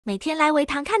每天来微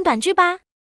糖看短剧吧。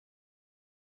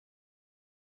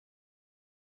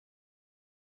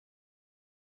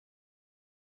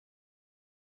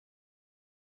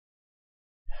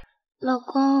老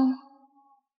公，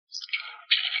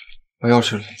把钥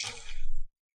匙了。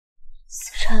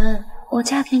思辰，我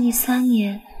嫁给你3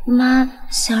年，妈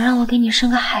想让我给你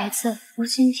生个孩子，我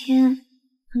今天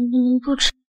能不能不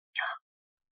吃？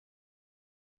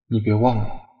你别忘了，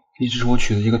你只是我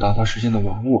娶的一个打发时间的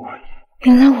玩物而已。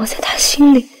原来我在他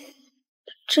心里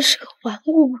只是个玩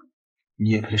物。你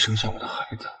也配生下我的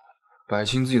孩子？摆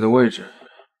清自己的位置。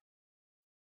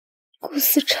顾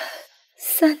思辰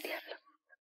，3年了，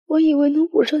我以为能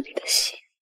捂热你的心，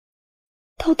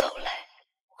到头来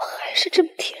我还是这么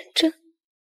天真。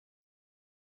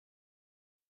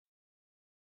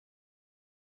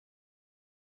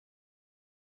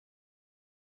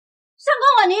上官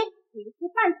婉宁，你一副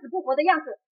半死不活的样子，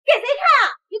给谁看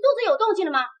啊？你肚子有动静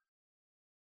了吗？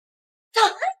走，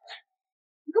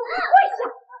你给我跪下！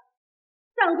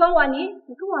上官婉宁，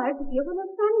你跟我儿子结婚了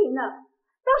3年了，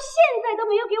到现在都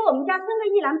没有给我们家生个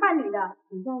一男半女的，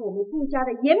你让我们顾家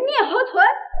的颜面何存？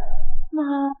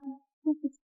妈，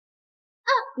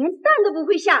连蛋都不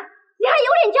会下，你还有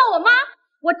脸叫我妈？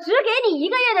我只给你1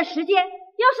个月的时间，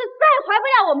要是再怀不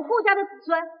了我们顾家的子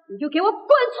孙，你就给我滚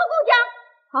出顾家！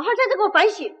好好在这给我反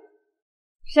省，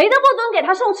谁都不准给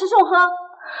他送吃送喝。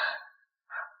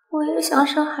我也想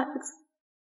生孩子，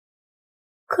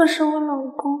可是我老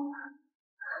公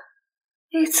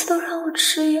每次都让我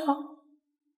吃药。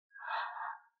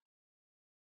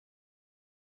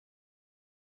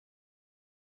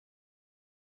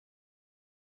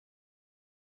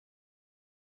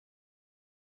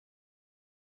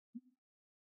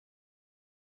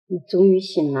你终于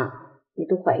醒了，你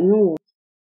都怀孕了。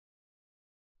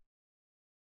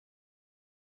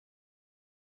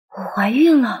我怀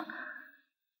孕了，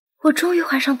我终于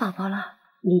怀上宝宝了。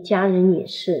你家人也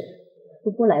是，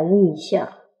都不来问一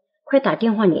下，快打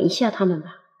电话联系下他们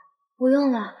吧。不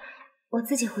用了，我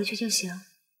自己回去就行。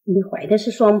你怀的是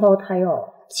双胞胎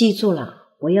哦，记住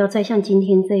了，不要再像今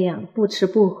天这样不吃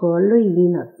不喝，累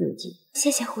晕了自己。谢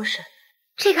谢护士，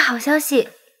这个好消息，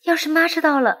要是妈知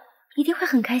道了，一定会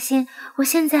很开心。我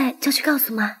现在就去告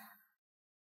诉妈。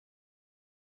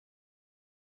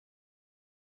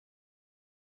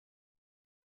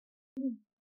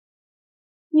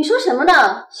你说什么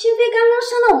呢？新飞刚刚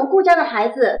生了我们顾家的孩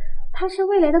子，她是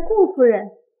未来的顾夫人。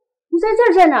你在这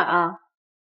儿在哪儿啊？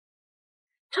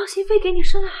赵新飞给你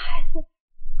生了孩子，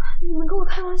你们跟我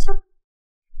开玩笑？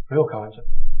没有开玩笑，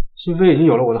新飞已经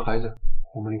有了我的孩子，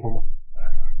我们离婚吧。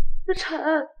思辰，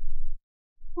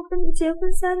我跟你结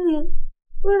婚3年，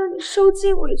为了你受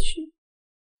尽委屈，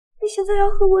你现在要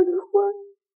和我离婚？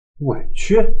委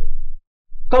屈？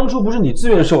当初不是你自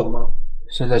愿受的吗？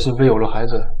现在新飞有了孩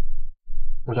子，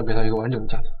我想给他一个完整的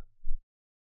家庭。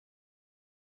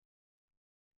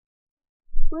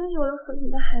我也有了和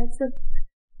你的孩子，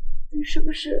你是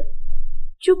不是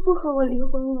就不和我离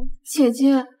婚了？姐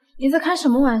姐，你在开什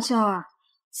么玩笑啊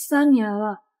？3年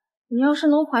了，你要是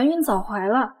能怀孕早怀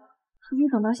了，何必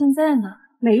等到现在呢？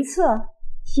没错，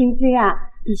新飞啊，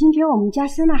已经给我们家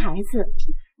生了孩子，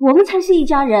我们才是一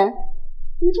家人。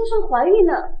你就算怀孕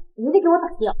了，也得给我打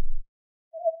掉。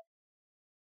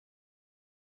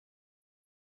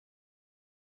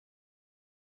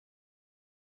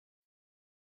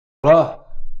好了，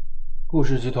顾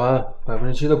氏集团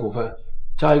7%的股份，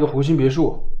加一个湖心别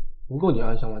墅，足够你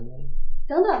安享晚年。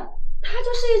等等，她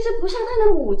就是一只不像她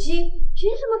的母鸡，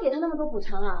凭什么给她那么多补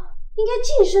偿啊？应该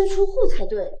净身出户才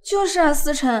对。就是啊，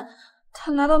思辰，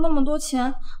他拿到那么多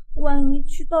钱，万一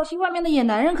去倒替外面的野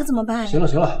男人可怎么办呀？行了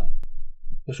行了，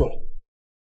别说了，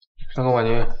上官婉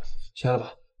宁，签了吧。我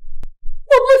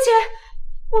不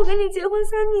签，我跟你结婚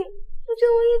3年，而且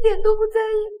我一点都不在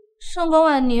意。上官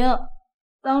婉宁，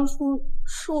当初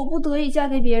是我不得已嫁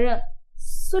给别人，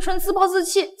思辰自暴自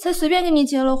弃，才随便跟你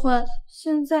结了婚。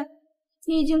现在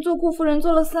你已经做顾夫人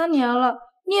做了3年了，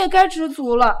你也该知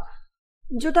足了。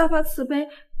你就大发慈悲，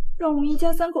让我们一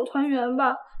家3口团圆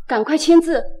吧。赶快签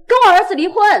字，跟我儿子离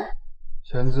婚。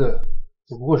签字，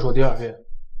我不会说第2遍。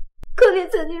可你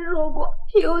曾经说过，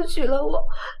以后娶了我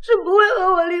是不会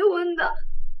和我离婚的。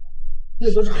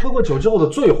那都是喝过酒之后的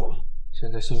醉话。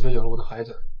现在新飞有了我的孩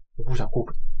子，我不想辜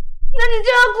负你。那你这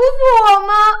样辜负我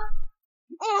吗？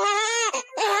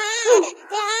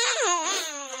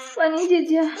婉宁姐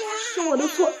姐，是我的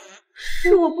错，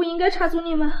是我不应该插足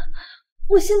你们。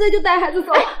我现在就带孩子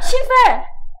走。新飞，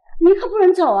你可不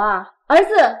能走啊！儿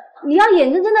子，你要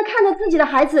眼睁睁的看着自己的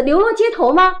孩子流落街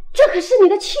头吗？这可是你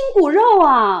的亲骨肉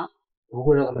啊！不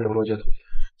会让他们流落街头。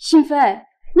新飞，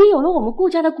你有了我们顾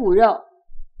家的骨肉，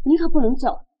你可不能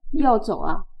走。要走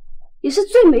啊，也是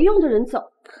最没用的人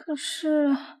走。可是，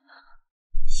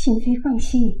心妃放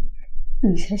心，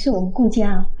你才是我们顾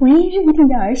家唯一认定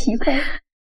的儿媳妇。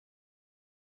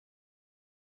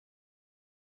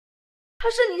她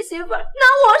是你媳妇儿，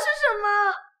那我是什么？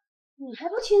你还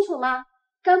不清楚吗？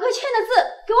赶快签了字，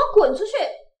给我滚出去！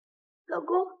老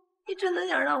公，你真的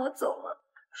想让我走吗？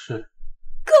是。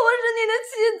可我是你的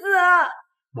妻子啊！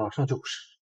马上就不是。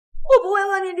我不会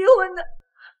和你离婚的，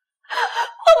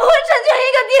我不会成全一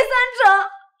个第三者。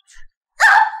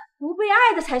不被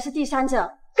爱的才是第三者，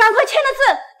赶快签了字，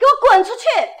给我滚出去！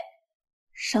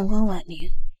上官婉玲，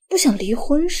不想离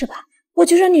婚是吧？我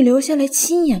就让你留下来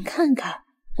亲眼看看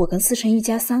我跟思辰一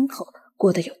家三口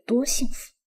过得有多幸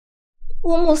福。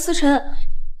我母思辰，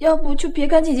要不就别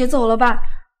赶姐姐走了吧，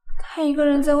她一个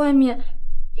人在外面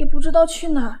也不知道去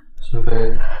哪儿。心妃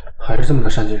还是这么的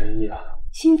善解人意啊。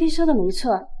心妃说的没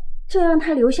错，就让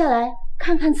她留下来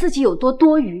看看自己有多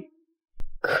多余。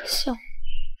可笑，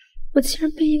我竟然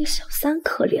被一个小三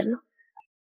可怜了。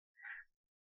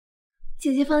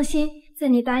姐姐放心，在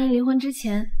你答应离婚之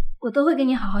前，我都会跟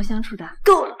你好好相处的。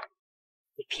够了，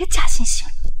你别假惺惺，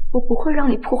我不会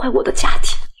让你破坏我的家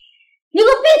庭。你给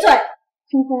我闭嘴！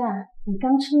心妃啊，你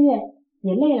刚出院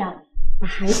也累了，把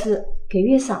孩子给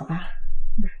月嫂吧，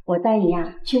我带你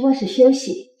啊去卧室休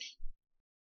息。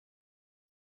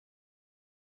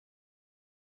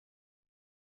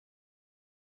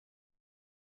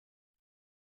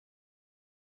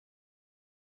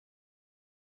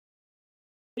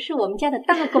是我们家的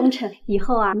大工程，以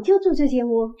后啊你就住这间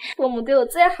屋。伯母对我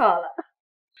最好了。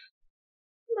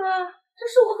妈，这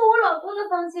是我和我老公的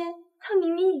房间，他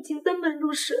明明已经登门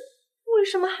入室，为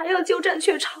什么还要鸠占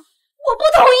鹊巢？我不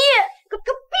同意！给闭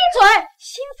嘴！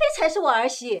心妃才是我儿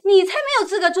媳，你才没有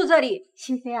资格住这里。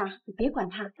心妃啊，你别管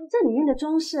她，这里面的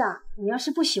装饰啊，你要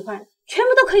是不喜欢，全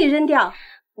部都可以扔掉。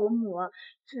伯母，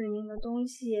这里面的东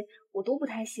西我都不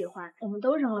太喜欢，我们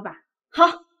都扔了吧。好，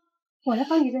我来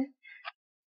帮你扔。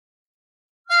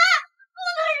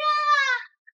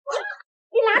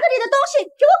你拿着你的东西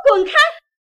给我滚开！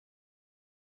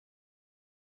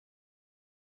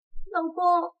老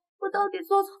公，我到底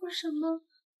做错了什么？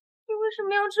你为什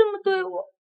么要这么对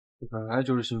我？这本来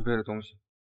就是心妃的东西，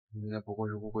你现在不过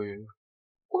是物归原主。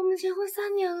我们结婚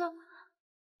3年了，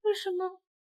为什么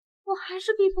我还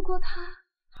是比不过他？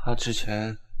他之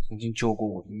前曾经救过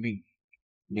我的命，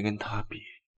你跟他比，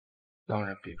当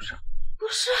然比不上。不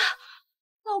是，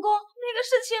老公，那个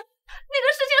事情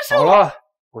是好了，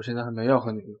我现在还没要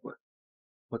和你离婚，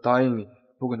我答应你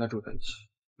不跟他住在一起，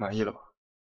满意了吧？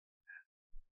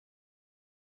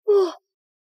不，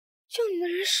救你的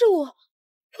人是我，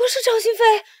不是赵心飞。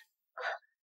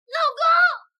老公，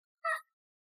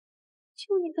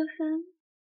救你的人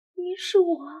明明是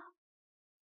我，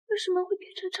为什么会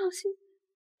变成赵心飞？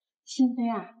心妃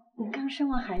啊，你刚生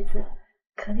完孩子，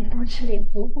可得多吃点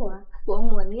补补啊。伯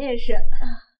母，你也是。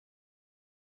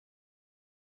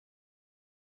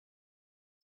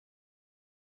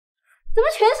怎么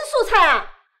全是素菜啊？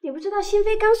你不知道心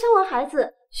妃刚生完孩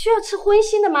子需要吃荤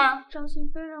腥的吗？张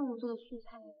心妃让我做的素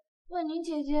菜。婉宁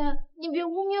姐姐，你别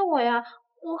污蔑我呀，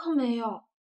我可没有。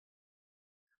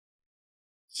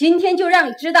今天就让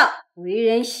你知道，为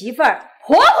人媳妇儿，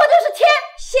活活就是天！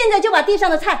现在就把地上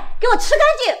的菜给我吃干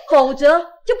净，否则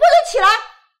就不能起来。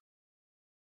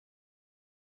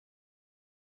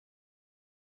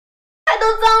菜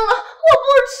都脏了，我不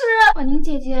吃。婉宁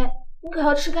姐姐，你可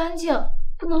要吃干净，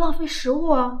不能浪费食物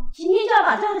啊！今天就要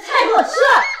把这样的菜给我吃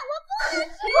了！我不吃，你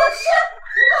给我吃！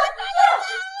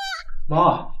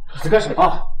妈，你在干什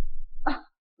么？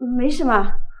没什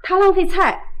么，他浪费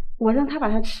菜，我让他把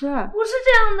它吃了。不是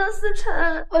这样的，思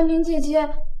辰。婉宁姐姐，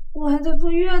我还在坐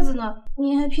月子呢，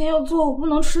你还偏要做我不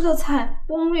能吃的菜，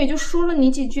伯母也就说了你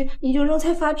几句，你就扔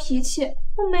菜发脾气。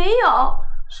我没有。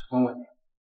闪婚婉宁，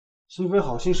心妃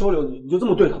好心收留你，你就这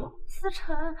么对她吗？思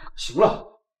辰，行了，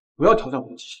不要挑战我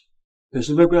的极限，给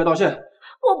心妃跪下道歉。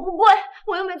我不跪，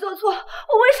我又没做错，我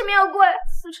为什么要跪？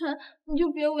思辰，你就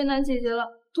别为难姐姐了，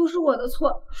都是我的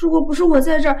错。如果不是我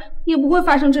在这儿，也不会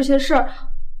发生这些事儿。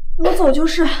我走就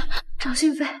是。张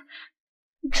心飞，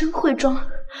你真会装，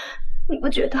你不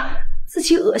觉得自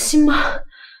己恶心吗？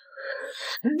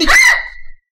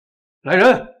来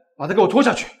人，把他给我拖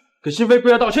下去，给心妃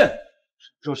跪下道歉。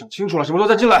之后想清楚了，什么时候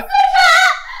再进来。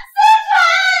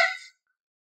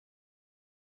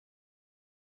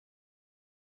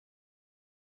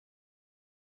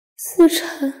思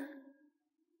辰，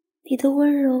你的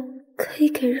温柔可以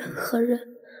给任何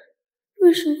人，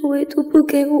为什么唯独不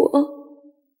给我？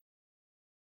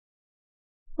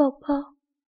宝宝，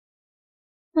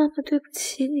妈妈对不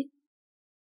起你。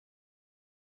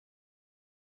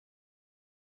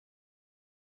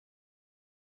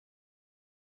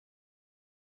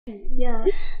见。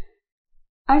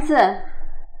儿子，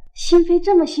心飞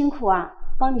这么辛苦啊，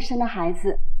帮你生了孩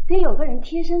子，得有个人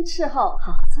贴身伺候，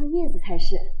好好坐月子才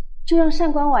是。就让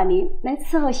上官婉玲来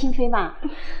伺候心飞吧。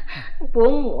伯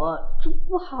母，这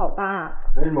不好吧？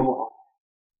没什么不好，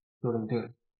就这么定了。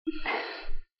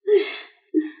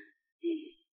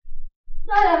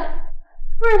大爷，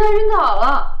夫人她晕倒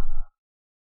了。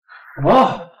什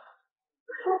么？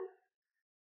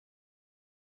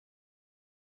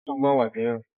上官婉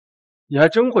萍，你还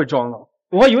真会装了，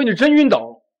我还以为你真晕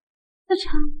倒。思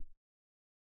成，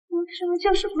你为什么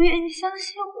就是不愿意相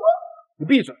信我？你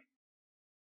闭嘴！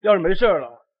要是没事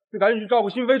了，就赶紧去照顾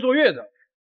心飞坐月子。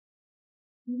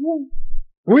不愿意，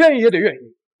不愿意也得愿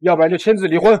意，要不然就签字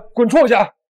离婚，滚出我家！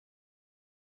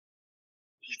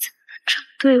你怎么能这么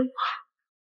对我？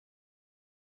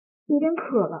有点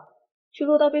渴了，去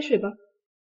给我倒杯水吧。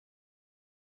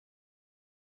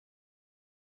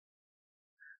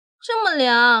这么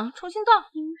凉，重新倒。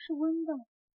明明是温的。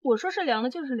我说是凉的，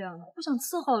就是凉的。不想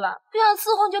伺候了，不想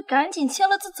伺候你就赶紧签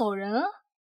了字走人啊！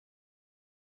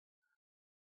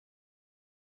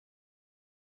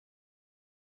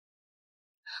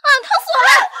啊，疼死我了！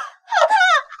好疼！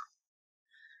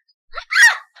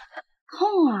痛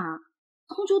啊，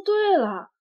痛就对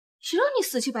了。谁让你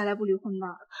死乞白赖不离婚的？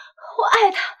我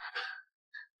爱他，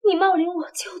你冒领我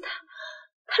救他，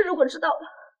他如果知道了，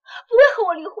不会和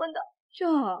我离婚的。这，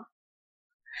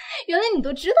原来你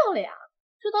都知道了呀？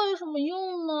知道有什么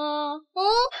用呢？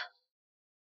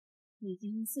你已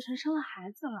经跟思成生了孩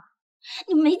子了，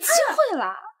你没机会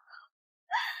了。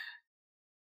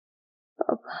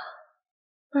宝宝，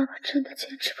妈妈真的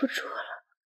坚持不住了。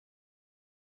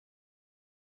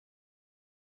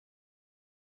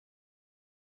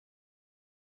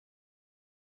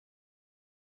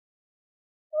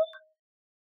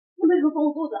你为什么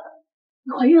封肚子？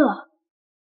你怀孕了？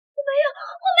我没有，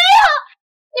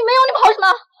你没有，你跑什么？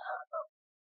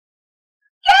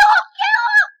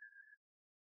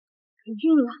怀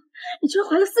孕了！你居然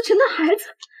怀了思成的孩子！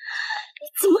你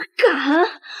怎么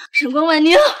敢？上官婉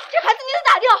宁，这孩子你得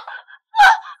打掉！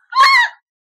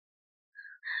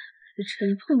思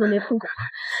成碰都没碰过，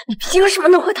你凭什么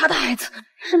能怀他的孩子？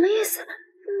什么意思？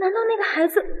难道那个孩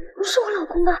子不是我老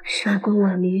公的？上官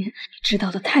婉宁，你知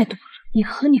道的太多了，你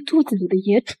和你肚子里的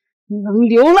野种能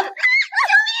流了！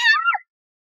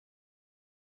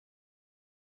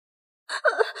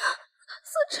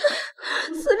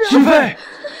思成，心飞，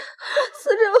思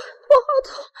成，我好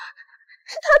痛，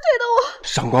是他推的我。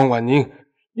上官婉宁，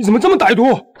你怎么这么歹毒？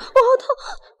我好痛，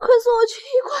快送我去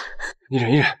医馆。你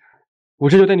忍一忍，我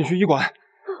这就带你去医馆。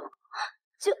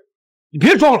就你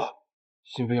别装了，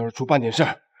心飞要是出半点事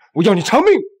儿，我要你偿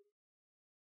命！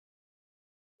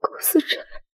顾思成，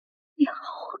你好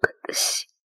狠的心！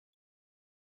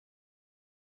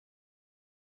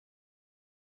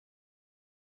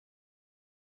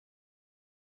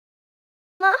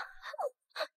妈，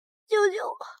救救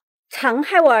我！残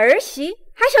害我儿媳，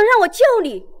还想让我救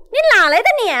你？你哪来的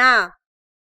脸啊？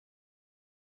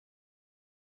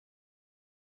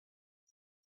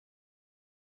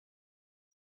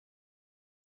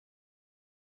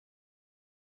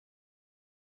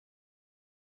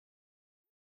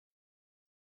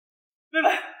妹妹，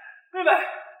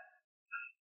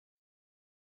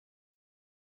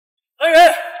来人，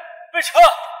备车！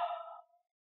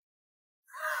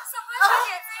小花小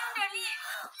姐，再用点力，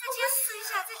再坚持一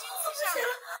下，再坚持一下。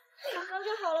马上就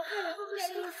好了，快点，快点，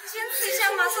坚持一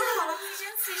下，马上好了，再坚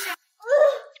持一下。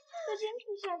再坚持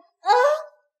一下。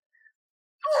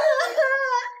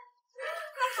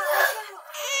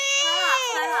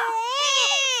来了，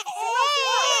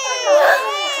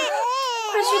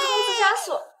快去通知家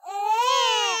属。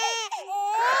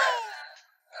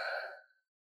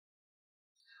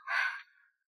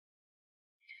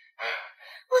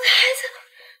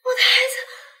我的孩子！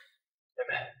妹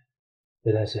妹，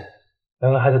别担心，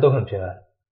两个孩子都很平安，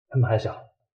他们还小，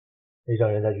得让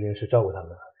人在育婴室照顾他们。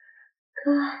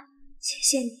哥，谢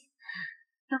谢你，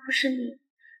要不是你，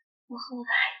我和我的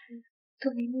孩子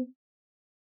都没命。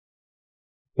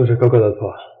都是哥哥的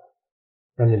错，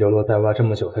让你流落在外这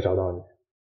么久才找到你。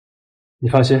你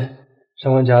放心，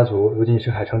上官家族如今是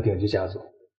海城顶级家族，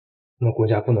那么国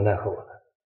家不能奈何我们。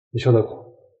你受的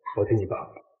苦，我替你报。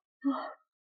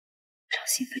找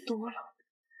心飞多了，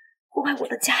祸害我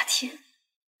的家庭，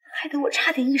害得我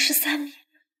差点一尸三命。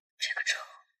这个仇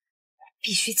我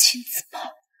必须亲自报。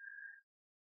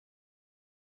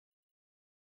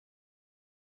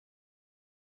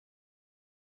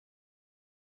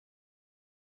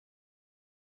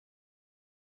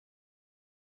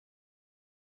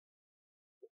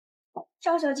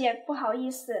赵小姐，不好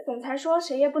意思，总裁说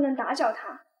谁也不能打搅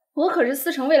她。我可是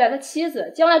思成未来的妻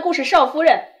子，将来顾氏少夫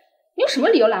人，你有什么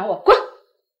理由拦我？滚！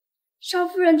少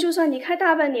夫人就算离开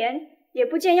大半年，也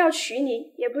不见要娶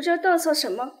你，也不知道嘚瑟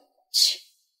什么。切！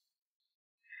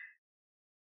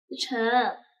思成，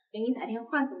给你打电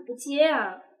话怎么不接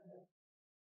啊？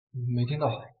没听到。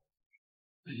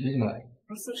你怎么来？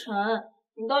思成，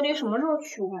你到底什么时候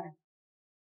娶我呀？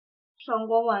上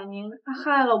官婉宁，他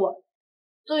害了我，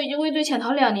都已经畏罪潜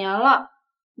逃2年了，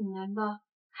你难道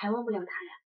还忘不了他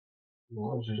呀？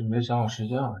我只是没想好时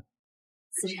间而已。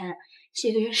思成，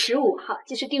这个月15号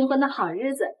就是订婚的好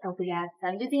日子，要不然咱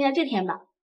们就定在这天吧。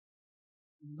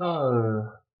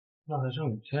那还剩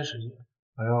5天时间，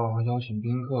还要邀请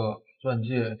宾客、钻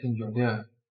戒、订酒店，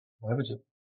来不及。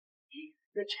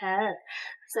思成，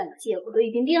钻戒我都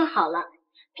已经订好了，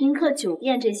宾客、酒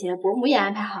店这些伯母也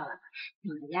安排好了，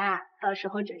你们呀，到时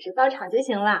候准时到场就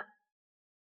行了。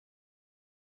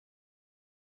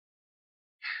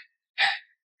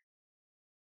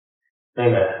妹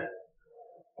妹，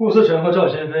顾思成和赵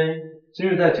新飞今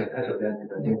日在景泰酒店举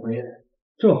办订婚宴，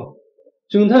正好，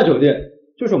景泰酒店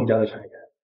就是我们家的产业。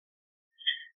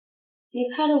离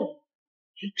开了我，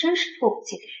你真是迫不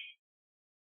及待。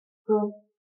哥，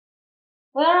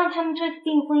我要让他们这次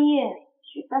订婚宴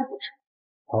举办不成。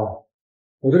好，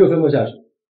我这就吩咐下去，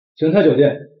景泰酒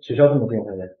店取消他们订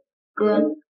婚宴。哥，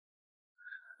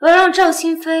我要让赵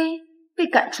新飞被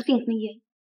赶出订婚宴，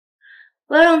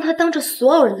我要让他当着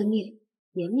所有人的面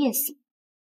颜面死。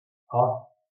好，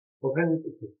我跟你一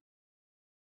起。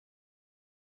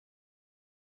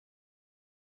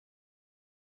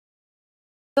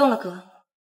不用了，哥，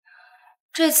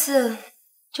这次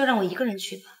就让我一个人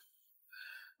去吧，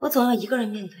我总要一个人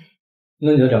面对。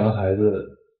那你的2个孩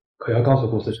子可要告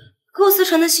诉顾思成。顾思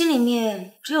成的心里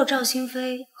面只有赵新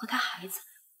飞和他孩子，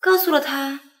告诉了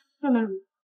他又能如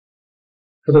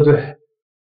何？说得对，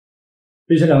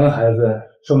毕竟2个孩子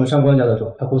是我们上官家的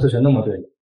种，他顾思成那么对你，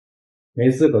没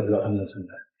资格知道他们的存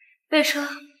在。备车，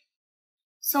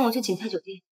送我去景泰酒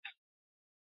店。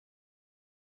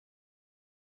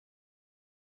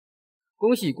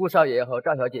恭喜顾少爷和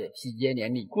赵小姐喜结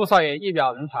连理。顾少爷一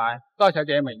表人才，赵小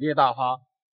姐美丽大方，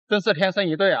真是天生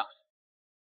一对啊！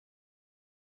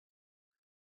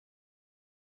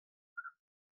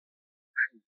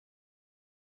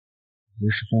为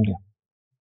时风凉，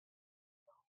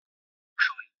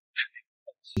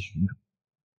去寻找。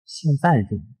现在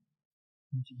这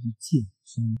就是借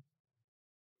生，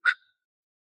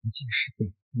不尽是被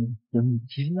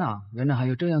天啊，原来还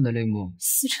有这样的内幕。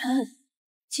思成，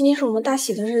今天是我们大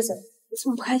喜的日子，你怎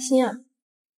么不开心啊？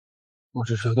我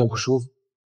只是有点不舒服，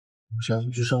我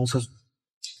想去上个厕所。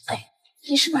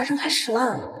仪式马上开始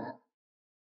了。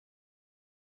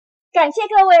感谢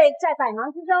各位在百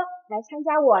忙之中来参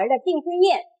加我儿的订婚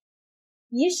宴，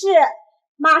仪式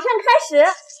马上开始。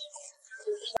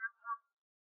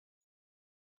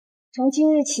从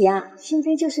今日起啊，新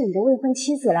飞就是你的未婚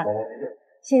妻子了。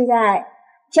现在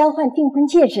交换订婚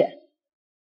戒指。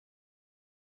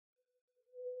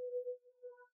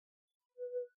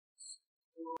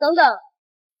等等，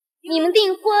你们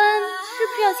订婚是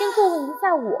不是要先过问一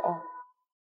下我？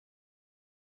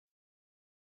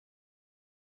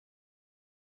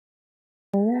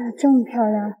这么漂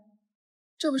亮，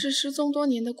这不是失踪多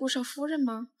年的顾少夫人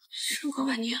吗？上官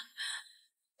婉宁，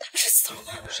她不是死了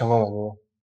吗？上官婉宁，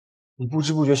你不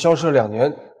知不觉消失了2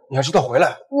年，你还知道回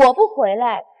来？我不回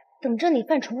来，等着你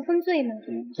犯重婚罪吗？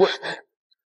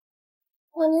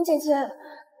婉宁姐姐，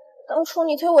当初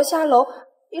你推我下楼，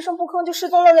一声不吭就失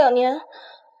踪了2年，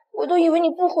我都以为你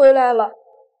不回来了。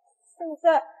现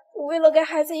在我为了给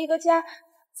孩子一个家，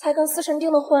才跟思辰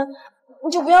订的婚，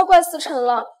你就不要怪思辰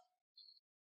了。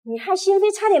你害新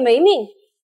飞差点没命，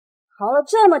逃了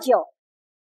这么久，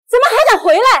怎么还敢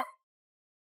回来？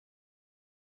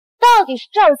到底是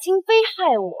赵新飞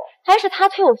害我，还是他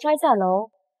推我摔下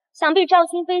楼？想必赵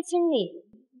新飞心里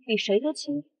比谁都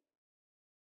清楚。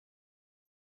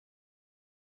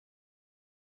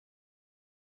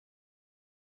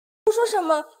不说什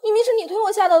么，明明是你推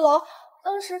我下的楼，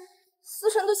当时思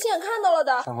辰都亲眼看到了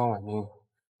的。上官婉宁，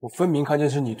我分明看见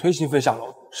是你推新飞下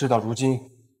楼，事到如今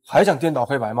还想颠倒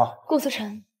黑白吗？顾思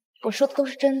辰，我说的都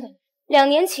是真的。2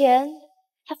年前，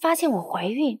他发现我怀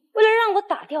孕，为了让我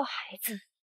打掉孩子，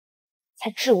才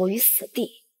置我于死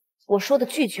地。我说的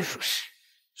句句属实。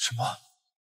什么？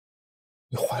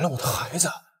你怀了我的孩子？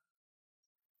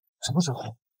什么时候？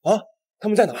啊？他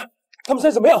们在哪？他们现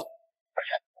在怎么样？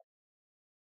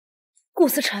顾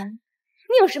思辰，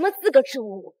你有什么资格质问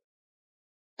我？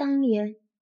当年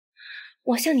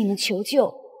我向你们求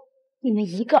救，你们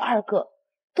一个二个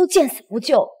都见死不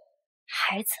救，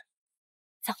孩子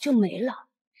早就没了。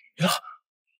没了？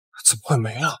怎么会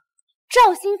没了？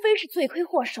赵新飞是罪魁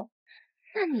祸首，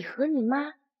那你和你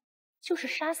妈就是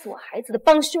杀死我孩子的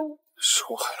帮凶。是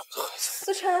我害了我的孩子。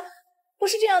思辰，不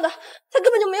是这样的，她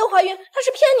根本就没有怀孕，她是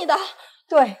骗你的。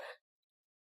对，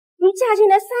你嫁进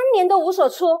来3年都无所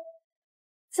出，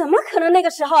怎么可能那个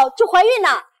时候就怀孕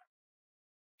了？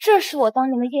这是我当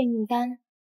年的验孕单，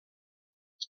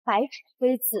白纸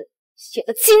黑字写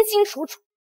的清清楚楚。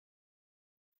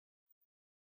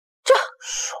这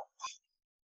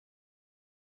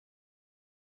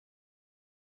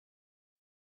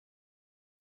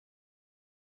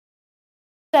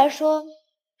来说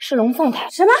是龙凤胎。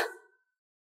什么？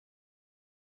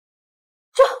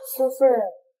苏夫人，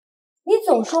你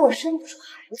总说我生不出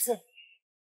孩子，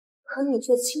可你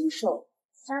却亲手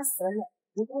杀死了2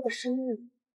年多的生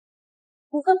命，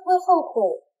你会不会后悔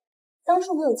当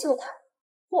初没有救她？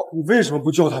你为什么不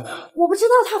救他们？我不知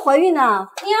道她怀孕呢。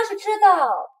你要是知道，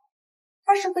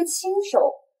她是会亲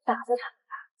手打在她。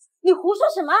你胡说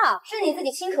什么？是你自己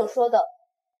亲手说的。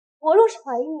我若是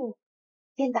怀孕，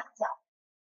便打掉。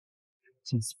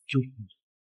这次救你。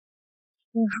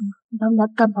当他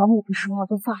干保姆的时候，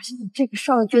就发现这个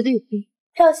少爷绝对有病。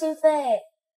赵新飞，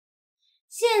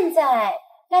现在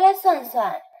来算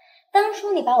算，当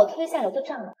初你把我推下楼的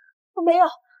账目。我没有，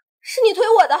是你推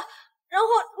我的，然后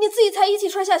你自己才一起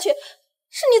摔下去，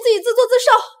是你自己自作自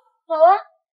受。好啊，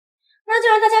那就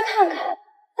让大家看看，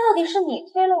到底是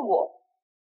你推了我，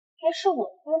还是我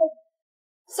推了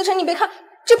你。思辰，你别看，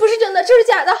这不是真的，这是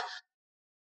假的。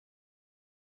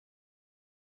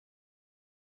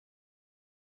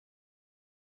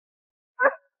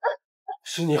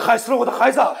是你害死了我的孩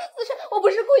子！思辰，我不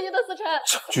是故意的，思辰。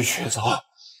这句瘸子，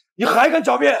你还敢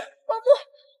狡辩？保姆，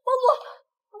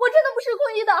我真的不是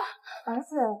故意的。儿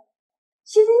子，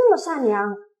欣欣那么善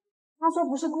良，她说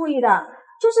不是故意的，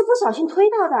就是不小心推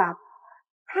到的。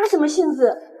她什么性子，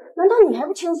难道你还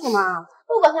不清楚吗？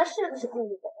不管他是不是故意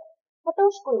的，他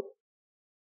都是故意的。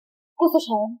顾思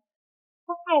成，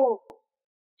他害了我，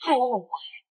害了我的孩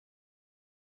子，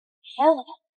还要他。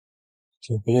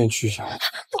请不愿取消。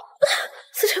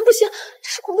思辰不行，这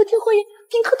是我们的订婚宴，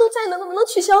宾客都在呢，怎么能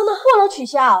取消呢？不能取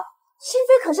消，新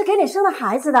飞可是给你生了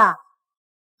孩子的，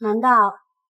难道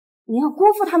你要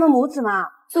辜负他们母子吗？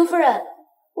苏夫人，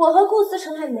我和顾思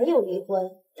成还没有离婚，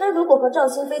他如果和赵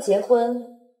新飞结婚，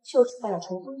就是犯了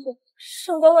重婚罪。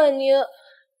上官婉宁，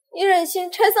你忍心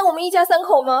拆散我们一家3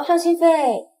口吗？赵新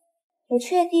飞，你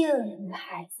确定你的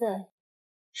孩子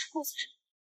是顾思成？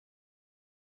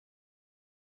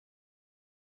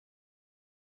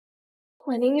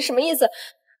婉宁，你什么意思？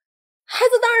孩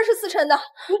子当然是思辰的。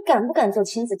你敢不敢做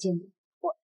亲子鉴定？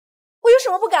我有什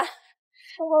么不敢？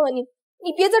上官婉宁，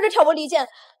你别在这挑拨离间。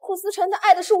顾思辰他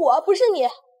爱的是我，不是你，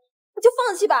你就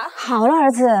放弃吧。好了，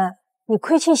儿子，你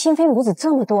亏欠新飞母子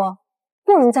这么多，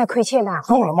不能再亏欠了。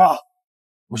够了，妈！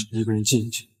我想一个人静一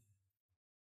静。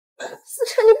思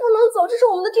辰，你不能走，这是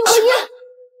我们的订婚宴。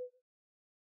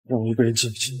让我一个人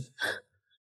静一静。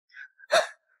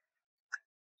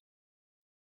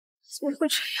怎么会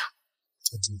这样？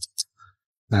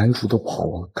男主都跑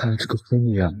了，看来这个婚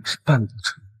宴是办不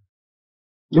成。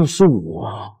要是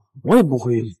我也不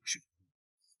会娶，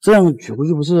这样娶回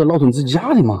去不是落损自己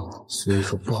家里吗？所以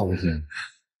说不好听，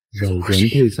有人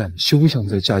贵在，休想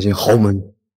再嫁进豪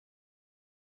门。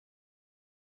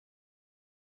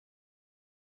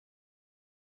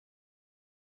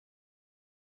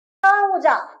部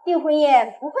长，订婚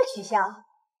宴不会取消。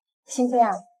新飞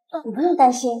啊，你不用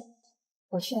担心，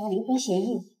我去拿离婚协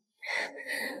议。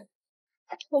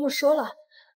伯母说了，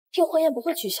订婚宴不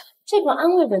会取消。这种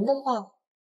安慰人的话，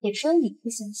也只有你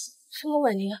会相信。上官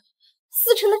婉宁，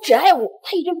思辰他只爱我，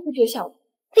他一定不会取消的，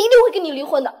他一定会跟你离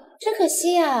婚的。只可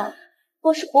惜啊，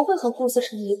我是不会和顾思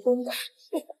成离婚的。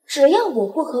只要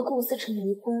我不和顾思成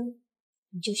离婚，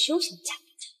你就休想嫁给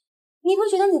他。你会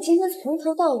觉得你今天从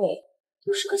头到尾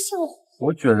都是个笑话。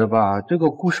我觉着吧，这个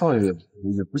顾少爷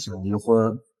也不想离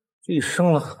婚，所以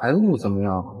生了孩子又怎么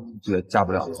样，也嫁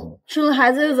不了他。生了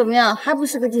孩子又怎么样，还不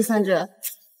是个第三者？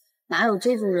哪有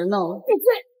这种人呢？闭嘴！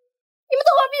你们都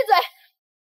给我闭嘴！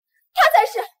他才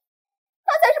是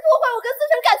破坏我跟思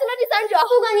成感情的第三者。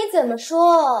不管你怎么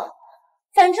说，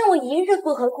反正我一日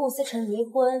不和顾思成离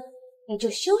婚，你就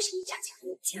休想嫁进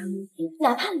我家。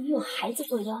哪怕你有孩子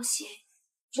做要挟，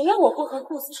只要我不和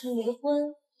顾思成离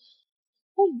婚，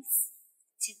我一死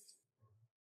见不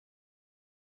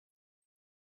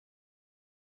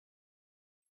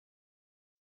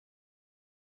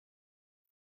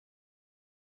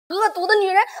得。恶毒的女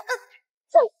人！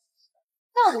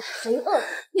到底是谁恶毒？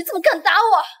你怎么敢打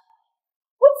我？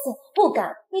我怎么不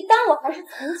敢？你当我还是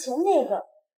从前那个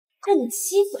被你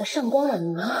欺负的上官婉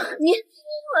宁？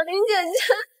婉宁姐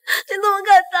姐，你怎么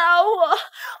敢打我？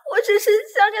我只是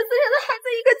想给思辰的孩子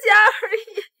一个家而已。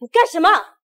你干什么？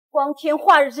光天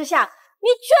化日之下，你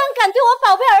居然敢对我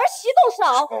宝贝儿媳动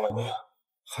手！王婉宁，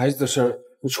孩子的事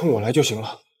你冲我来就行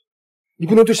了，你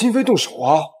不能对心扉动手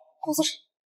啊！顾思辰，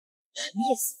什么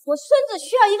意思？我孙子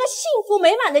需要一个幸福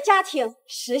美满的家庭，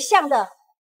识相的，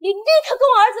你立刻跟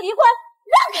我儿子离婚，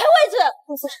让开位置！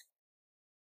顾思辰，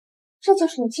这就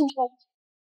是你今天。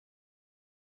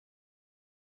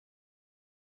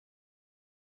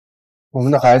我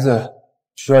们的孩子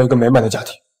需要一个美满的家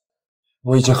庭，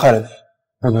我已经害了你，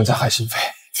不能再害心扉。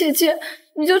姐姐，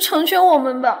你就成全我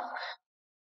们吧。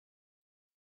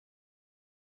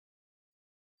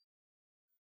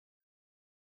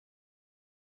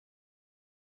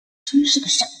真是个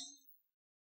傻子，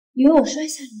以为我摔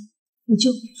下你就……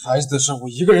孩子的事我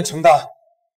一个人承担。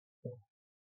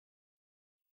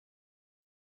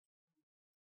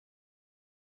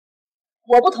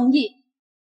我不同意，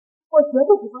我绝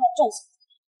对不会让赵小姐。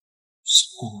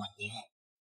顾婉宁，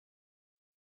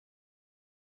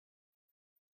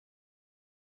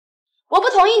我不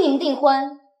同意你们订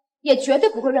婚，也绝对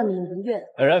不会让你们如愿。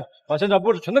来人，把现场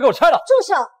布置全都给我拆了！住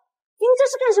手！你们这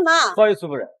是干什么？不好意思，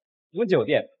夫人，我们酒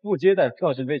店不接待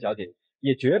赵新飞小姐，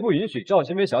也绝不允许赵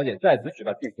新飞小姐在此举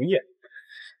办订婚宴。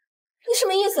你什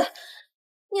么意思？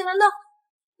你难道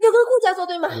要跟顾家作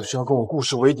对吗？有需要跟我顾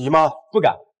氏为敌吗？不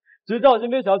敢，只是赵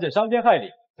新飞小姐伤天害理，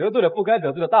得罪了不该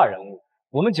得罪的大人物，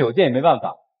我们酒店也没办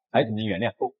法，还请您原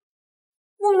谅。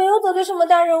我没有得罪什么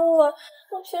大人物啊，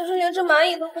我平时连只蚂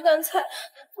蚁都不敢踩，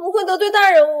怎么会得罪大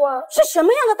人物啊？是什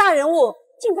么样的大人物，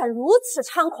竟敢如此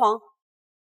猖狂？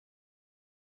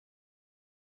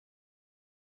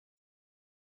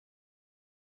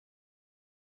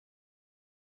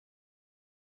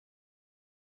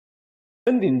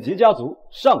顶级家族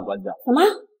上官家。什么？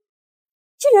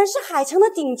竟然是海城的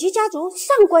顶级家族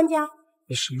上官家？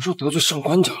你什么时候得罪上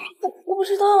官家了？我不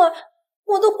知道啊，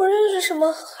我都不认识什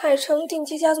么海城顶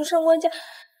级家族上官家，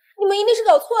你们一定是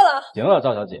搞错了。行了，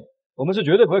赵小姐，我们是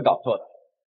绝对不会搞错的，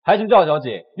还请赵小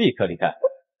姐立刻离开。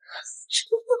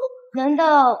难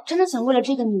道真的想为了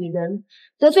这个女人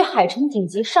得罪海城顶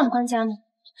级上官家吗？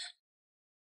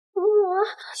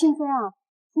心飞啊，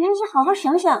你还是好好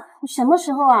想想，你什么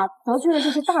时候啊得罪了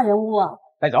这些大人物啊？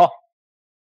带走。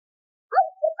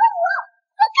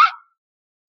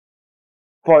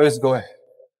不好意思，各位，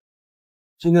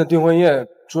今天的订婚宴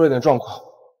出了点状况，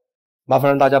麻烦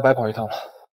让大家白跑一趟了。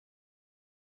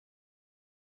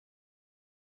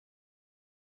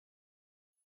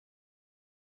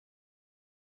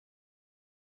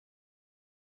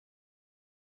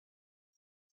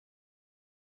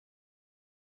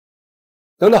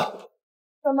等等，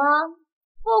怎么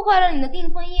破坏了你的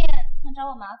订婚宴，想找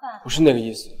我麻烦？不是那个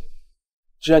意思。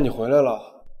既然你回来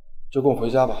了，就跟我回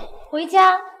家吧。回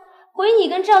家？回你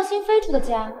跟赵新飞住的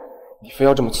家？你非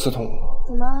要这么刺痛我？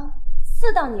怎么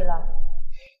刺到你了？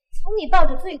从你抱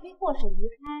着罪魁祸首离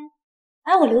开，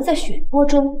把我留在漩涡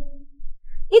中，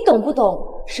你懂不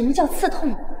懂什么叫刺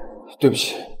痛？对不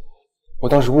起，我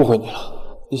当时误会你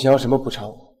了。你想要什么补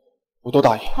偿，我都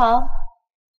答应。好，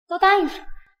都答应上。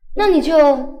那你就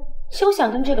休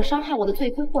想跟这个伤害我的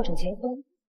罪魁祸首结婚，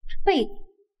这辈子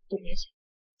都别想。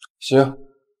行，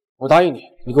我答应你，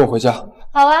你跟我回家。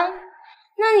好啊，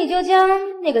那你就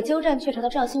将那个鸠占鹊巢的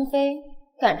赵新飞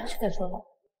赶上去再说吧。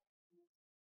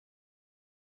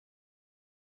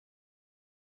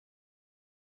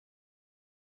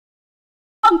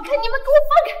放开！你们给我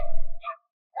放开！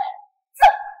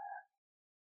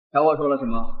小伙说了什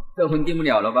么？这婚定不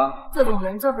了了吧？这种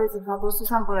人这辈子他都是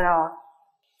上不了啊！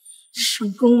上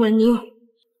官婉宁，你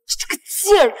这个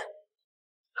贱人！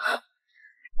上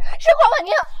官婉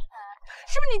宁，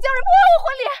是不是你叫人破坏我婚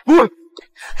礼？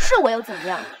是我又怎么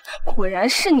样？果然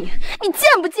是你，你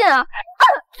贱不贱啊？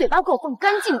嘴巴给我放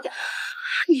干净点！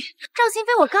你赵新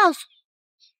飞，我告诉你，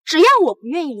只要我不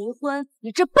愿意离婚，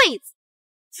你这辈子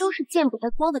都是见不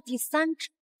得光的第三者。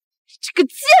你这个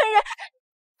贱人！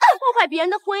破坏别人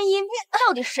的婚姻，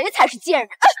到底谁才是贱人？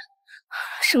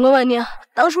上官婉宁，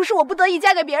当初是我不得已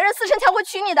嫁给别人，思辰才会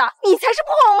娶你的，你才是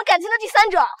破坏我们感情的第三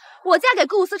者。我嫁给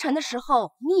顾思辰的时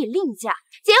候，你已另嫁，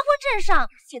结婚证上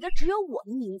写的只有我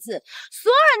的名字，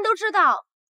所有人都知道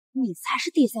你才是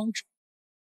第三者。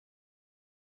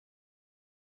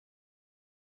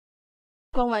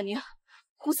关婉宁，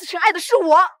顾思辰爱的是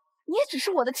我，你也只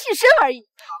是我的替身而已。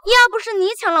要不是你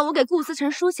抢了我给顾思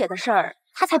辰书写的事儿，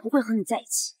他才不会和你在一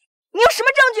起。你有什么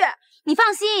证据？你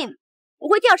放心，我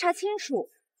会调查清楚，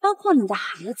包括你的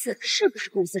孩子是不是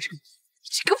顾思辰。你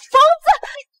这个疯子！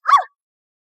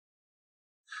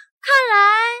看来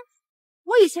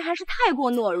我以前还是太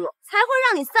过懦弱，才会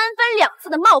让你三番两次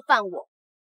的冒犯我。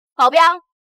保镖，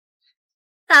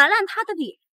打烂他的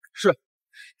脸。是。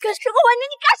可是顾婉宁，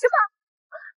你干什么？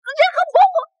任何婆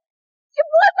婆，你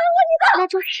不会放过你的。那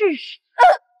就试试。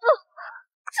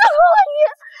顾婉宁，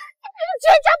你这是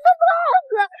全家不不的耗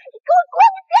子，你给我滚！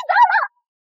你别打了。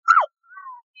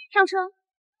上车。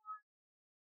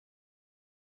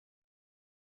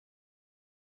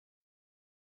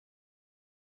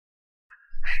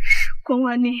顾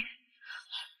婉宁，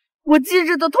我今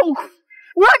日的痛苦，我要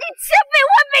你千倍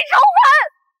万倍偿还。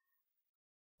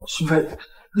心飞，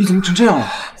你怎么成这样了？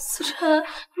思辰，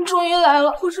你终于来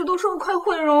了，护士都说我快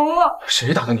毁容了。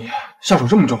谁打的你？下手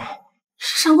这么重？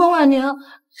是上官婉宁，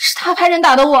是他派人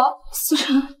打的我。思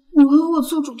辰，你会为我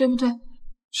做主，对不对？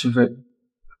心飞，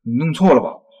你弄错了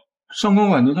吧？上官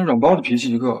婉宁她软包的脾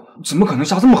气一个，怎么可能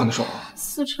下这么狠的手啊？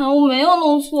思辰，我没有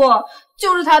弄错，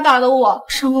就是他打的我。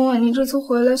上官婉宁这次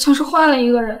回来像是换了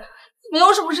一个人，没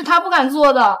有什么是他不敢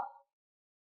做的。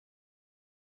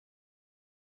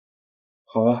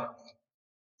好啊，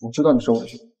我知道你受委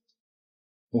屈，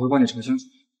我会帮你澄清，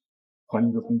还你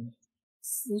一个公道。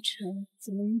思辰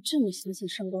怎么能这么相信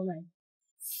上官婉宁？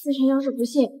思辰要是不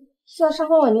信，叫上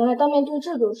官婉宁来当面对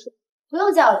质就是。不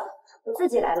用叫了，我自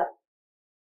己来了。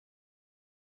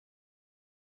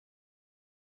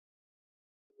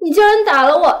你叫人打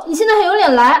了我，你现在还有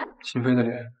脸来？心飞的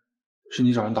脸是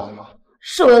你找人打的吗？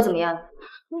是我又怎么样？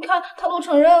你看他都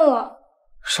承认了。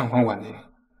上官婉宁，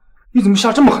你怎么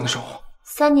下这么狠的手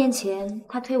？3年前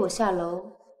他推我下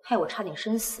楼，害我差点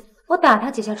生死，我打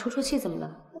他几下出出气，怎么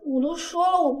了？我都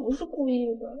说了我不是故意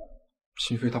的。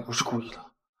心飞他不是故意的。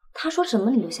他说什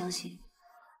么你都相信？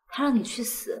他让你去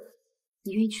死，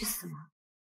你愿意去死吗？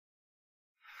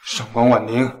上官婉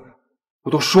宁，我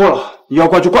都说了，你要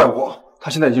怪就怪我。他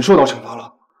现在已经受到惩罚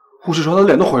了，护士说他的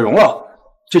脸都毁容了，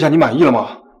这下你满意了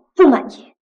吗？不满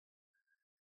意。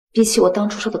比起我当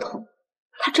初受的痛，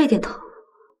他这点疼，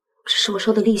只是我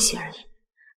收的利息而已。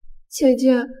姐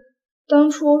姐，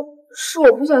当初是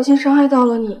我不小心伤害到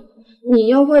了你，你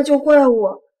要怪就怪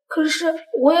我，可是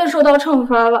我也受到惩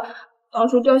罚了。当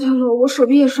初掉下楼，我手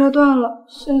臂也摔断了，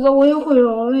现在我也毁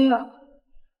容了呀。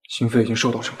心飞已经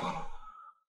受到惩罚了，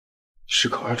适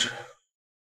可而止。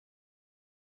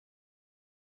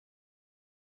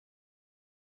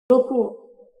若不，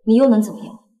你又能怎么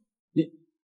样？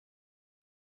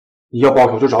你要报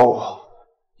仇就找我，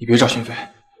你别找心飞。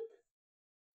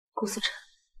顾思辰，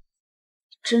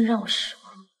真让我失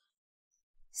望。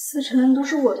思辰都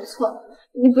是我的错，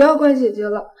你不要怪姐姐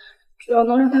了，只要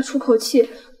能让她出口气，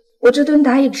我这顿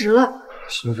打也值了。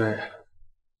心飞，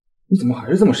你怎么还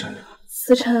是这么善良？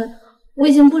思辰，我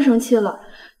已经不生气了，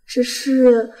只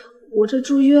是我这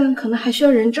住院可能还需要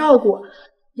人照顾，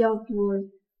要不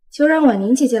就让婉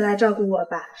宁姐姐来照顾我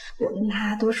吧，我跟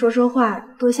她多说说话，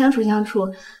多相处相处，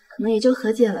可能也就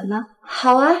和解了呢。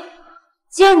好啊，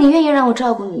既然你愿意让我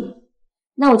照顾你，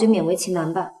那我就勉为其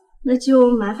难吧。那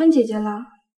就麻烦姐姐了。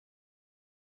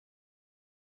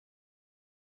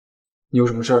你有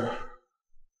什么事儿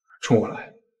冲我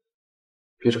来，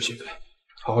别找心飞，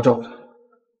好好照顾她。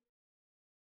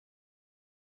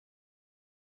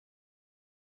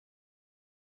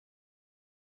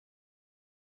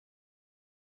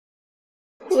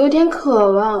我有点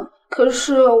渴了，可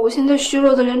是我现在虚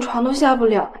弱的连床都下不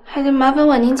了，还得麻烦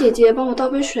婉宁姐姐帮我倒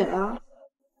杯水啊。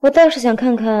我倒是想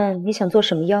看看你想做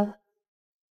什么妖。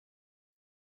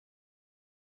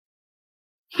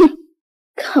哼，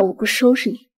看我不收拾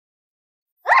你！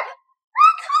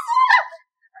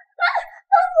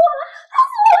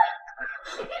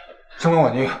上官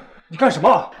婉宁，你干什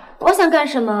么？我想干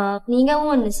什么？你应该问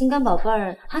问你的心肝宝贝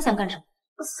儿，他想干什么？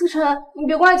思辰，你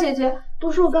别怪姐姐，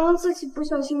都是我刚刚自己不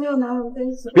小心没有拿稳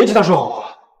杯子。别替他说好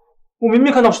话，我明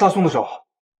明看到是他松的手。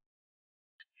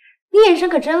你眼神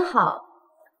可真好，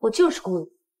我就是故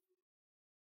意。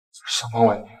上官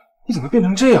婉宁，你怎么变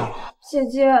成这样了？姐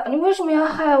姐，你为什么要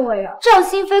害我呀？赵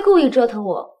心飞故意折腾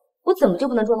我，我怎么就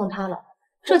不能捉弄他了？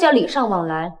这叫礼尚往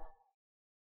来。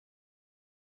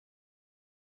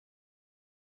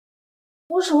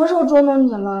我什么时候捉弄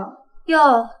你了？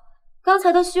哟，刚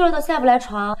才都虚弱的下不来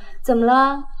床，怎么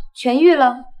了？痊愈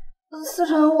了？思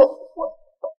辰，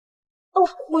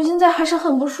我现在还是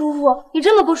很不舒服。你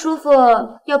这么不舒服，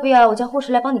要不要我叫护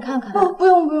士来帮你看看？不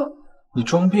用不用。你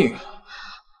装病。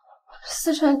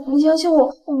思辰，你相信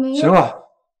我，我没有。行了，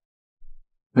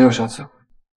没有下次。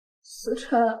思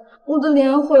辰，我的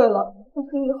脸毁了，我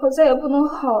以后再也不能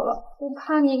好了。我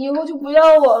怕你以后就不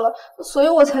要我了，所以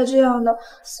我才这样的。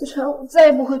思辰，我再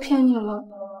也不会骗你了。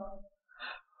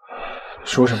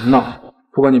说什么呢？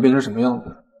不管你变成什么样子，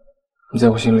你在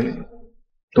我心里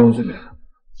都是最美的。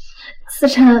思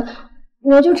辰，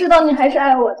我就知道你还是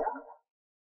爱我的。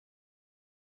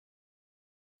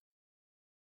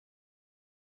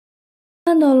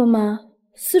看到了吗？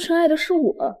思成爱的是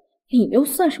我，你又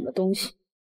算什么东西？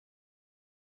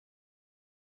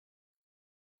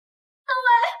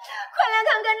快来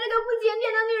看看这个不检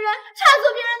点的女人插足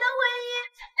别人的婚姻，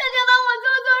大家帮我做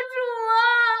做主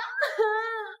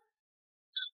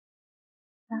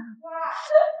啊！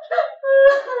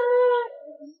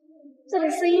这里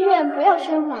是医院，不要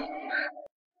喧哗。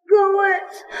各位，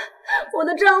我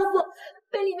的丈夫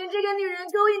被里面这个女人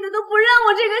勾引的都不让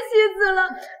我这个妻子了，我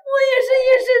也是一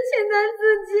时情难自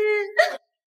禁。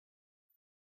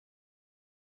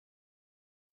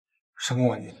沈公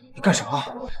婉宁，你干啥？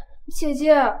姐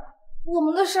姐，我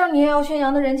们的事儿你也要宣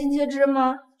扬的人尽皆知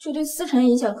吗？这对思成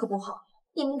影响可不好。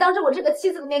你们当着我这个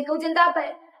妻子的面勾肩搭背，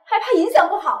还怕影响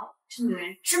不好？这女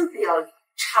人真不要脸，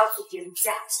插足别人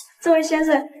家庭。这位先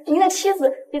生，您的妻子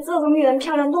比这种女人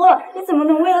漂亮多了，你怎么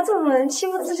能为了这种人欺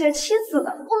负自己的妻子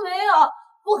呢？我没有，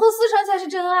我和思成才是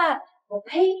真爱。我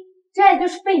呸！真爱就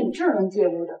是被你这种人介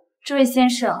入的。这位先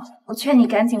生，我劝你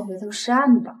赶紧回头是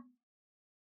岸吧。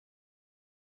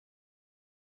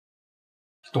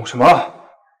懂什么？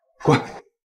滚！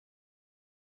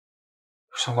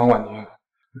上官婉宁，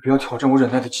你不要挑战我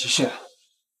忍耐的极限。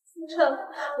思成，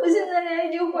我现在脸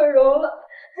已经毁容了，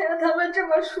还要他们这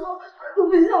么说，我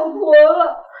不想活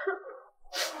了。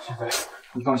心飞，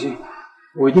你放心，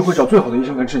我一定会找最好的医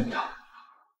生来治你的。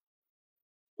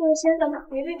这位先生，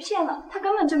你被骗了，他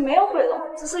根本就没有毁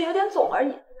容，只是有点肿而已。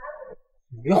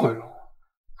没毁容？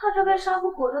他这被纱布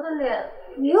裹着的脸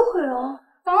也有毁容？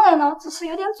当然了，只是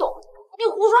有点肿。你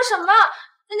胡说什么？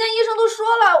人家医生都说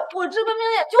了，我这半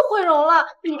边脸就毁容了。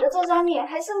你的这张脸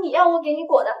还是你要我给你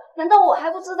裹的，难道我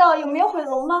还不知道有没有毁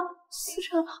容吗？思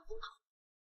成，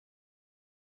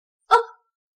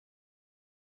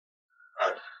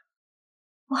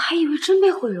我还以为真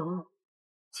被毁容了，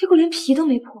结果连皮都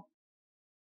没破。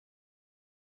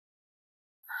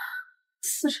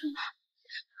思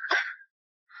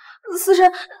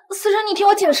成，你听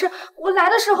我解释，我来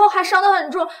的时候还伤得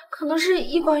很重，可能是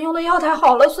医馆用的药太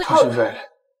好了，所以。心飞，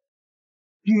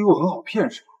你以为我很好骗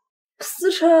是吗？思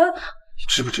成，你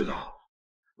知不知道，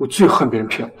我最恨别人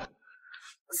骗我。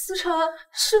思成，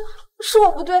是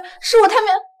我不对，是我太没。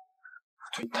我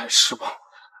对你太失望了。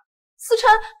思成，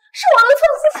是我的错，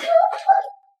思成。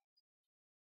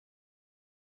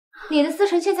你的思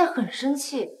成现在很生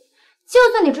气，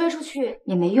就算你追出去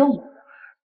也没用。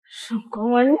上官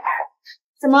婉宁，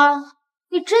怎么，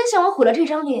你真想我毁了这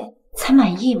张脸才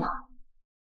满意吗？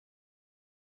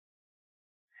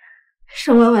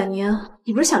上官婉宁，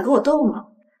你不是想跟我斗吗？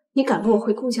你敢跟我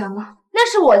回顾家吗？那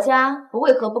是我家，我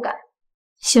为何不敢？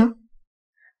行，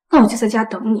那我就在家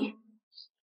等你。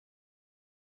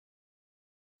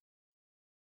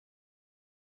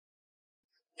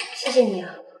谢谢你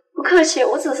啊。不客气，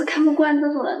我只是看不惯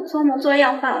这种人装模作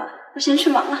样罢了。我先去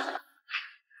忙了。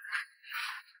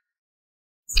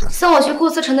送我去顾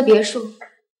思成的别墅。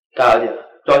大小姐，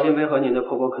赵新飞和您的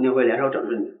婆婆肯定会联手整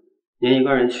治你，您一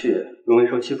个人去容易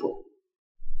受欺负。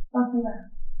放心吧，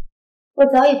我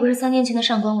早已不是3年前的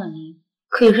上官婉宁，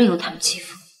可以任由他们欺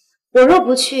负。我若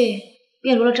不去，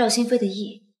便如了赵新飞的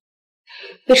意。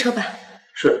备车吧。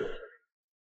是。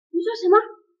你说什么？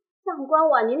上官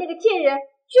婉宁那个贱人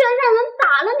居然让人打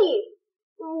了你！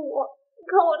你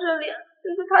看我这脸，就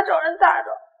是他找人打的，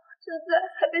现在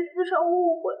还被思成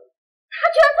误会。他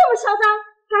居然这么嚣张，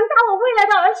敢打我未来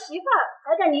的儿媳妇，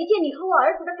还敢离间你和我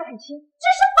儿子的感情，真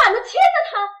是反了天的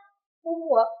他！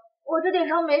我这点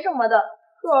伤没什么的，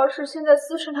主要是现在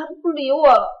思成他都不理我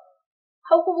了，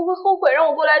还会不会后悔让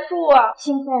我过来住啊？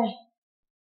心飞，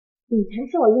你才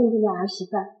是我认定的儿媳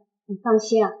妇，你放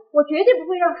心啊，我绝对不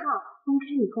会让他分开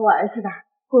你和我儿子的。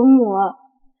滚母，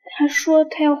他说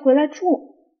他要回来住。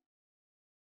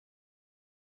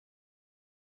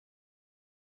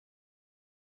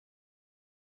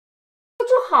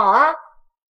住好啊，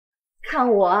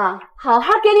看我啊，好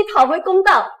好给你讨回公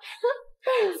道。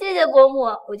谢谢伯母，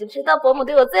我就知道伯母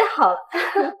对我最好了。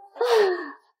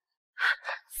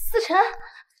思成，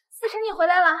你回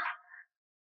来了。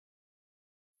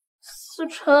思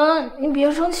成，你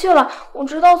别生气了，我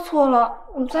知道错了，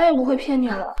我再也不会骗你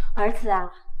了。儿子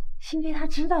啊，心飞他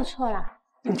知道错了，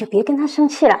你就别跟他生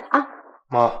气了啊。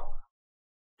妈，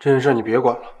这件事你别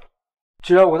管了，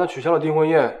既然我跟他取消了订婚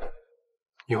宴，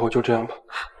以后就这样吧。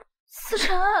思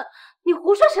成，你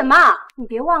胡说什么？你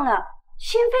别忘了，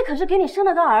心飞可是给你生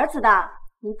了个儿子的，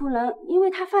你不能因为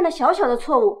他犯了小小的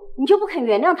错误，你就不肯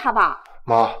原谅他吧？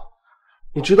妈，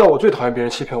你知道我最讨厌别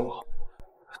人欺骗我，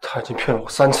他已经骗了我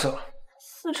3次了。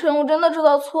思成，我真的知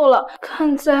道错了，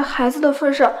看在孩子的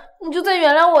份上，你就再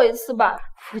原谅我一次吧。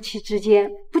夫妻之间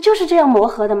不就是这样磨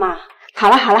合的吗？好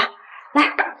了，来。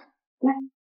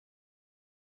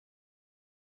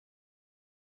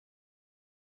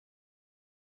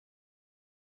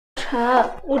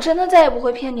晨，我真的再也不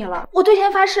会骗你了。我对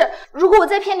天发誓，如果我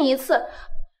再骗你一次，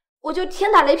我就天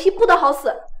打雷劈，不得好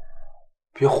死。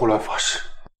别胡乱发誓。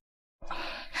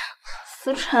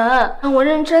思晨，我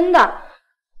认真的。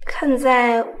看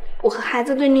在我和孩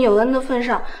子对你有恩的份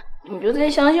上，你就再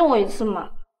相信我一次嘛。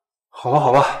好吧，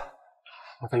好吧，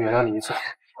我再原谅你一次。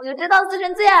我就知道思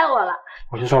晨最爱我了。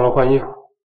我去上楼换衣服。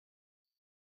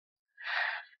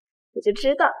我就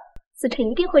知道思晨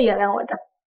一定会原谅我的。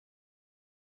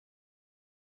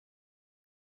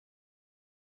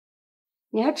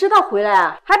你还知道回来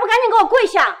啊？还不赶紧给我跪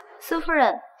下！苏夫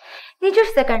人，你这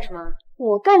是在干什么？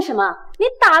我干什么？你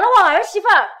打了我儿媳妇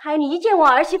儿，还离间我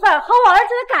儿媳妇儿和我儿子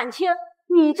的感情，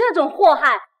你这种祸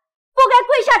害，不该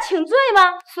跪下请罪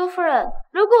吗？苏夫人，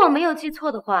如果我没有记错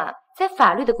的话，在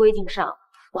法律的规定上，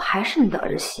我还是你的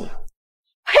儿媳。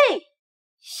呸！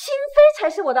心妃才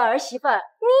是我的儿媳妇儿，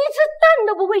你一只蛋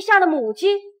都不会下的母鸡，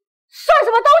算什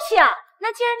么东西啊？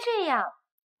那既然这样，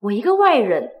我一个外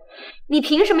人，你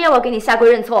凭什么要我给你下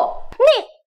跪认错？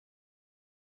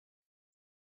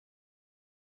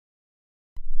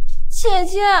姐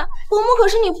姐，伯母可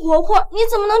是你婆婆，你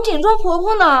怎么能顶撞婆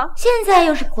婆呢？现在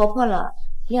又是婆婆了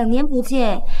，2年不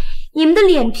见，你们的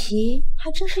脸皮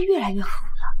还真是越来越厚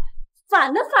了。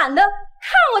反的，看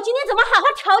我今天怎么好好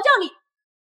调教你！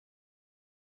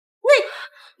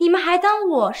你们还当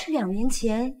我是2年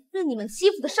前任你们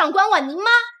欺负的上官婉宁吗？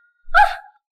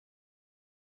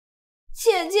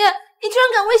姐姐，你居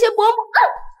然敢威胁伯母！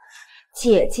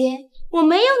姐姐，我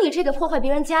没有你这个破坏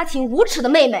别人家庭无耻的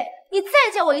妹妹。你再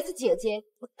叫我一次姐姐，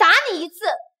我打你一次。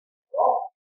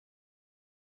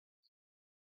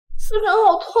思晨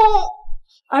好痛。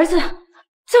儿子，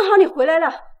正好你回来了，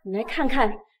你来看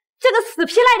看这个死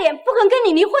皮赖脸不肯跟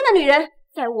你离婚的女人，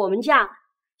在我们家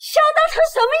嚣张成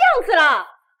什么样子了？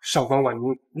上官婉宁，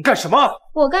你干什么？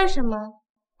我干什么？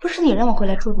不是你让我回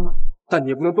来住的吗？但你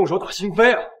也不能动手打心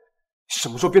扉啊！什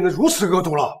么时候变得如此恶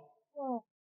毒了？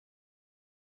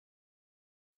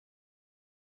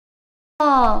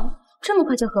哦，这么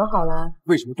快就和好了？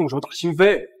为什么动手打心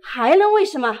扉？还能为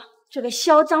什么？这个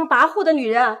嚣张跋扈的女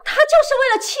人，她就是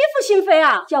为了欺负心扉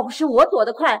啊！要不是我躲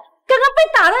得快，刚刚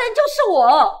被打的人就是我。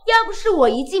要不是我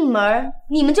一进门，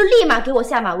你们就立马给我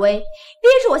下马威，逼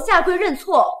着我下跪认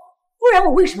错，不然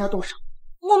我为什么要动手？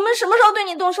我们什么时候对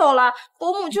你动手了？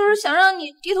伯母就是想让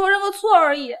你低头认个错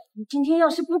而已。你今天要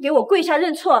是不给我跪下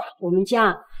认错，我们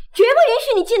家绝不允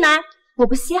许你进来。我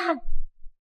不稀罕。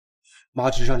妈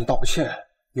只是让你道个歉，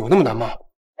有那么难吗？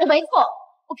我没错，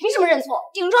我凭什么认错？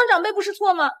顶撞长辈不是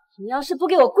错吗？你要是不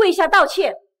给我跪下道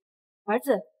歉，儿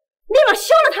子立马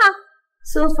休了他。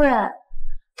苏夫人，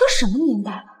都什么年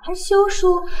代了，还休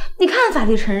书？你看法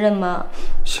律承认吗？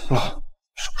行了，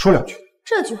少说两句。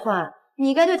这句话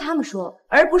你该对他们说，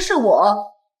而不是我。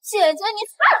姐姐，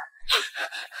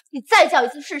你再叫一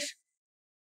次试试。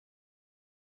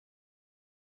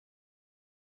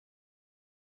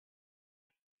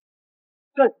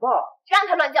干什么？让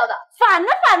他乱叫的。反了！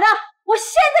我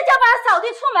现在就要把他扫地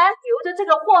出门，留着这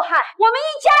个祸害，我们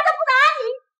一家都不能安宁。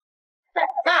在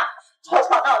那吵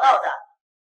吵闹闹的，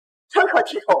成何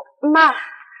体统？妈，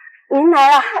您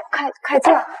来了，快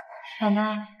坐。奶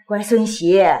奶，乖孙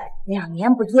媳，2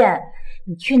年不见，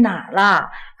你去哪儿了？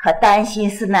可担心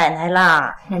死奶奶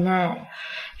了。奶奶，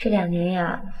这2年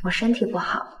呀，我身体不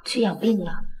好，去养病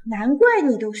了。难怪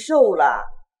你都瘦了，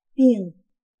病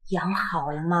养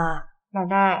好了吗？奶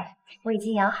奶，我已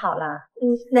经养好了。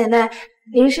奶奶，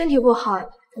您身体不好，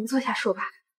咱坐下说吧。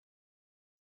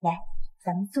来，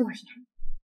咱们坐下。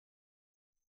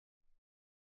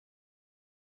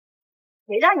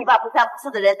谁让你把不三不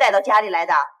四的人带到家里来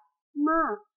的？妈，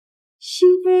心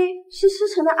扉是思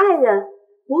成的爱人，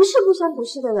不是不三不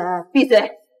四的人。闭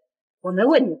嘴！我没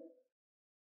问你。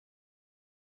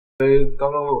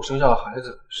刚刚为我生下了孩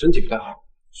子，身体不太好，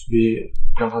所以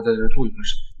让他在这住一段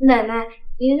时间。奶奶，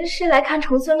您是来看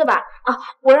重孙的吧？啊，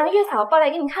我让月嫂抱来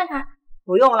给你看看。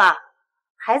不用了，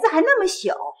孩子还那么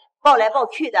小，抱来抱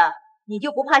去的，你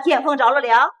就不怕见风着了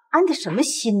凉？安的什么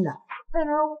心呢？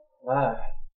哎，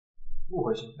误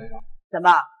会心扉了。怎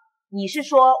么？你是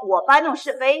说我搬弄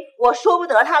是非，我说不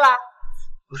得他了？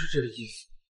不是这个意思。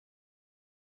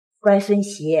乖孙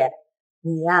媳，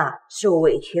你呀，受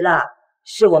委屈了，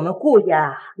是我们顾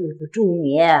家对不住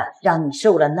你，让你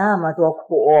受了那么多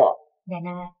苦。奶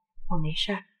奶，我没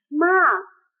事儿。妈，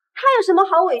她有什么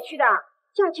好委屈的？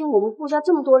嫁进我们顾家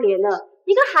这么多年了，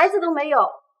一个孩子都没有，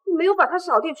没有把她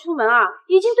扫地出门啊，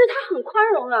已经对她很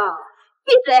宽容了。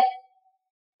闭嘴！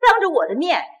当着我的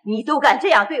面，你都敢这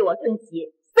样对我孙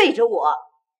媳，背着我，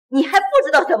你还不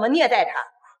知道怎么虐待她？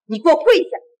你给我跪下！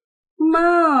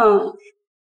妈，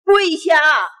跪下！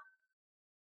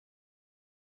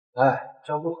哎，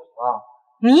这样不好啊！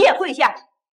你也跪下！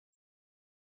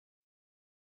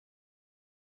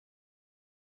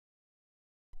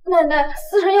奶奶，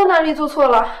思辰又哪里做错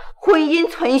了？婚姻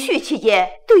存续期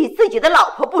间，对自己的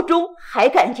老婆不忠，还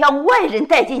敢将外人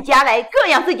带进家来，膈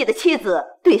应自己的妻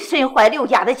子，对身怀6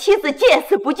甲的妻子见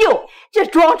死不救，这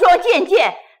桩桩件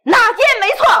件，哪件没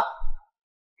错？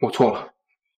我错了，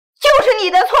就是你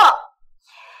的错。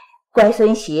乖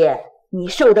孙媳，你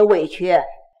受的委屈，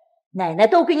奶奶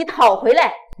都给你讨回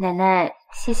来。奶奶，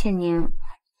谢谢您。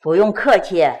不用客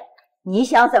气，你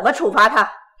想怎么处罚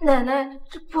他？奶奶，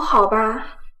这不好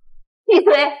吧？闭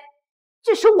嘴！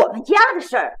这是我们家的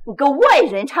事儿，你跟外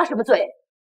人插什么嘴？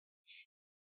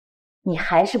你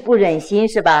还是不忍心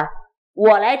是吧？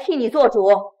我来替你做主。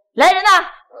来人呐，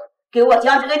给我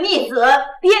将这个逆子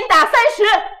鞭打30！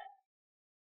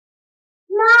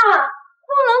妈，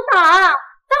不能打！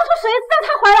当初谁知道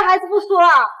她怀了孩子不说，怎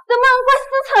么怪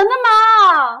思辰的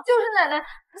嘛？就是奶奶，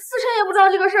思辰也不知道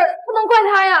这个事儿，不能怪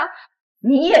他呀。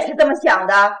你也是这么想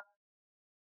的？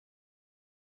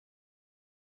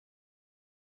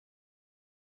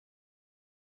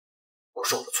我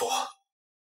是我的错，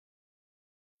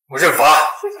我认罚。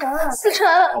思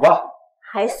辰，好吧，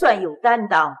还算有担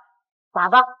当，罚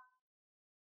吧。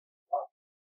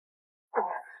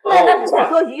奶奶，再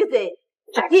多余嘴，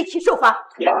一起受罚。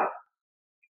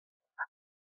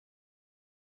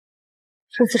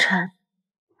孙思辰，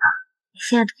你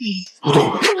现在不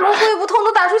痛，怎么会不痛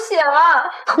都打出血了？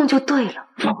痛就对了，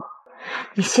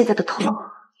你现在的痛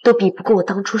都比不过我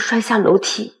当初摔下楼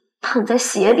梯，躺在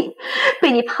血里，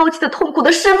被你抛弃的痛苦的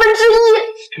1/10。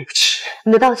对不起，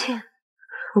你的道歉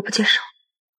我不接受。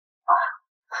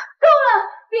够了，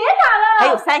别打了！还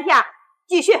有3下，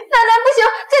继续。奶奶不行，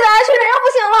再打下去人要不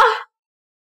行了。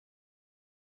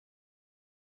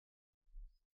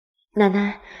奶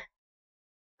奶，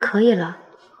可以了，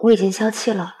我已经消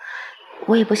气了，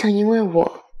我也不想因为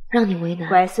我让你为难。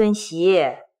乖孙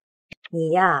媳，你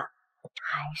呀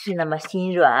还是那么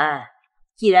心软。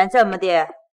既然这么的，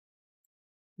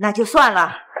那就算了。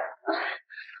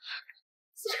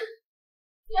思辰，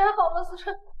你还好吗？思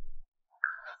辰，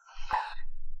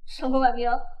上官婉明，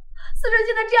思辰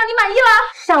现在这样，你满意了？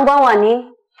上官婉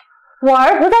宁，我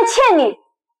儿子在欠你，你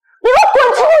给我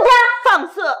滚出我家！放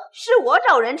肆，是我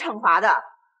找人惩罚的。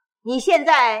你现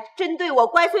在针对我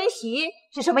乖孙媳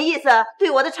是什么意思？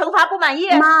对我的惩罚不满意？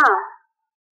妈，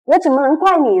我怎么能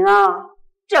怪你呢？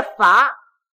这罚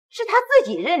是他自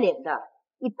己认领的，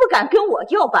你不敢跟我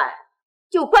叫板，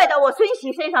就怪到我孙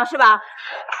媳身上是吧？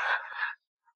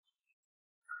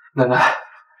奶奶，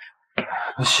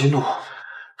息怒，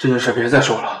这件事别再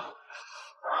说了，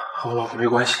和我老婆没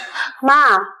关系。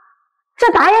妈，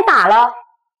这打也打了，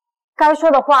该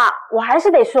说的话我还是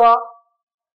得说。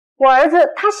我儿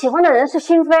子他喜欢的人是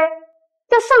心飞，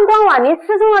这上官婉宁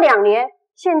失踪了2年，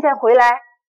现在回来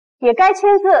也该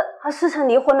签字和思辰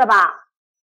离婚了吧？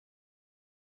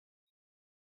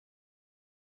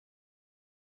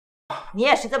你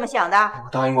也是这么想的？我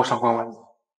答应过上官婉宁，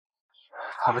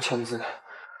他不签字，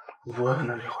我也不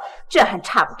能离婚。这还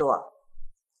差不多。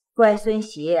乖孙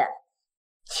媳，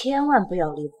千万不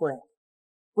要离婚，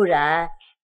不然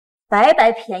白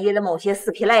白便宜了某些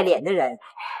死皮赖脸的人。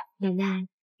奶奶，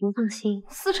您放心。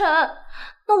思辰，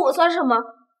那我算什么？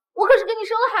我可是给你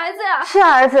生了孩子呀！是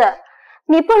儿子，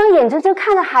你不能眼睁睁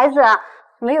看着孩子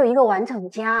没有一个完整的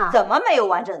家。怎么没有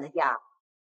完整的家？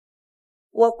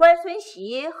我乖孙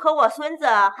媳和我孙子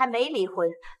还没离婚，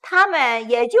他们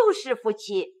也就是夫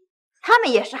妻，他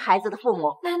们也是孩子的父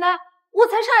母。奶奶，我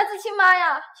才是孩子亲妈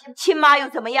呀！亲妈又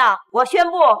怎么样？我宣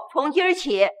布，从今儿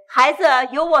起，孩子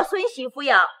由我孙媳抚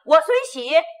养，我孙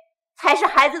媳才是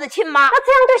孩子的亲妈。那这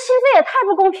样对心飞也太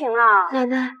不公平了。奶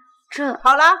奶，这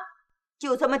好了，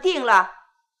就这么定了。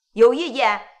有意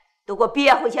见都给我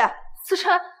憋回去。思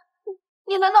辰，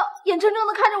你难道眼睁睁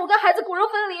的看着我跟孩子骨肉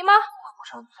分离吗？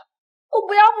我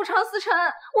不要补偿思辰，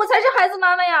我才是孩子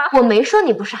妈妈呀！我没说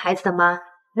你不是孩子的妈，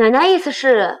奶奶意思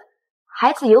是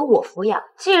孩子由我抚养。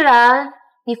既然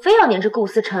你非要黏着顾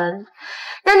思辰，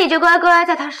那你就乖乖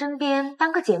在他身边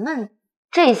当个解闷，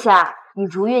这下你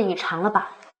如愿以偿了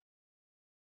吧？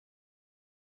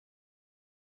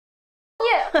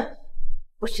哼，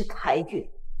不识抬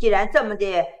举！既然这么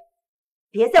的，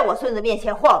别在我孙子面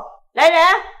前晃。来人，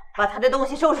把他的东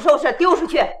西收拾收拾，丢出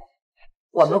去。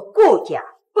我们顾家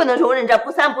不能容忍这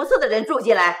不三不四的人住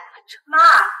进来。妈，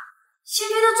心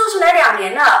飞都住进来2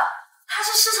年了，她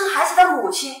是思辰孩子的母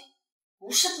亲，不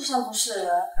是不三不四的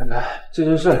人。奶奶，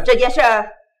这件事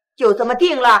就这么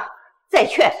定了。再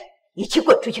劝，一起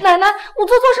滚出去！奶奶，我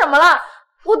做错什么了？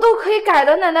我都可以改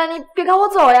的，奶奶，你别赶我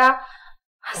走呀！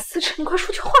思辰，你快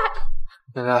说句话呀！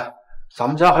奶奶，咱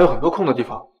们家还有很多空的地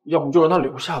方，要不就让他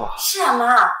留下吧。是啊，妈，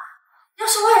要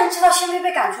是外人知道仙妃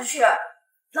被赶出去，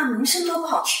那名声多不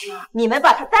好听啊！你们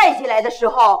把他带进来的时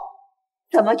候，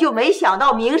怎么就没想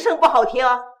到名声不好听？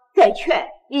再劝，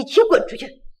一起滚出去！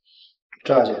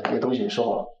张小姐，这个东西你收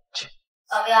好了，请。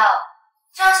要不要？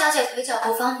张小姐腿脚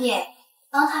不方便，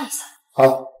帮她一下。好，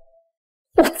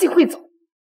我自己会走。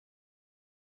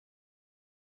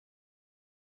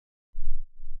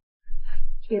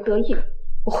别得意了，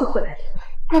我会回来的。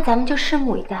那咱们就拭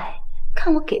目以待，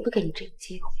看我给不给你这个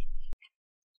机会。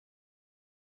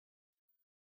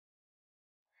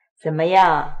怎么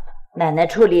样，奶奶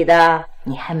处理的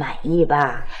你还满意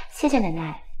吧？谢谢奶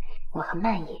奶，我很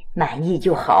满意。满意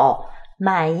就好，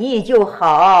满意就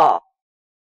好。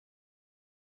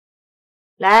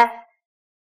来，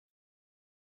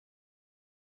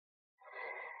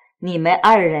你们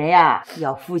二人呀，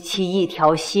要夫妻一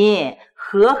条心，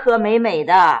和和美美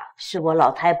的，是我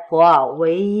老太婆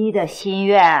唯一的心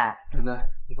愿。奶奶，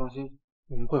你放心，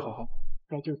我们会好好。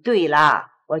那就对了，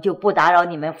我就不打扰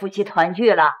你们夫妻团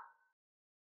聚了。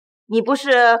你不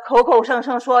是口口声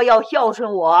声说要孝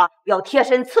顺我，要贴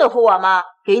身伺候我吗？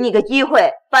给你个机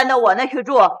会，搬到我那去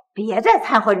住，别再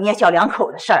掺和人家小两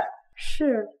口的事儿。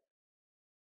是。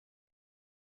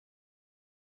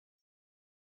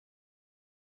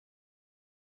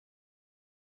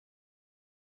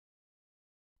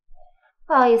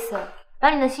不好意思，把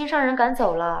你的心上人赶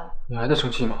走了。你还在生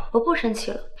气吗？我不生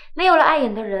气了，没有了碍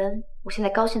眼的人，我现在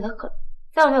高兴得很。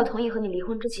在我没有同意和你离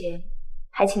婚之前，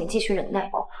还请你继续忍耐。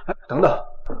哎，等等，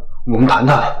我们谈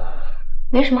谈。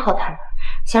没什么好谈的，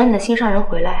想让你的心上人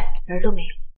回来，人都没有。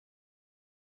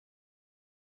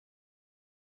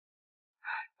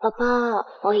宝宝，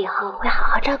我以后会好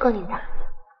好照顾你的。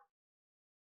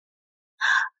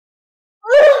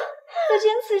再坚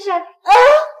持一下。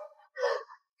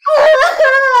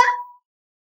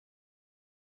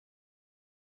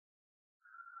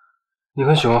你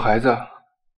很喜欢孩子，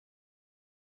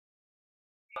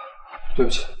对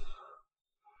不起，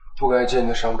不该揭你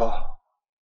的伤疤。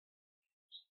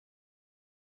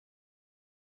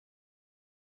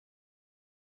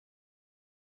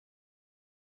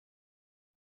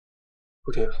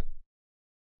不提了。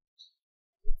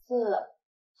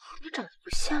你长得不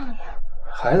像呀。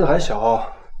孩子还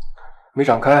小，没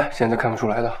长开，现在看不出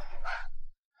来的。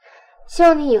希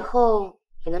望你以后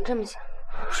也能这么想。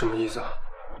什么意思啊？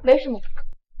没什么。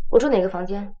我住哪个房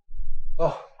间？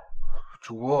哦，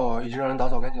主卧已经让人打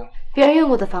扫干净了。别人用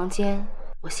过的房间，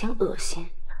我嫌恶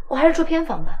心。我还是住偏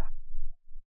房吧。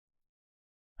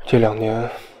这2年，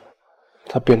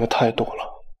他变得太多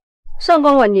了。上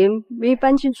官婉宁没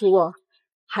搬进主卧，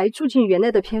还住进原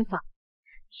来的偏房。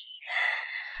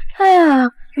哎呀，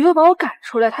雨又把我赶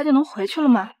出来，他就能回去了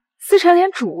吗？思辰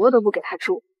连主卧都不给他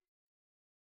住。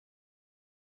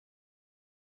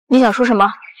你想说什么？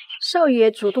少爷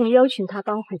主动邀请他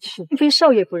搬回去，非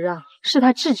少爷不让，是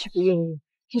他自己不愿意。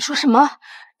你说什么？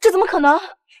这怎么可能？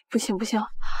不行不行，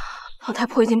老太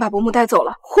婆已经把伯母带走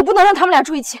了，我不能让他们俩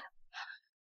住一起。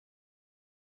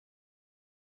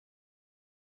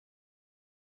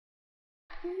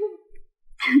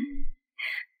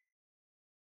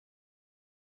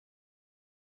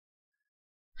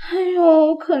哎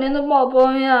呦，可怜的宝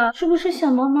宝呀，是不是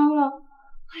想妈妈了？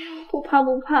哎呦，不怕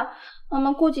不怕，妈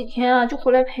妈过几天啊就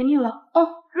回来陪你了。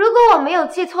哦，如果我没有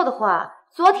记错的话，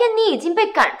昨天你已经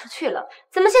被赶出去了，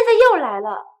怎么现在又来了？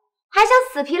还想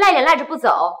死皮赖脸赖着不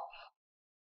走？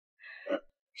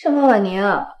上官婉宁，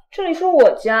这里是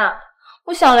我家，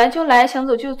我想来就来，想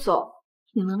走就走，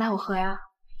你能奈我何呀？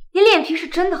你脸皮是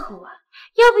真的厚啊！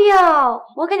要不要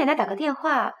我给奶奶打个电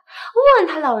话，问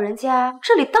他老人家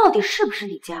这里到底是不是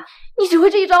你家？你只会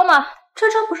这一招吗？这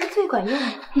招不是最管用的。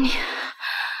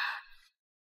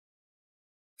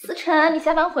思辰，你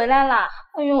下班回来啦？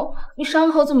哎呦，你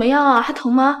伤口怎么样啊？还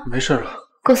疼吗？没事了。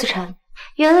顾思辰，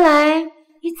原来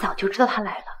你早就知道他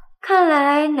来了，看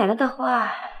来奶奶的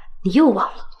话你又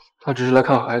忘了。他只是来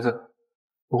看孩子，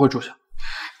不会住下。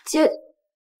姐，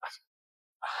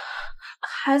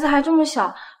孩子还这么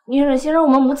小，你忍心让我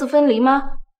们母子分离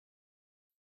吗？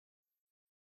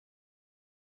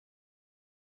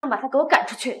把他给我赶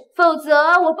出去，否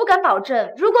则我不敢保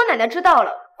证，如果奶奶知道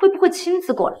了，会不会亲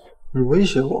自过来？你威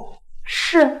胁我？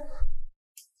是。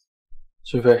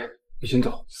心飞，你先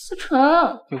走。思辰，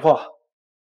听话。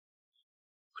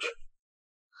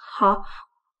好，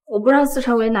我不让思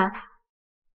辰为难，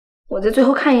我再最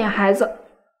后看一眼孩子。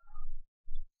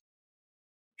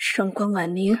上官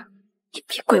婉宁，你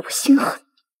别怪我心狠。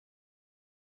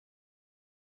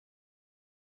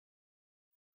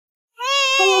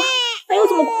哎呦，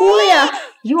怎么哭了呀？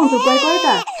以往都乖乖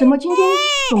的，怎么今天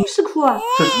总是哭啊？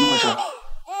这是怎么回事？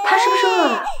他是不是饿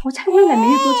了？我才回来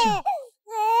没有多久。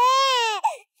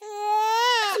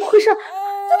怎么回事？这怎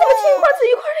么青一块紫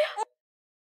一块的呀？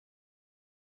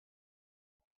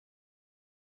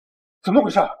怎么回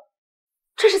事？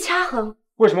这是掐痕。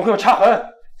为什么会有掐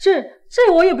痕？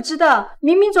这我也不知道，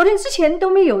明明昨天之前都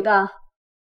没有的。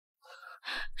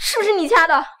是不是你掐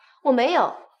的？我没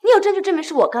有。你有证据证明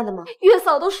是我干的吗？月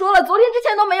嫂都说了，昨天之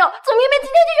前都没有，怎么偏偏今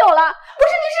天就有了？不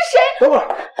是你是谁？等会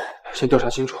儿，先调查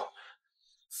清楚。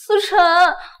思辰，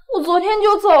我昨天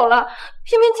就走了，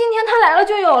偏偏今天他来了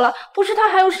就有了，不是他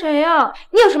还有谁呀？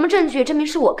你有什么证据证明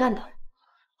是我干的？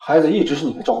孩子一直是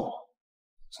你的照顾，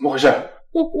怎么回事？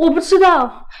我不知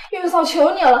道。月嫂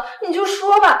求你了，你就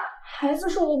说吧，孩子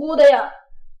是无辜的呀。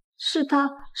是他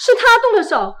动的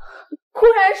手。果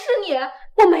然是你，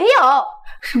我没有。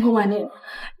什么玩意？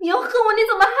你要恨我，你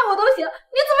怎么害我都行，你怎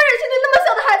么忍心对那么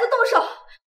小的孩子动手？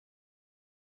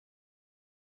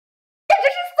简直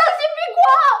是丧心病狂！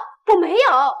我没有。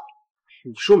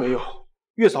你说没有？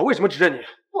月嫂为什么指认你？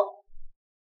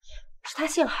是他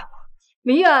陷害我。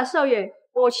没有啊，少爷，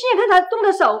我亲眼看他动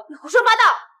的手。你胡说八道！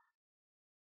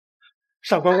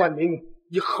上官婉宁，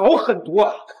你好狠毒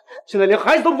啊！现在连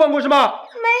孩子都不放过是吗？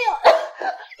没有。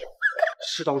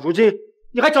事到如今，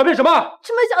你还狡辩什么？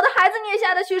这么小的孩子你也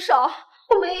下得去手？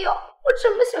我没有，我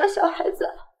这么喜欢小孩子，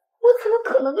我怎么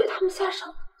可能对他们下手？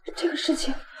这个事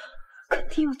情肯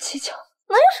定有蹊跷。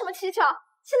能有什么蹊跷？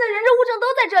现在人证物证都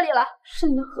在这里了，是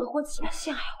你们合伙起来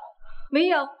陷害我。没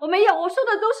有，我没有，我说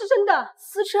的都是真的。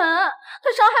思辰，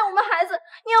他伤害我们孩子，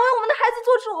你要为我们的孩子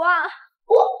做主啊！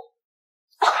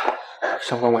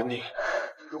上官婉宁，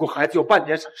如果孩子有半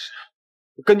点闪失，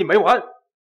我跟你没完。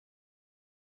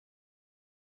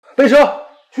背蛇，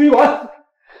去医馆。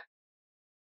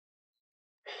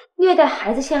虐待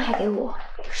孩子陷害给我，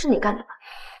是你干的吧？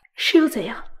是又怎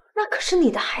样？那可是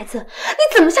你的孩子，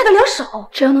你怎么下得了手？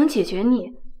只要能解决你，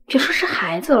别说是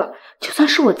孩子了，就算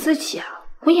是我自己啊，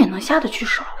我也能下得去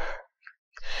手。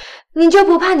你就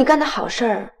不怕你干的好事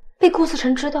儿被顾思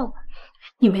辰知道吗？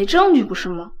你没证据不是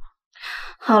吗？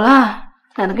好了，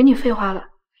懒得跟你废话了，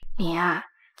你呀，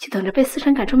就等着被思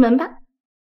辰赶出门吧。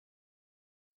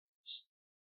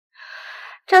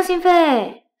张心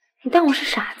飞，你当我是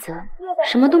傻子，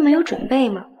什么都没有准备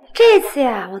吗？这次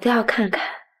呀，我都要看看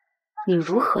你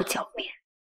如何狡辩。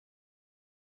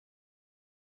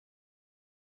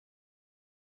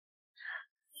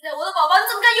我的宝宝，你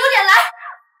怎么敢有脸来？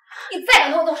你再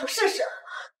敢对我动手试试！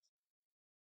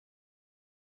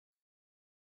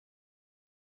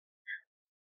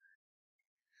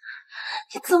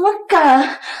你怎么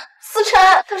敢？思辰，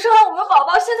他伤害我们宝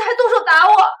宝，现在还动手打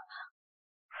我！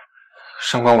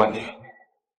上官婉宁，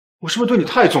我是不是对你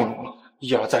太纵容了？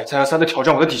一而再，再而三的挑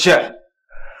战我的底线。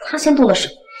他先动了手，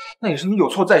那也是你有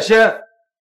错在先。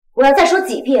我要再说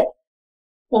几遍，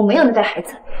我没有虐待孩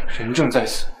子。人证在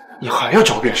此，你还要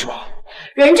狡辩是吧？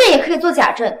人证也可以做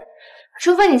假证，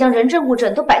除非你将人证物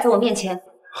证都摆在我面前。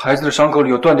孩子的伤口里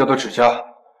有断掉的指甲，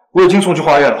我已经送去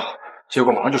化验了，结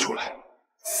果马上就出来。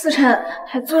思辰，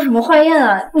还做什么化验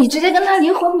啊？你直接跟他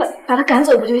离婚呗，把他赶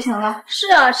走不就行了？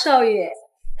是啊，少爷，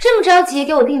这么着急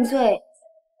给我定罪，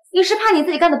你是怕你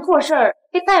自己干的破事儿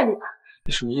被败露吧？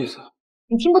你什么意思？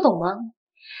你听不懂吗？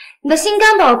你的心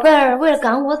肝宝贝儿为了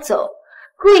赶我走，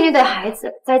故意虐待孩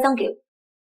子，栽赃给我。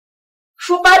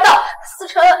说八道，思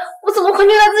辰，我怎么会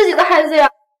虐待自己的孩子呀？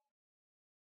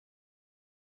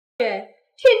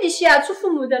天底下做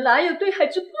父母的哪有对孩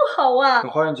子不好啊？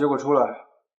等化验结果出来，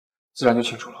自然就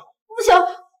清楚了。不行。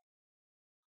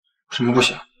什么不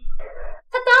行？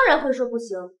他当然会说不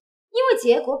行，因为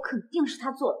结果肯定是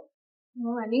他做的。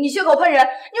婉宁，你血口喷人，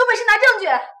你有本事拿证据！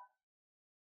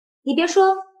你别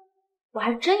说，我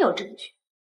还真有证据。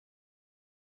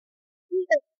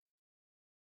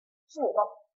是你的，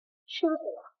是又怎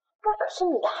样？那可是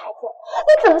你的孩子，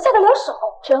你怎么下得了手？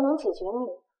只要能解决你，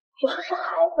别说是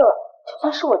孩子了，就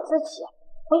算是我自己，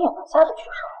我也能下得去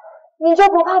手。你就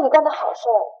不怕你干的好事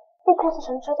被顾思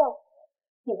辰知道？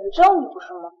你没证据不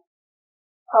是吗？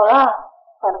好了，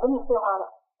懒得跟你废话了，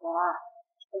你啊，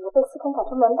等着被思辰赶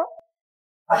出门吧。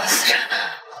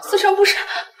思辰不是，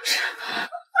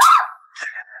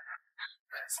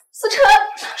思辰，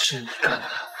是你干的，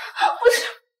不是。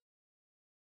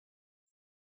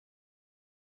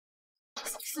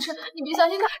思辰，你别相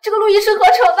信他，这个录音是合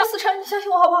成的。思辰，你相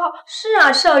信我好不好？是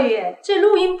啊，少爷，这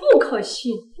录音不可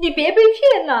信，你别被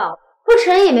骗了。不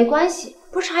承认也没关系，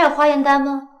不是还有化验单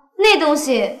吗？那东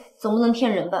西总不能骗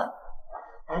人吧？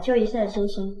打救一下星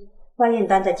星，化验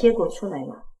单的结果出来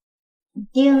了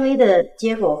 ，DNA 的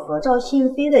结果和赵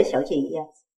新飞的小姐一样。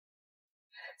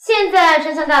现在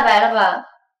真相大白了吧？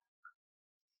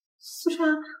思辰，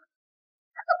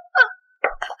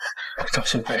张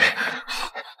新飞，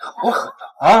好狠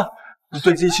啊！你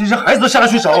对自己亲生孩子都下得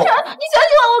去手？思成，你相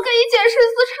信我，我可以解释。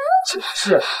思成，解释？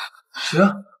行，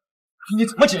你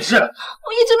怎么解释？我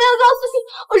一直没有告诉你，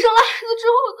我生了孩子之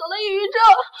后我得了抑郁症，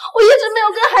我一直没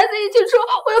有跟孩子一起住，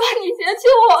我又怕你嫌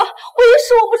弃我，我一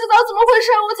时我不知道怎么回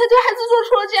事，我才对孩子做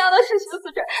出了这样的事情。思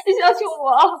成，你相信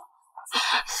我。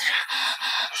思成，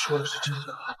说的是真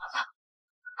的？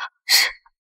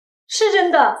是真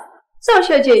的。赵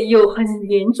小姐有很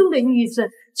严重的抑郁症，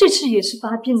这次也是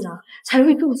发病了，才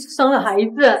会肚子生了孩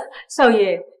子。少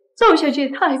爷，赵小姐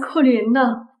太可怜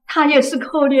了，她也是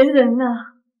可怜人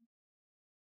啊。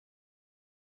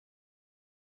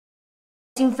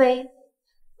金飞，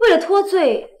为了脱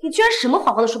罪，你居然什么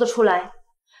谎话都说得出来。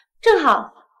正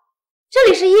好，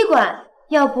这里是医馆，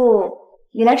要不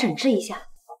你来诊治一下？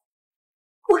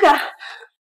不敢。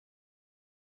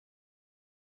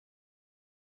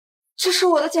这是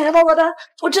我的检验报告单，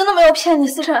我真的没有骗你，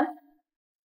思成。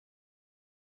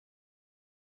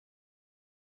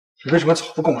你为什么早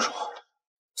不跟我说？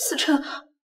思成，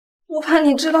我怕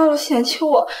你知道了嫌弃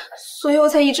我，所以我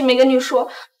才一直没跟你说。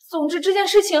总之这件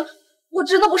事情我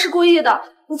真的不是故意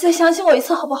的，你再相信我一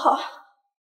次好不好？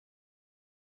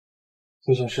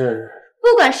这件事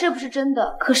不管是不是真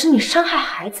的，可是你伤害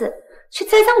孩子，去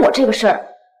栽赃我这个事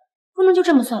儿，不能就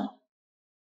这么算了。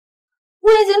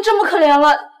我已经这么可怜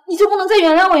了，你就不能再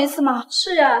原谅我一次吗？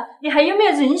是啊，你还有没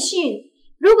有人性？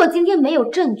如果今天没有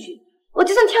证据，我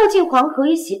就算跳进黄河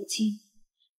也洗不清。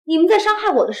你们在伤害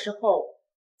我的时候，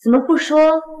怎么不说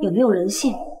有没有人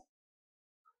性？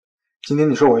今天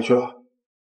你受委屈了，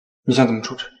你想怎么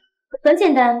处置？很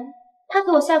简单，他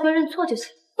给我下跪认错就行。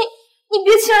你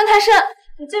别欺人太甚，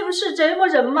你这不是折磨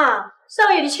人吗？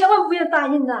少爷，你千万不要答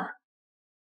应的。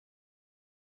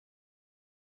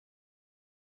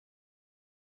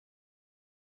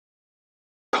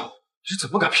你是怎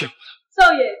么敢骗我的？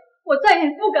少爷，我再也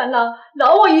不敢了，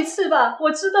饶我一次吧，我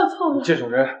知道错了。你这种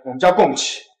人，我们家供不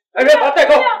起。来人，把他带走！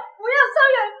不要，少爷，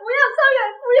不要，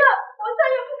我再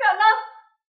也不敢了。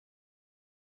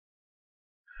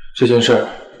这件事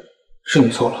是你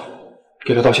错了，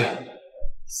给他道歉。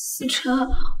思成，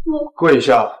我跪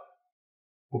下，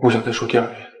我不想再说第二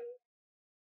遍。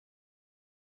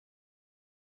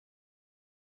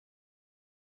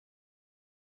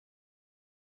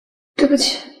对不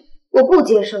起。我不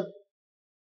接受。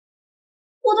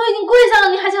我都已经跪下了，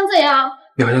你还想怎样？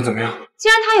你还想怎么样？既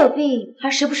然他有病，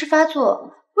还时不时发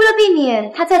作，为了避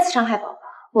免他再次伤害宝宝，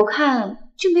我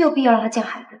看就没有必要让他见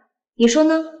孩子。你说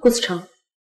呢，顾思成？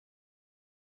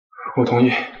我同意。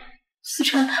思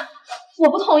成，我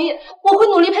不同意，我会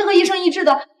努力配合医生医治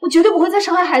的，我绝对不会再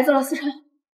伤害孩子了。思成，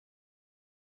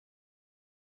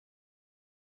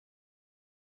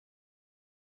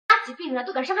大级病人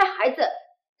都敢伤害孩子，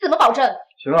怎么保证？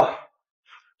行了，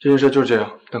这件事就是这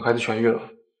样，等孩子痊愈了，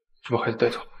就把孩子带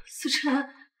走。思成，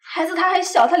孩子他还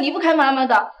小，他离不开妈妈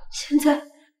的。现在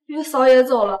月嫂也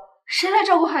走了，谁来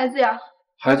照顾孩子呀？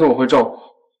孩子我会照顾，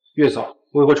月嫂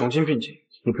我也会重新聘请，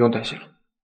你不用担心了。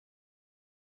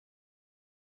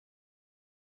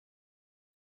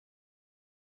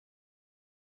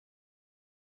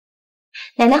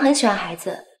奶奶很喜欢孩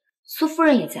子，苏夫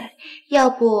人也在，要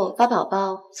不把宝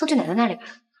宝送去奶奶那里吧？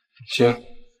行，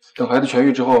等孩子痊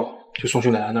愈之后就送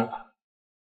去奶奶那儿吧。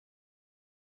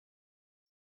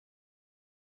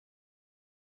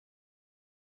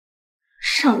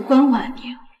上官婉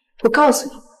宁，我告诉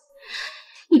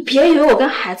你，你别以为我跟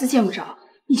孩子见不着，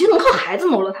你就能靠孩子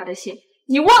谋了他的心，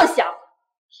你妄想！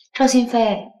赵新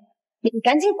飞，你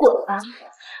赶紧滚吧！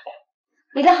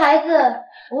你的孩子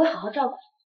我会好好照顾。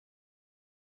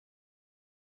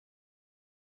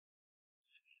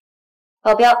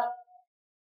保镖，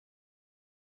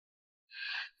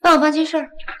帮我办件事儿。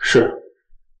是，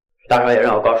大少爷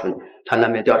让我告诉你，他那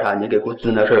边调查你给顾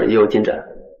思的事儿也有进展。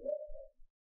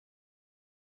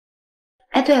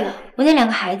哎，对了，我那2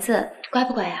个孩子乖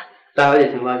不乖呀？大小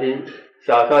姐请放心，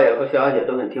小少爷和小小姐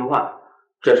都很听话，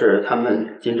这是他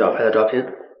们今早拍的照片。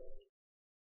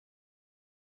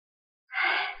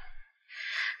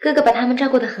哥哥把他们照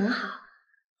顾得很好，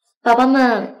宝宝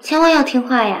们千万要听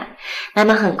话呀，妈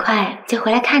妈很快就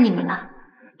回来看你们了。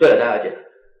对了，大小姐，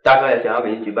大少爷想要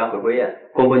给您举办回归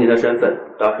宴，公布您的身份，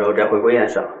到时候在回归宴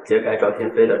上揭开赵天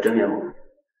飞的真面目。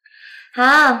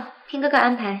好，听哥哥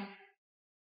安排。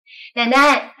奶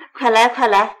奶，快来快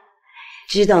来！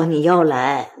知道你要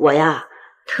来，我呀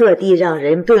特地让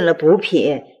人炖了补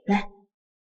品，来。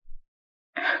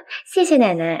谢谢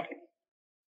奶奶。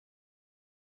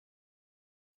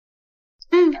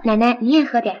奶奶你也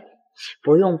喝点。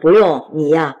不用不用，你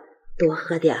呀多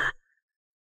喝点。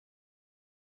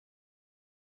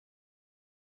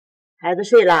孩子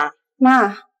睡了？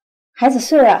妈，孩子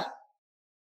睡了。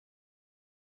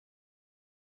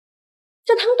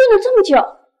这汤炖了这么久，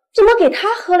怎么给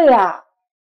他喝了呀？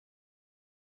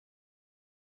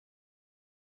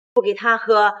不给他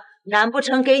喝，难不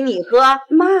成给你喝？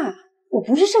妈，我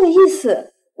不是这个意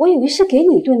思，我以为是给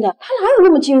你炖的，他哪有那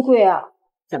么金贵啊？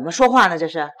怎么说话呢？这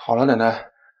是。好了，奶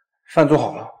奶，饭做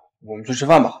好了，我们去吃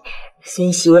饭吧。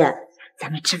孙熙，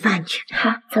咱们吃饭去。好，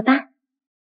走吧。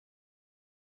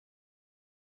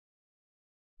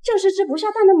就是只不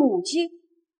下蛋的母鸡，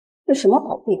有什么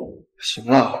宝贵的？行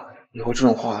了，以后这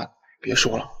种话别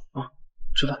说了啊！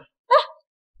吃饭。哎，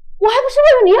我还不是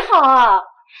为了你好啊！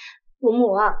伯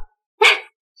母啊，哎，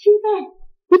心飞，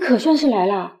你可算是来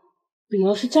了。你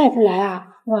要是再不来啊，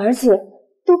我儿子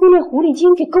都被那狐狸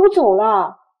精给勾走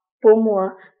了。伯母，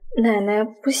奶奶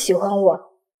不喜欢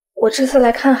我，我这次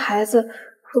来看孩子，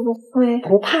会不会？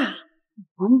不怕，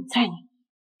伯母在呢。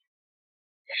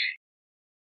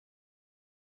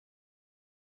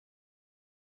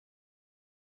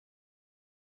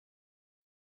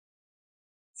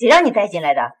谁让你带进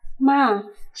来的？妈，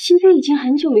心飞已经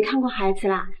很久没看过孩子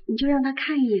了，你就让他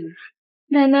看一眼吧。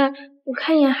奶奶，我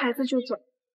看一眼孩子就走。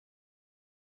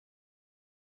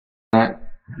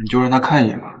你就让他看一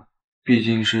眼吧，毕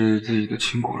竟是自己的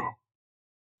亲骨肉。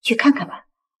去看看吧。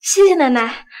谢谢奶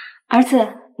奶。儿子，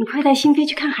你快带心飞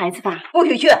去看孩子吧。不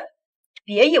许去！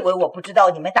别以为我不知道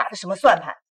你们打的什么算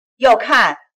盘，要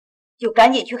看就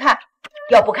赶紧去看，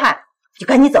要不看就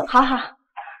赶紧走。好好，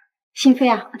心飞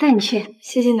啊，我带你去。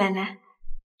谢谢奶奶，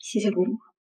谢谢伯母。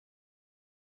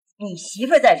你媳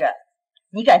妇在这儿，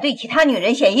你敢对其他女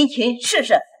人献殷勤试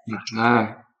试？奶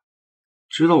奶，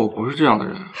知道我不是这样的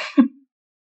人。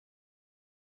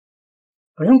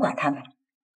不用管他们，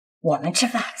我们吃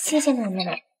饭。谢谢奶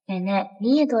奶，奶奶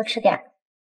你也多吃点。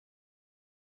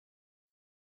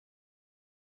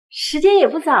时间也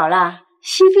不早了，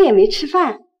心飞也没吃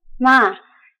饭。妈，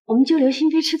我们就留心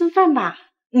飞吃顿饭吧。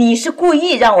你是故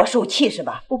意让我受气是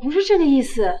吧？我不是这个意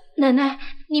思。奶奶，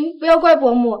您不要怪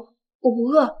伯母，我不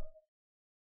饿。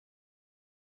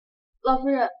老夫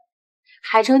人，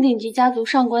海城顶级家族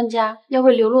上官家要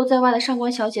为流落在外的上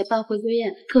官小姐办回归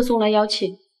宴，特送来邀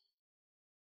请。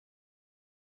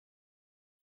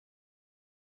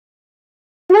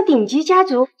什么顶级家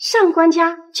族上官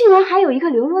家竟然还有一个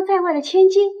流落在外的千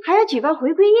金，还要举办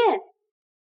回归宴？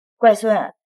乖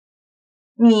孙，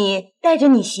你带着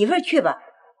你媳妇儿去吧。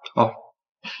好。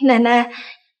奶奶，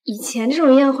以前这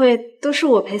种宴会都是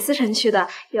我陪思辰去的，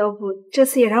要不这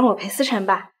次也让我陪思辰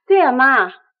吧。对啊，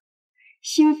妈，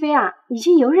心飞啊已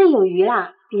经游刃有余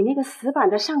了，比那个死板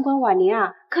的上官婉玲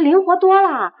啊可灵活多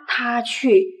了。她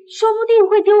去说不定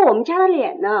会丢我们家的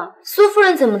脸呢。苏夫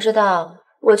人怎么知道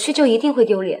我去就一定会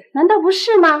丢脸？难道不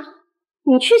是吗？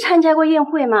你去参加过宴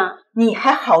会吗？你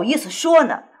还好意思说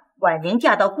呢？婉玲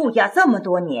嫁到顾家这么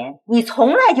多年，你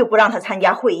从来就不让她参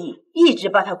加会议，一直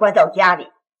把她关到家里。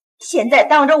现在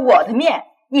当着我的面，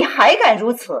你还敢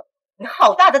如此？你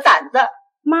好大的胆子！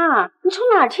妈，你从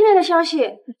哪儿听来的消息？这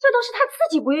都是她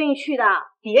自己不愿意去的。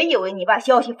别以为你把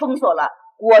消息封锁了，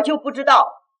我就不知道。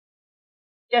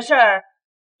这事儿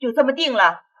就这么定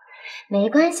了。没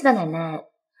关系的，奶奶。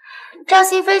赵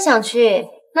心飞想去，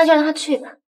那就让她去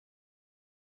吧。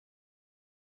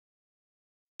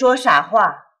说傻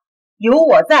话，有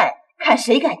我在，看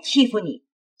谁敢欺负你。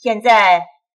现在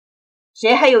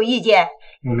谁还有意见？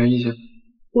我没意见。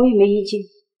我也没意见。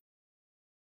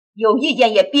有意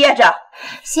见也憋着。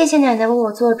谢谢奶奶为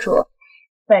我做主。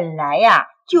本来呀，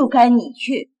就该你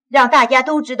去，让大家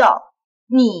都知道，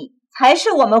你才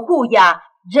是我们顾家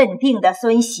认定的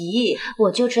孙媳。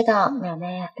我就知道奶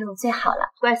奶呀对我最好了。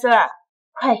乖孙儿，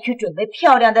快去准备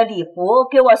漂亮的礼服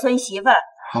给我孙媳妇儿。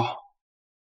好。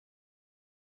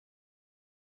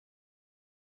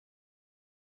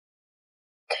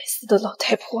该死的老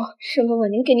太婆，上官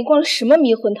婉玲给你灌了什么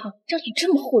迷魂汤，让你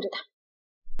这么护着她？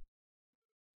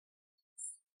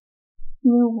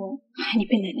因为我害你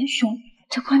被奶奶凶，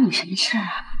这关你什么事啊？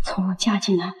从我嫁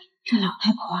进来，这老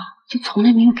太婆啊就从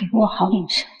来没有给过我好脸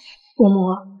色。伯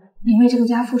母，你为这个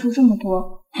家付出这么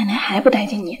多，奶奶还不待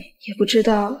见你，也不知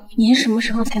道您什么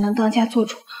时候才能当家做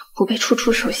主，不被处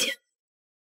处受限。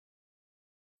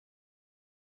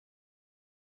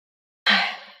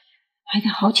唉，还得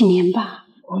好几年吧。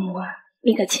伯母啊，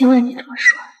你可千万别这么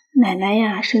说，奶奶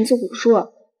呀身子骨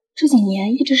弱，这几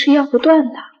年一直是药不断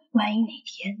的，万一哪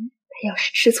天她要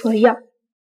是吃错了药。以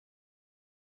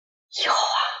后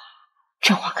啊，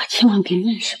这话可千万别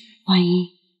乱说，万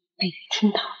一被人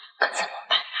听到了，可怎么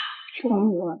办啊？伯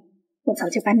母，我早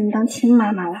就把您当亲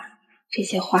妈妈了，这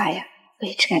些话呀，我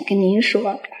也只敢跟您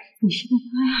说。你是个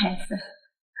乖孩子，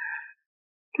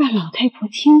这老太婆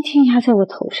天天压在我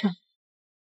头上，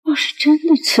要是真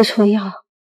的吃错药，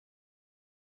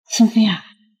心飞啊，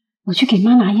我去给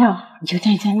妈拿药，你就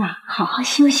待在那好好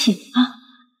休息啊。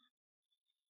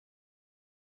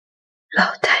老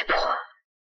太婆，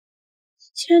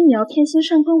既然你要偏心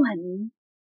上官婉宁，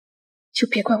就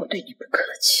别怪我对你不客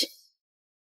气。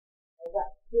儿子，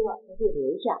今晚回去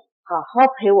留下，好好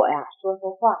陪我呀，说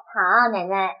说话。好，奶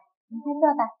奶，您先坐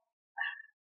吧。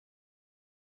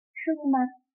舒服吗？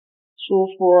舒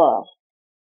服。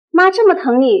妈这么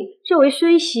疼你，作为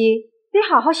孙媳，得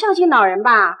好好孝敬老人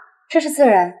吧。这是自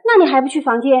然。那你还不去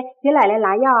房间给奶奶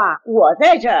拿药啊？我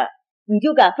在这儿，你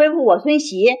就敢吩咐我孙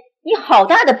媳？你好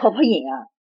大的婆婆瘾啊！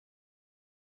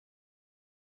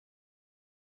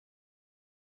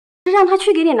让她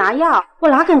去给你拿药，我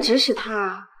哪敢指使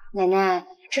她？奶奶，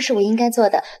这是我应该做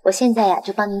的，我现在呀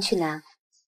就帮您去拿。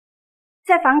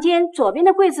在房间左边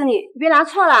的柜子里，别拿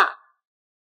错了。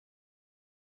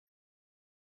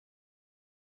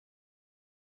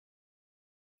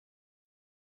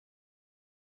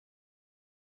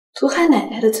毒害奶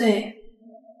奶的罪，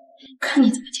看你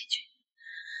怎么解决。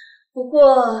不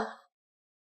过，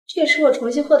这也是我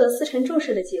重新获得思辰重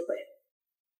视的机会。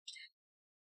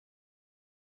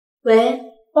喂，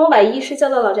帮我把医师叫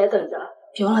到老宅等着，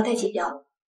别忘了带解药。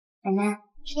奶奶，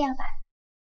吃药吧。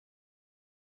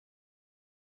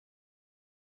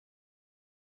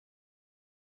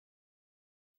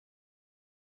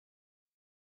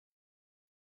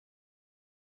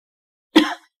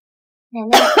奶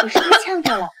奶，我是不是呛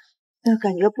着了？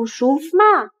感觉不舒服。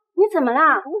妈，你怎么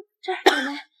啦？这儿，奶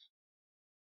奶。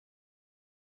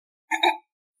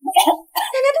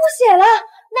奶奶吐血了！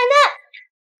奶奶，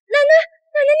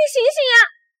你醒醒呀！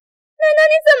奶奶，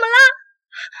你怎么了？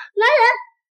来人，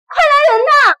快来人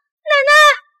呐！奶奶，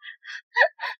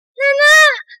奶奶，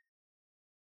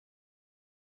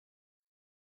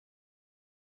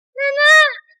奶奶，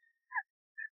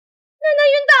奶奶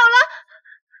晕倒了！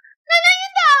奶奶晕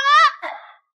倒了！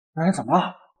奶奶怎么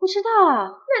了？不知道啊。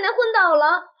奶奶昏倒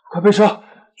了。快备车，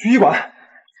去医馆。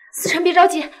思辰，别着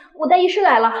急，我带医师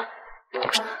来了。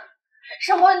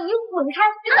上官，你滚开，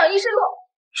别挡医师路。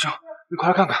医生，你快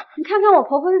来看看。你看看我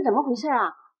婆婆是怎么回事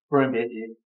啊？夫人别急，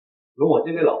容我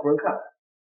先给老夫人看看。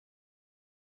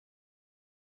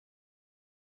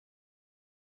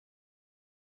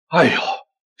哎呦，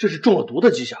这是中了毒的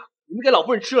迹象。你们给老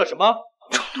夫人吃了什么？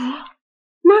中毒？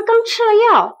妈刚吃了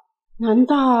药。难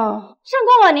道上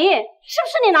官婉宁，是不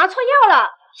是你拿错药了？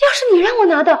要是你让我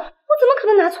拿的，我怎么可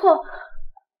能拿错？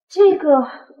这个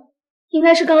应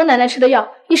该是刚刚奶奶吃的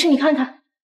药，医师你看看。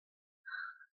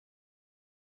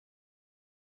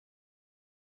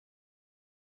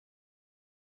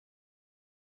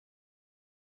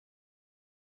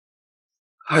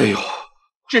哎呦，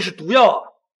这是毒药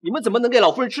啊！你们怎么能给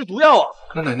老夫人吃毒药啊？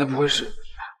那奶奶不会是……快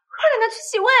奶奶去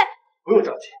洗胃！不用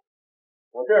着急，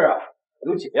我这儿啊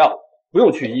有解药，不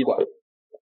用去医馆。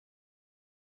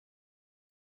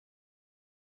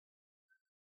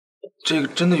这个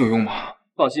真的有用吗？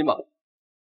放心吧，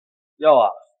药啊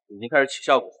已经开始起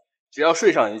效果，只要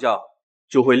睡上一觉，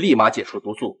就会立马解除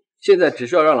毒素。现在只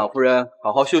需要让老夫人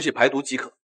好好休息排毒即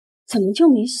可。怎么就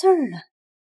没事儿了？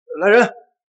来人，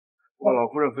让老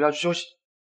夫人回家去休息。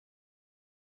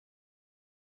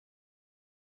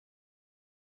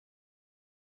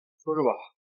说说吧，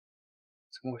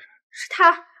怎么回事？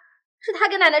是他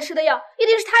给奶奶吃的药，一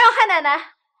定是他要害奶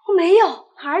奶。我没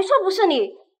有，还说不是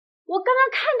你。我刚刚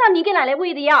看到你给奶奶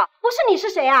喂的药，不是你是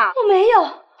谁啊？我没有，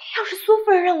要是苏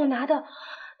夫人让我拿的，奶奶可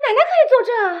以作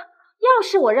证啊。药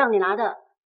是我让你拿的，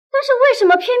但是为什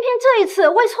么偏偏这一次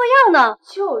喂错药呢？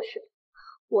就是，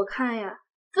我看呀，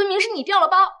分明是你掉了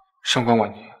包。上官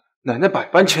婉宁，奶奶百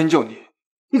般迁就你，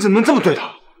你怎么能这么对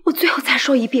她？我最后再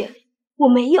说一遍，我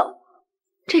没有。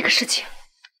这个事情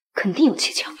肯定有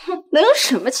蹊跷。哼，能有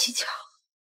什么蹊跷？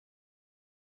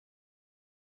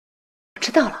我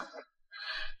知道了。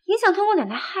你想通过奶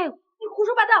奶害我？你胡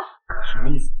说八道！什么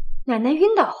意思？奶奶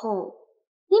晕倒后，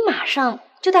你马上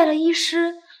就带了医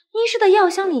师，医师的药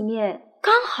箱里面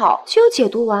刚好就有解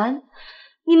毒丸。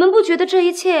你们不觉得这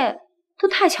一切都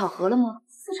太巧合了吗？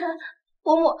思辰，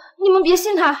伯母，你们别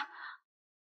信他。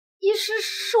医师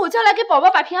是我叫来给宝宝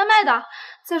把平安卖的。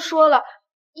再说了，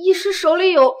医师手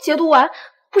里有解毒丸，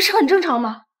不是很正常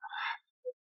吗？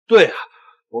对啊，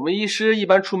我们医师一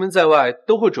般出门在外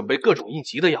都会准备各种应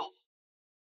急的药。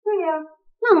对呀，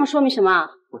那能说明什么？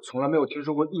我从来没有听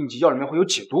说过应急药里面会有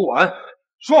解毒丸。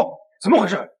说怎么回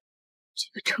事？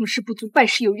这个成事不足败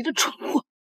事有余的蠢货！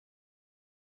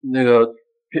那个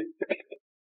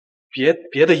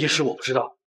别的医师我不知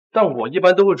道，但我一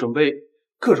般都会准备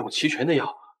各种齐全的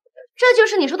药。这就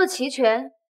是你说的齐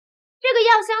全。这个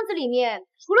药箱子里面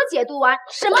除了解毒丸，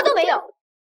什么都没有。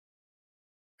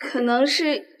可能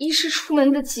是一时出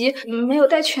门的急，没有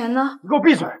带全呢。你给我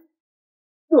闭嘴！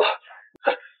我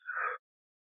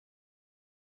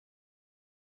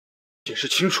解释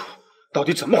清楚，到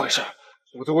底怎么回事？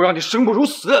否则我让你生不如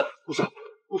死！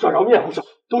顾少饶命！顾少，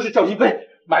都是赵新飞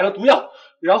买了毒药，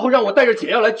然后让我带着解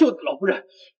药来救老夫人。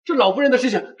这老夫人的事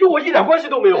情跟我一点关系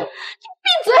都没有。你闭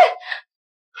嘴！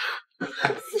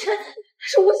思辰，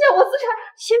是诬陷我思辰。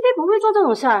新飞不会做这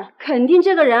种事儿，肯定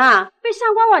这个人啊被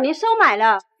上官婉宁收买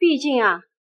了。毕竟啊，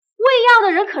喂药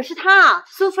的人可是他。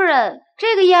苏夫人，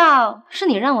这个药是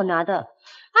你让我拿的，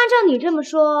按照你这么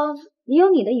说，也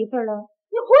有你的一份了。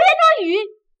你胡言乱语！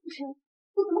思辰，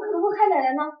我怎么可能会害奶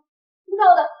奶呢？知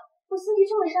道的，我心地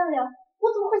这么善良，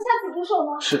我怎么会下此毒手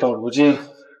呢？事到如今，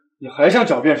你还想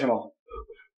狡辩是吗？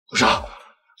顾少，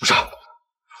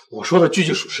我说的句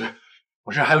句属实，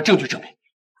我这儿还有证据证明。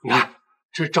你看，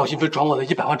这是赵新飞转我的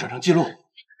100万转账记录。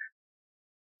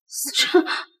思辰，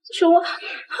我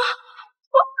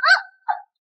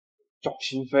赵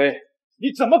新飞，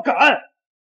你怎么敢？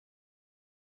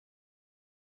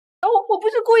我不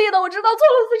是故意的，我知道错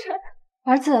了，思辰。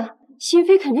儿子，新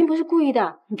飞肯定不是故意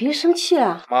的，你别生气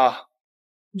了。妈，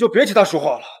你就别替他说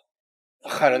话了，他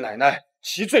害了奶奶，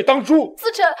其罪当诛。思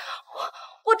辰，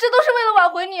我这都是为了挽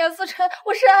回你啊，思辰，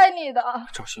我是爱你的。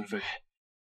赵新飞，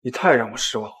你太让我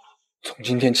失望了。从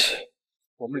今天起，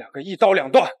我们两个一刀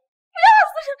两断。不要，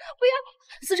思辰，不要，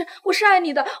思辰，我是爱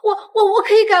你的，我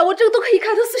可以改，我这个都可以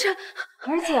改的，思辰。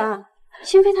儿子啊，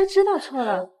新飞他知道错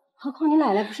了，何况你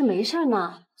奶奶不是没事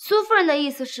吗？苏夫人的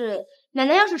意思是，奶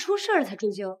奶要是出事了才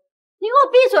追究。你给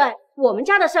我闭嘴！我们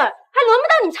家的事儿还轮不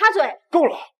到你插嘴。够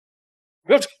了，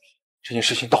不要吵，这件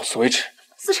事情到此为止。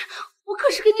思辰，我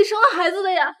可是给你生了孩子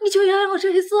的呀，你就原谅我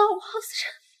这一次好不好？思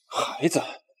辰，孩子，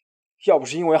要不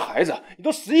是因为孩子，你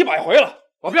都死100回了。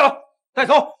保镖，带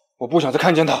走！我不想再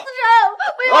看见他。思辰，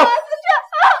不要啊！思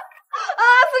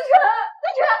辰思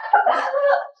辰。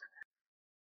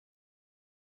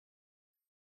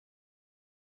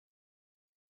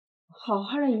好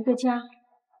好的一个家，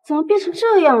怎么变成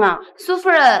这样了？苏夫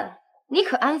人，你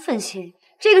可安分些。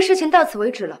这个事情到此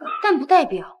为止了，但不代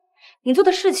表你做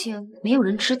的事情没有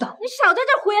人知道。你少在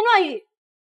这胡言乱语！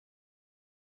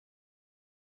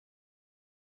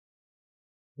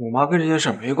我妈跟这件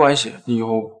事没关系，你以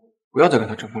后不要再跟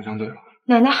她针锋相对了。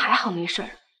奶奶还好没事儿，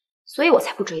所以我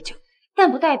才不追究，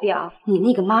但不代表你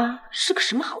那个妈是个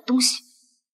什么好东西。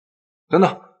等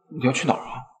等，你要去哪儿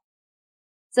啊？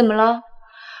怎么了？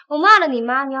我骂了你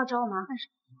妈，你要找我麻烦什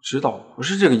么？知道，不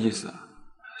是这个意思。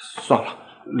算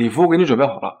了，礼服我给你准备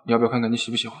好了，你要不要看看你喜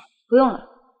不喜欢？不用了，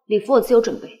礼服我自有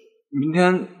准备。明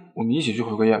天我们一起去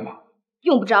回个宴吧。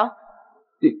用不着。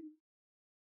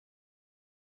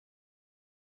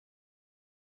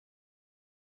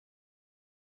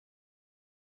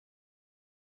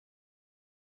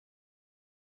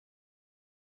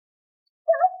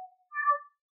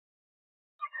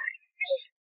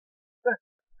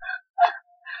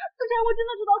思辰，我真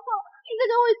的知道错了，你再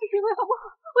给我一次机会好不好？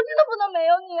我真的不能没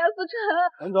有你啊，思辰。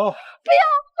赶走！不要，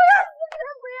思辰，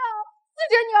不要！思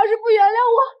辰，你要是不原谅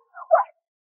我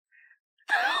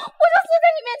就死在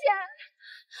你面前。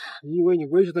你以为你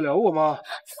威胁得了我吗？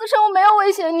思辰，我没有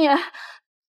威胁你。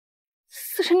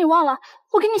思辰，你忘了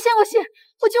我给你献过血，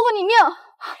我救过你命。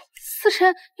思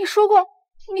辰，你说过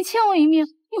你欠我一命，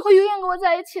你会永远跟我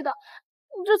在一起的。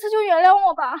你这次就原谅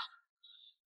我吧。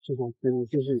这种对你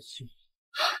就是一起。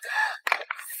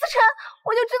思辰，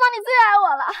我就知道你最爱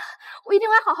我了，我一定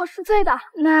会好好赎罪的。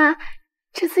那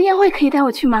这次宴会可以带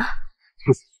我去吗？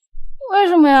为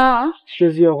什么呀？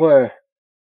这次宴会，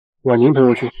婉宁陪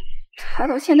我去。他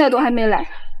到现在都还没来，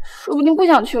说不定不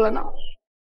想去了呢。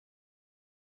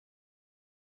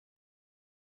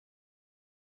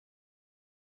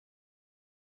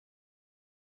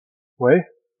喂，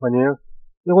婉宁，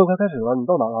宴会快开始了，你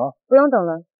到哪了？不用等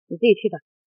了，你自己去吧。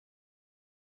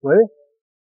喂。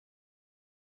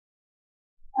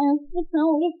思辰，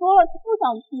我就说了，他不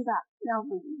想去的，要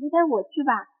不你就带我去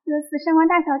吧。这次上官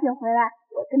大小姐回来，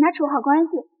我跟她处好关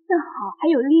系，正好还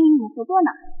有利益你合作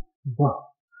呢。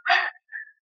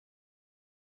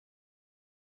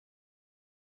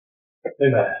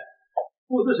妹妹，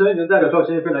顾思辰已经带着赵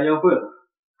新飞来宴会了。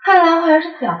看来我还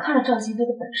是小看了赵新飞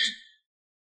的本事。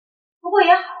不过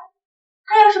也好，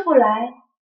他要是不来，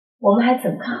我们还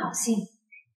怎么看好戏？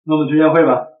那我们去宴会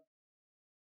吧。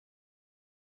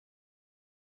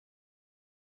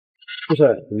不是，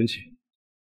你们请。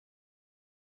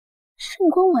上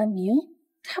官婉宁，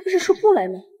他不是说不来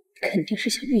吗？肯定是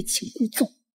想欲擒故纵。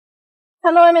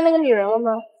看到外面那个女人了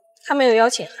吗？她没有邀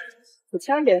请，我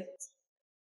千万别。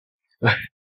哎，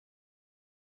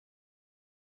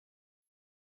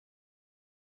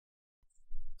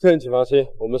客人请放心，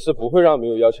我们是不会让没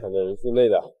有邀请函的人入内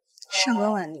的。上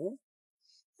官婉宁，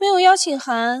没有邀请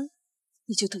函，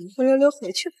你就等灰溜溜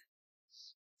回去吧。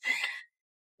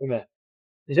妹妹，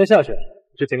你先下去，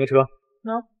我去停个车。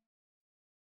喏。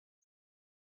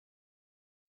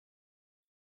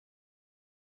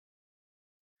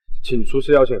请出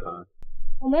示邀请函。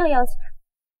我没有邀请函。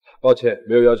抱歉，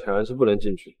没有邀请函是不能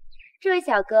进去。这位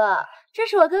小哥，这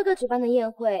是我哥哥举办的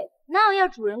宴会，哪有要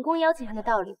主人公邀请函的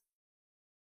道理？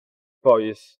不好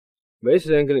意思，没时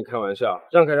间跟你开玩笑，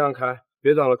让开让开，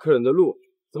别挡了客人的路。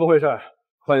怎么回事？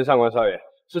欢迎上官少爷。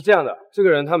是这样的，这个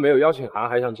人他没有邀请函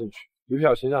还想进去，一不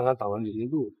小心让他挡了你的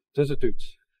路，真是对不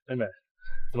起。妹妹，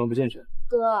怎么不进去？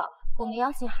哥，我没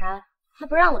邀请函，他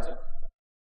不让我进去。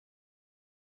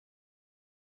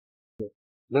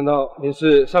难道您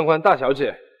是上官大小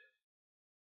姐？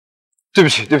对不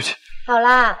起，对不起。好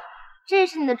啦，这也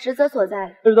是你的职责所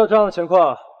在。遇到这样的情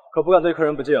况，可不敢对客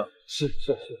人不敬。是。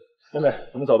妹妹，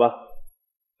我们走吧。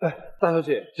哎，大小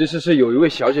姐，其实是有一位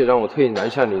小姐让我特意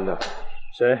拦下您的。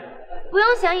谁？不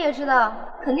用想也知道，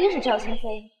肯定是赵清飞。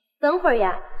等会儿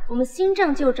呀，我们新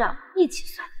账旧账一起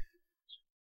算。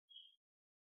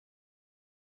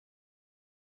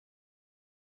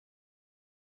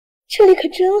这里可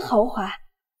真豪华，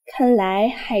看来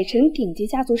海城顶级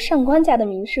家族上官家的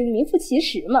名声名副其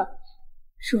实嘛。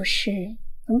若是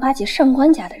能巴结上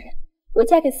官家的人，我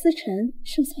嫁给思辰，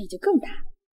胜算也就更大。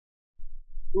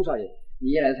顾少爷，你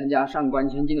也来参加上官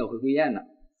千金的回归宴了？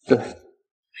对，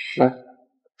来。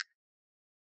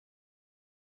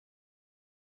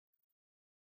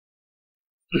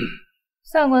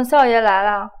上官少爷来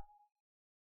了。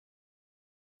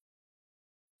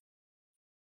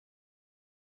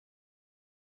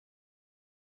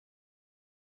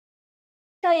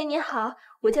少爷你好，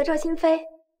我叫赵新飞。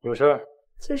有事儿？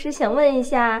就是想问一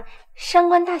下，上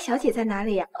官大小姐在哪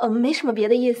里呀？没什么别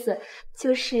的意思，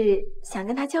就是想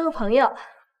跟她交个朋友。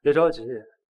别着急，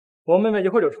我妹妹一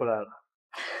会儿就出来了。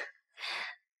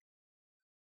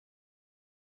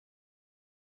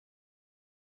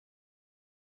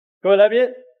各位来宾，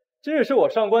今日是我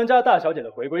上官家大小姐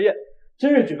的回归宴，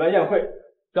今日举办宴会，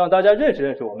让大家认识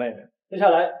认识我妹妹。接下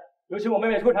来有请我妹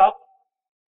妹出场。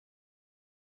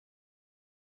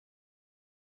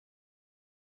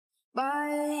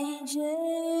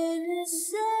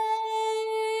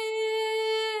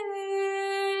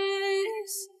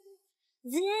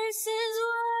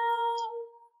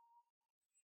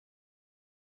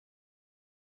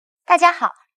大家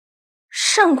好，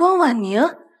上官婉宁，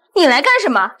你来干什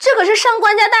么？这可是上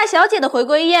官家大小姐的回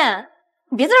归宴，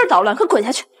你别在这儿捣乱，快滚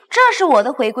下去！这是我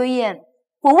的回归宴，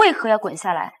我为何要滚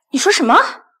下来？你说什么？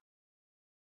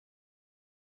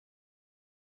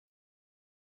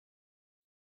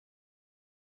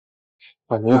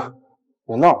婉宁，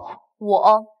别闹了。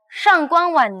我上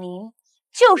官婉宁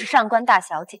就是上官大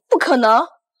小姐。不可能，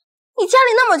你家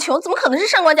里那么穷，怎么可能是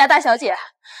上官家大小姐？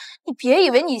你别以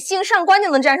为你姓上官就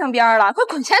能沾上边了，快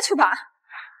滚下去吧！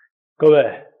各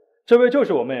位，这位就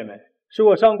是我妹妹，是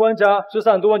我上官家失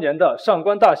散多年的上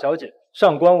官大小姐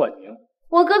上官婉宁。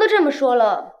我哥都这么说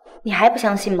了，你还不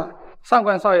相信吗？上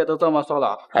官少爷都这么说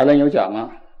了，还能有假吗？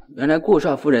原来顾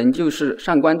少夫人就是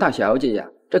上官大小姐呀，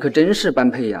这可真是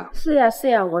般配呀！是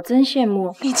呀，我真羡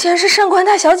慕。你竟然是上官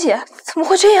大小姐，怎么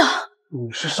会这样？你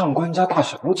是上官家大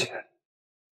小姐，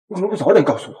为什么不早点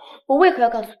告诉我？我为何要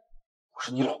告诉你？我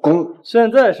是你老公。现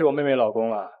在是我妹妹老公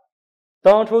了，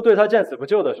当初对她见死不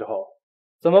救的时候，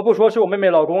怎么不说是我妹妹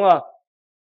老公啊？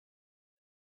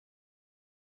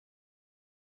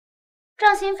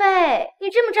赵新飞，你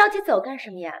这么着急走干什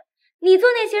么呀？你做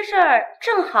那些事儿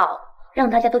正好让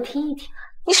大家都听一听啊！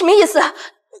你什么意思？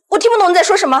我听不懂你在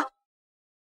说什么。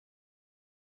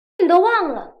你都忘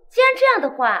了？既然这样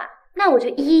的话，那我就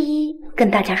一一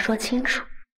跟大家说清楚。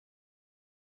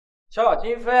赵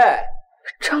金飞，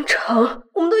张成，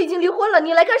我们都已经离婚了，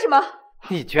你来干什么？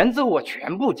你卷走我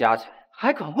全部家产，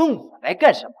还敢问我来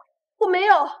干什么？我没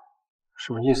有。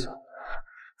什么意思？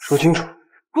说清楚。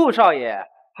顾少爷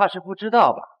怕是不知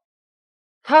道吧？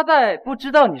他在不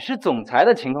知道你是总裁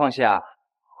的情况下，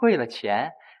为了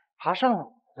钱爬上了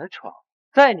我的床，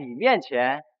在你面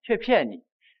前却骗你，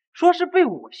说是被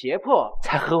我胁迫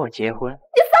才和我结婚。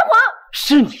你撒谎！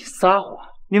是你撒谎！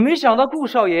你没想到顾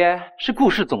少爷是顾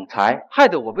氏总裁，害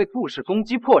得我被顾氏攻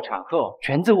击破产后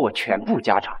卷走我全部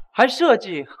家产，还设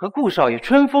计和顾少爷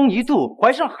春风一度，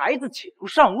怀上孩子企图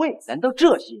上位。难道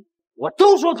这些我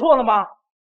都说错了吗？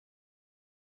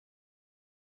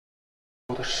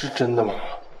说的是真的吗？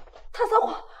他撒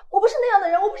谎，我不是那样的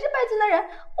人，我不是拜金的人，我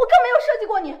更没有设计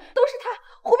过你，都是他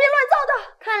胡编乱造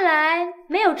的。看来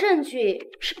没有证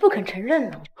据是不肯承认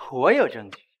了。我有证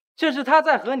据，这是他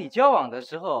在和你交往的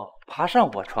时候爬上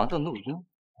我床的录音。张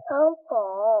总，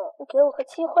你给我个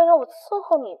机会让我伺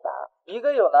候你吧。一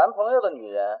个有男朋友的女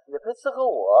人也配伺候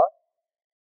我？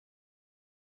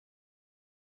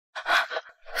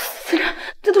思辰，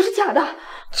这都是假的。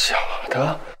假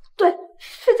的？对，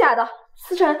是假的。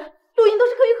思辰，录音都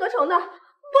是可以合成的，不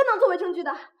能作为证据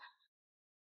的。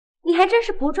你还真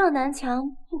是不撞南墙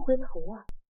不回头啊！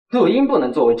录音不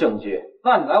能作为证据，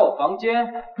那你来我房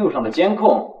间路上的监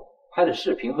控拍的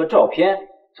视频和照片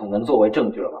总能作为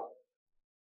证据了吧？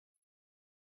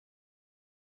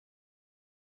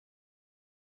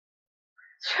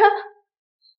这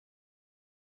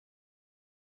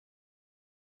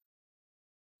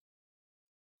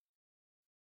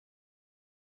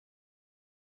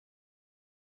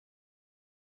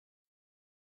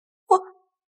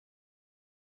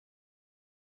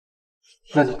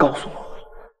那你告诉我，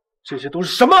这些都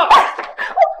是什么？听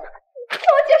我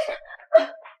解释。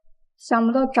想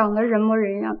不到长得人模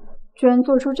人样，居然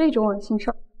做出这种恶心事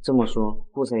儿。这么说，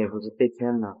顾城也不是被骗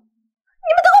了。你们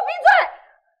都给我闭嘴！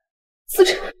思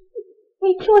辰，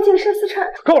你听我解释，思辰。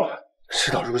够了！事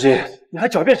到如今，你还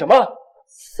狡辩什么？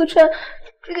思辰，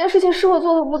这件事情是我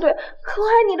做的不对，可我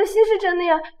爱你的心是真的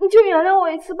呀，你就原谅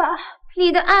我一次吧。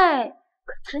你的爱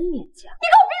可真廉价！你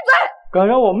给我闭嘴！敢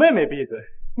让我妹妹闭嘴，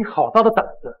你好大的胆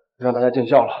子！让大家见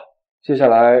笑了。接下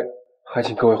来还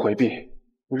请各位回避，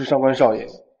不是上官少爷，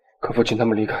可否请他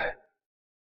们离开？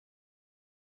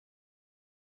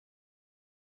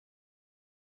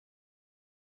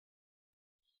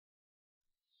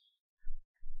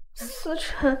思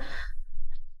辰，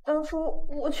当初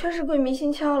我确实鬼迷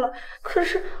心窍了，可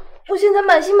是我现在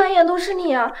满心满眼都是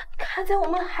你啊！看在我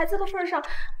们孩子的份上，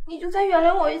你就再原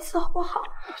谅我一次好不好？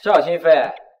赵新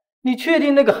飞，你确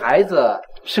定那个孩子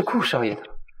是顾少爷的？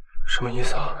什么意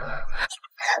思啊？你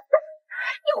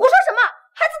胡说什么？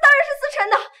孩子当然是思辰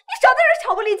的，你少在这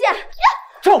挑拨离间！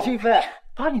赵新飞，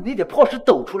把你那点破事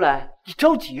抖出来，你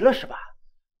着急了是吧？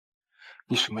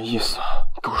你什么意思啊？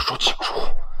你给我说清楚！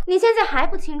你现在还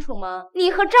不清楚吗？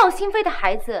你和赵新飞的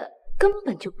孩子根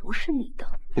本就不是你的。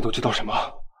你都知道什么？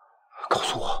告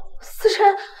诉我。思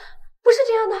辰，不是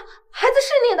这样的，孩子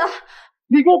是你的。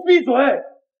你给我闭嘴！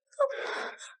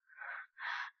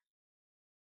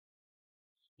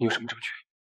你有什么证据？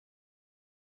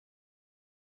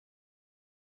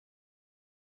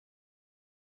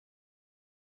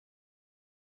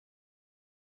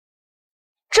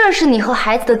这是你和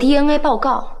孩子的 DNA 报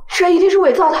告，这一定是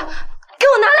伪造的，给我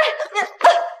拿来！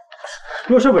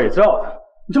若是伪造的，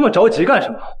你这么着急干什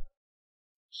么？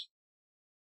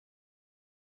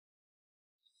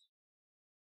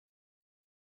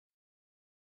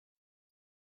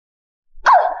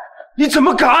你怎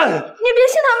么敢？你别信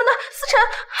他们的，思辰，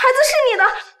孩子是你的，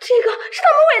这个是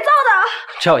他们伪造的。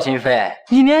赵新飞，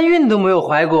你连孕都没有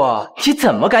怀过，你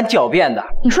怎么敢狡辩的？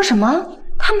你说什么？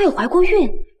他没有怀过孕？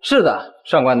是的，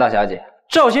上官大小姐，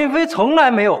赵新飞从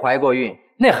来没有怀过孕，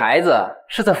那孩子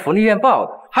是在福利院抱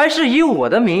的，还是以我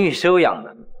的名义收养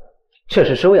的，这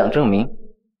是收养证明。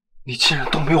你竟然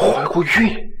都没有怀过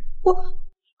孕？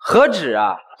何止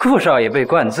啊！顾少爷被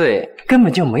灌醉，根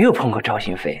本就没有碰过赵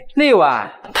新飞。那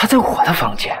晚他在我的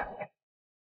房间。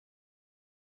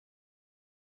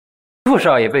顾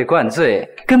少爷被灌醉，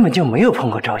根本就没有碰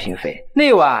过赵新飞。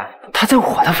那晚他在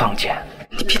我的房间。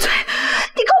你闭嘴！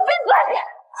你给我闭嘴！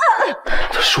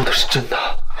他说的是真的。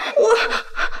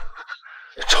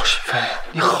赵新飞，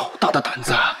你好大的胆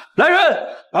子啊！来人，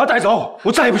把他带走，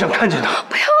我再也不想看见他。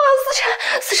不要啊，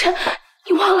思辰，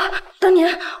你忘了当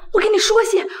年我给你输过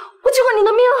血，我救过你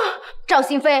的命啊！赵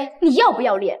新飞，你要不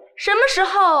要脸？什么时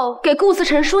候给顾思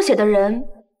辰输血的人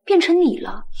变成你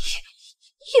了？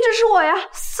一直是我呀！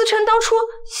思辰当初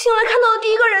醒来看到的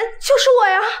第一个人就是我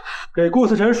呀！给顾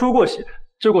思辰输过血、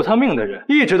救过他命的人，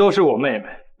一直都是我妹妹。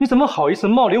你怎么好意思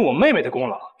冒领我妹妹的功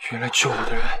劳？原来救我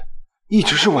的人一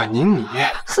直是婉宁你。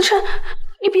思辰，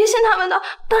你别信他们的。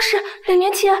当时2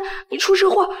年前你出车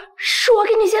祸，是我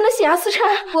给你献的血啊，思辰。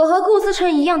我和顾思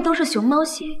辰一样都是熊猫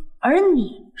血，而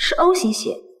你是 O 型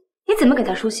血，你怎么给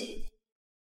他输血？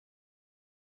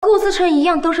顾思辰一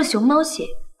样都是熊猫血，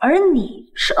而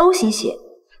你是 O 型血，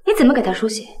你怎么给他输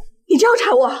血？你调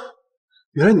查我！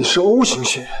原来你是 O 型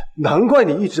血，难怪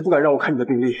你一直不敢让我看你的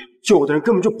病历。救我的人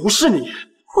根本就不是你。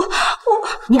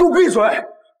你给我闭嘴！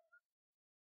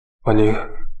婉宁，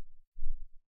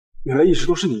原来一直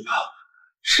都是你啊！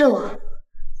是我，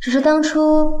只是当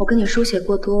初我跟你输血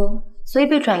过多，所以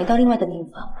被转移到另外的病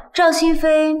房，赵新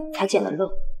飞才捡了漏。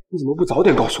你怎么不早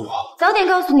点告诉我？早点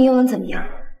告诉你又能怎么样？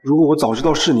如果我早知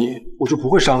道是你，我就不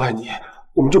会伤害你，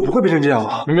我们就不会变成这样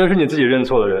了。明明是你自己认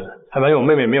错的人，还瞒我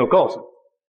妹妹没有告诉你。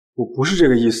我不是这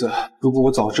个意思。如果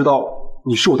我早知道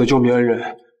你是我的救命恩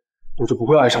人，我就不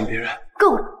会爱上别人。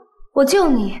够了，我救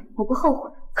你，我不后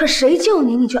悔。可谁救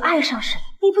你，你就爱上谁，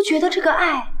你不觉得这个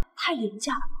爱太廉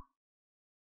价了吗？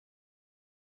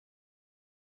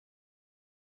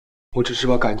我只是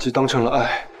把感激当成了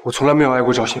爱，我从来没有爱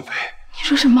过赵新飞。你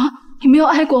说什么？你没有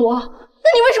爱过我？那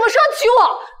你为什么说要娶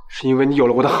我？是因为你有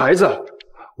了我的孩子，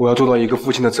我要做到一个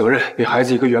父亲的责任，给孩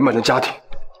子一个圆满的家庭，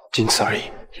仅此而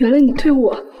已。原来你对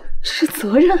我只是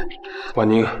责任。婉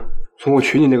宁，从我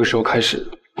娶你那个时候开始，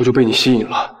我就被你吸引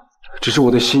了，只是我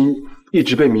的心一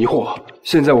直被迷惑。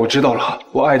现在我知道了，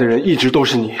我爱的人一直都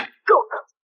是你。够了，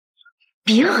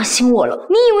别恶心我了！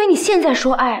你以为你现在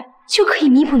说爱就可以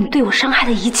弥补你对我伤害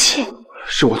的一切？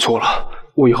是我错了，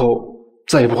我以后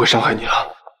再也不会伤害你了。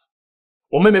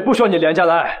我妹妹不需要你廉价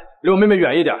的爱，离我妹妹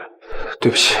远一点。对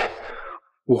不起，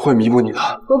我会弥补你的。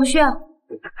我不需要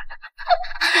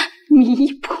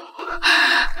弥补。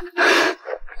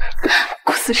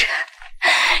顾思辰，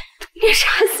你是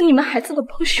害死你们孩子的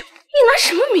帮凶，你拿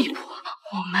什么弥补？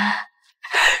我们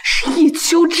是一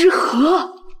丘之貉，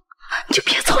你就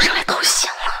别凑上来套现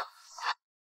了。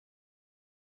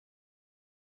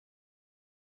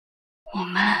我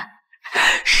们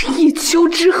是一丘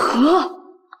之貉，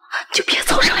你就别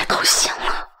凑上来套现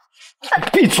了。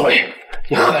闭嘴！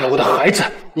你害了我的孩子，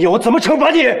你要我怎么惩罚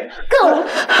你？够了，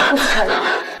顾思辰，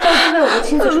赵新飞我会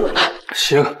亲自处理。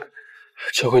行，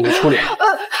交给你处理。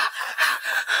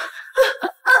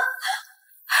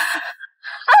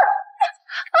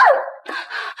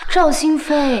赵新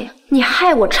飞，你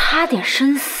害我差点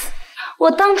生死，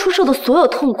我当初受的所有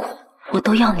痛苦，我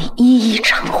都要你一一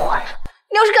偿还。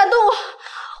你要是敢动我，我做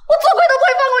鬼都不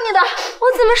会放过你的。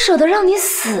我怎么舍得让你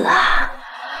死啊？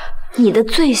你的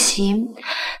罪行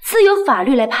自有法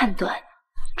律来判断，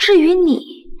至于你，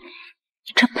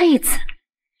你这辈子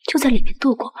就在里面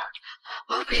度过吧。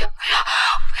我不要，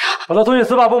把他送进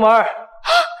司法部门。不要！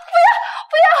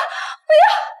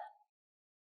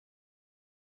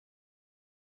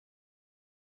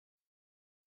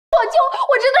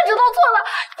我真的知道错了，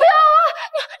不要啊！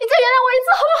你再原谅我一次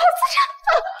好不好，思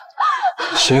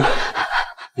辰？行，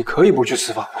你可以不去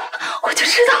司法部。我就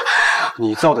知道，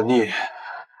你造的孽，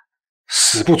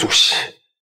死不足惜。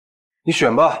你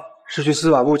选吧，是去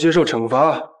司法部接受惩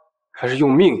罚，还是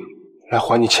用命来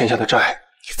还你欠下的债？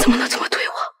你怎么能这么对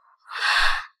我？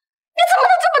你怎么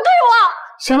能这么对我？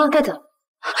行了，该走。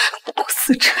顾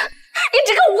思辰，你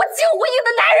这个无情无义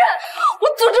的男人，我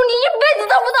诅咒你一辈子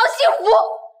得不到幸福，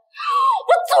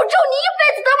我诅咒你一辈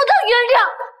子得不到原谅，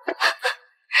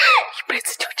一辈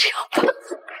子就这样吧。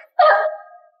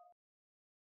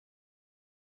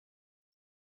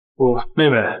妹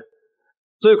妹，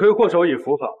罪魁祸首已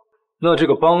伏法，那这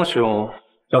个帮凶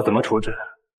要怎么处置？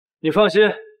你放心，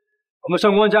我们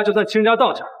上官家就算倾家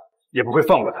荡产，也不会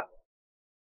放过他。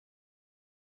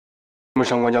你们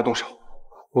上官家动手，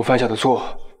我犯下的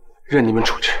错，任你们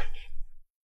处置。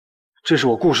这是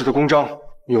我顾氏的公章，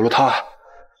有了它，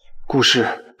顾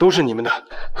氏都是你们的。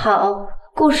好，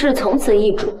顾氏从此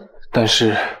易主。但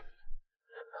是，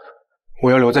我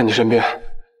要留在你身边。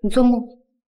你做梦。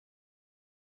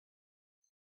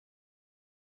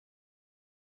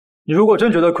你如果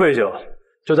真觉得愧疚，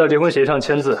就在离婚协议上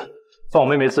签字，放我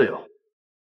妹妹自由。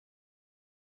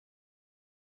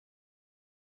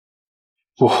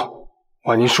不，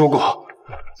婉宁说过，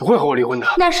不会和我离婚的。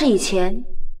那是以前，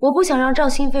我不想让赵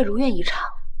新飞如愿以偿，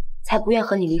才不愿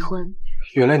和你离婚。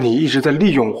原来你一直在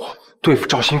利用我，对付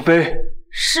赵新飞。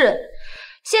是，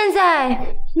现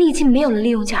在你已经没有了利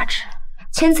用价值，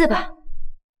签字吧。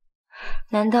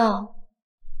难道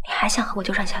你还想和我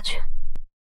纠缠下去？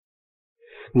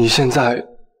你现在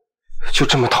就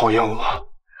这么讨厌我吗？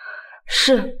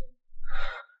是。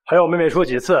还要我妹妹说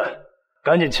几次？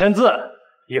赶紧签字，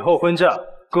以后婚嫁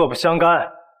各不相干。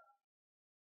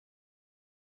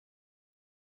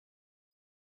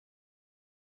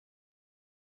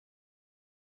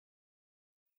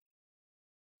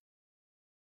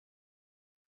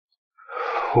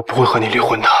我不会和你离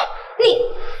婚的。你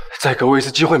再给我一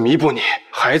次机会弥补你，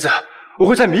孩子，我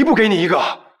会再弥补给你一个。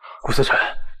顾思辰，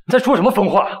你在说什么疯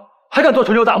话？还敢做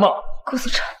春秋大梦？顾思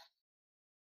辰，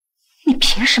你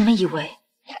凭什么以为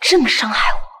你这么伤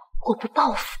害我，我不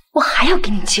报复，我还要给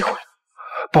你机会？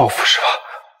报复是吧？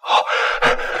好，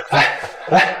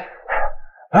来，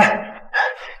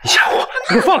你吓我！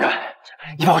你给我放开！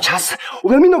你把我掐死，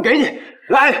我的命都给你！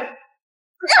来，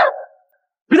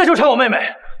别再纠缠我妹妹！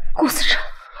顾思辰，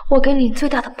我给你最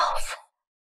大的报复，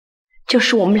就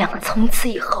是我们两个从此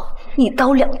以后一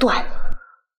刀两断，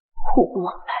互不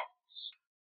往来。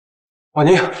婉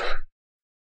宁，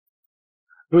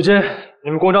如今你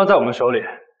们公章在我们手里，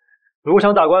如果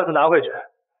想打官司拿回去，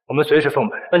我们随时奉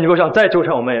陪。但你若想再纠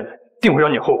缠我妹妹，定会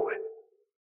让你后悔。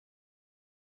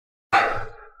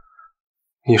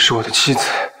你是我的妻子，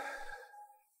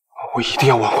我一定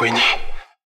要挽回你。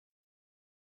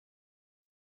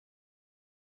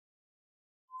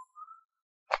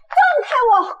放开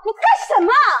我！你干什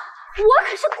么？我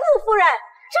可是顾夫人，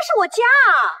这是我家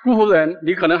啊！顾夫人，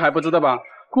你可能还不知道吧？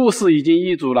顾氏已经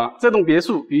易主了，这栋别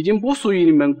墅已经不属于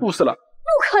你们顾氏了。不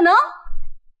可能！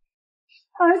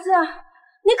儿子，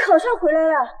你可算回来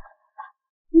了。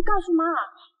你告诉妈，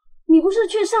你不是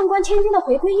去上官千金的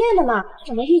回归宴了吗？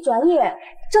怎么一转眼，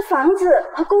这房子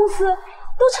和公司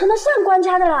都成了上官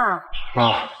家的啦？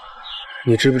妈，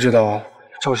你知不知道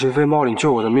赵新飞冒领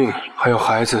救我的命，还有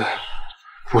孩子，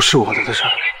不是我的事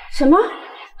儿。什么？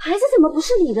孩子怎么不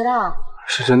是你的啦？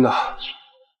是真的，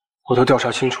我都调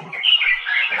查清楚了。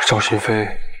赵新飞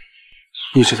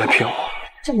一直在骗我。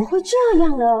怎么会这样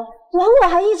呢？枉我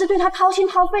还一直对他掏心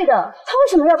掏肺的，他为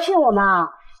什么要骗我们啊？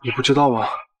你不知道吗？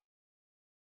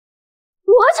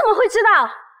我怎么会知道？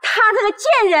他这个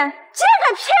贱人竟然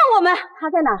敢骗我们！他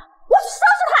在哪？我去收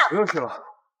拾他！不用去了，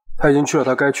他已经去了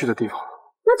他该去的地方。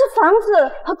那这房子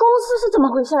和公司是怎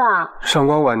么回事啊？上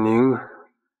官婉宁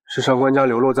是上官家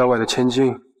流落在外的千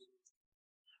金，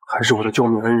还是我的救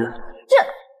命恩人？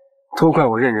都怪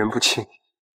我认人不清，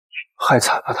害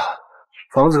惨了他。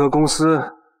房子和公司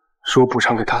是我补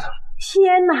偿给他的。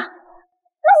天哪，那我们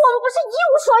不是一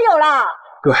无所有了？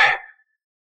对，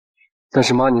但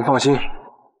是妈，您放心，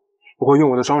我会用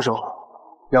我的双手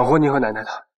养活您和奶奶的。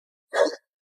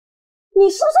你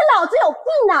是不是脑子有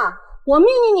病啊？我命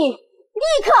令你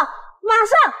立刻马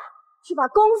上去把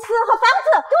公司和房子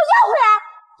给我要回来！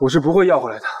我是不会要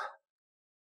回来的。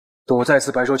等我再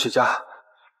次白手起家，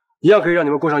一样可以让你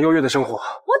们过上优越的生活。我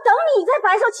等你再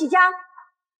白手起家，那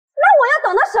我要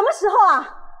等到什么时候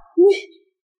啊？你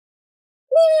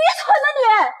愚蠢的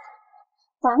你！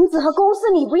房子和公司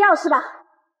你不要是吧？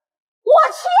我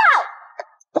去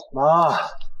要！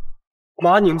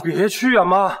妈，您别去啊，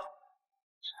妈！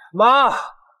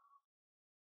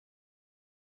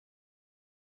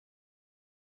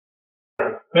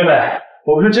妹妹，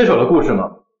我不是接手了顾氏吗？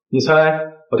你猜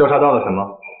我调查到了什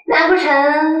么？难不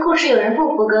成顾氏有人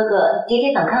不服哥哥，跌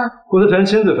跌反抗？顾思辰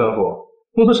亲自吩咐，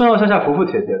公司上上下下服服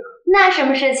帖帖的。那什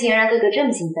么事情让哥哥这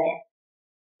么兴奋？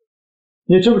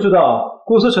你知不知道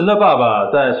顾思辰的爸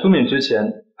爸在苏敏之前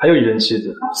还有一任妻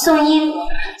子？宋英，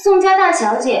宋家大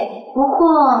小姐。不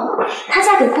过她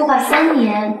嫁给顾爸3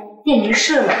年便离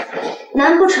世了，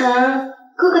难不成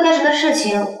哥哥调查的事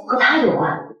情和她有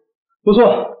关？不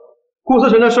错，顾思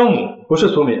辰的生母不是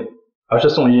苏敏，而是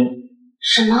宋英。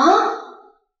什么？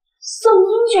宋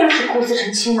英居然是顾思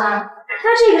辰亲妈？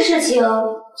那这个事情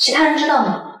其他人知道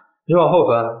吗？你往后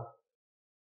翻。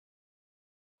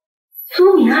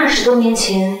苏敏20多年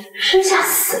前生下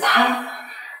死胎，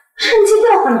趁机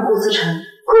调换了顾思辰。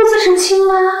顾思辰亲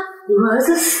妈以为儿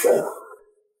子死了，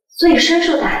所以深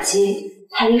受打击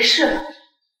才离世了。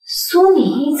苏敏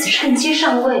因此趁机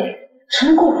上位，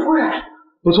成了顾夫人。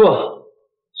不错，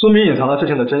苏敏隐藏了事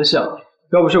情的真相。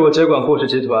要不是我接管顾氏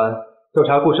集团，调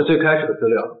查顾氏最开始的资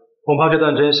料，恐怕这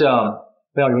段真相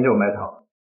将永久埋藏。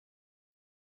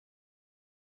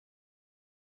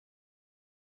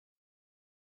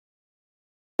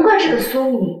难怪这个苏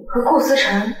敏和顾思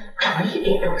辰长得一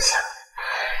点都不像。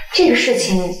这个事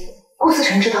情顾思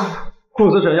辰知道吗？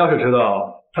顾思辰要是知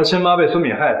道他亲妈被苏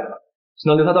敏害死了，只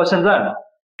能留他到现在吗？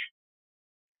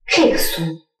这个苏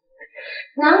敏，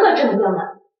难怪这么乱嘛，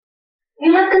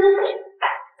原来跟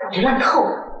我就烂透了。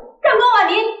上官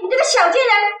婉宁，你这个小贱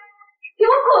人，给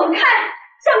我滚开！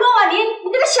上官婉宁，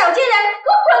你这个小贱人，给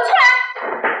我滚出来！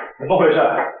怎么回事？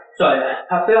少爷，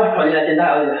他非要闯进来见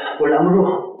大小姐，我拦不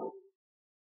住。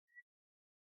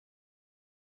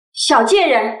小贱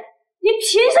人，你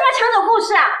凭什么抢走顾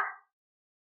氏啊？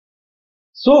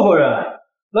苏夫人，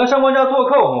来上官家做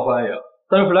客我们欢迎，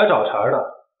但是不来找茬的，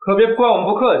可别怪我们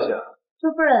不客气啊。苏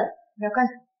夫人，你要干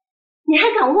什么？你还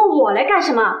敢问我来干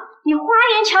什么？你花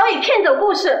言巧语骗走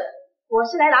顾氏，我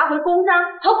是来拿回公章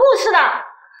和顾氏的。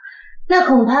那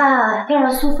恐怕要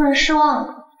让苏夫人失望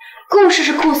了。顾氏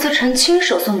是顾思辰亲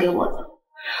手送给我的，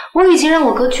我已经让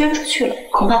我哥捐出去了，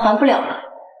恐怕还不了了。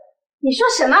你说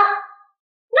什么？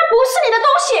那不是你的东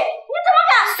西，你怎么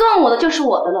敢？送我的就是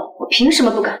我的了，我凭什么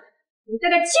不敢？你这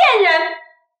个贱人！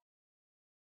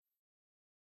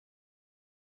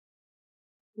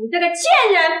你这个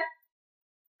贱人！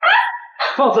啊！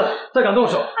放肆！再敢动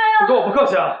手，你跟我不客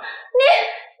气啊！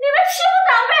你们欺负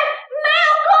长辈没有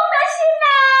公德心呐！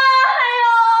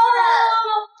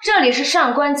这里是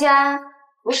上官家，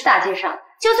不是大街上，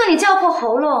就算你叫破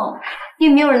喉咙，也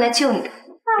没有人来救你的。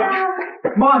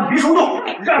妈，你别冲动，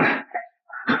让开！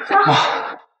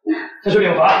这是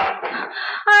领罚。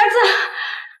儿子，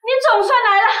你总算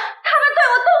来了！他们对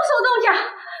我动手动脚，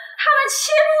他们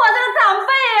欺负我这个长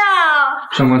辈啊！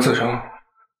上官子成，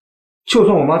就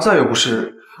算我妈再有不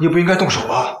是，你也不应该动手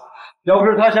吧？要不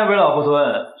是他先为老不尊，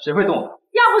谁会动的？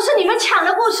要不是你们抢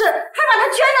了故事，还把它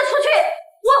捐了出去，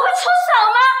我会出手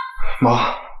吗？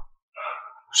妈，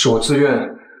是我自愿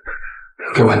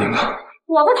给婉宁的。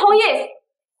我不同意，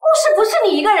故事不是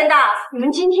你一个人的。你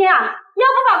们今天啊，要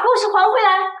不把故事还回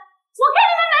来，我跟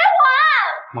你们没完！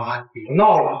妈，别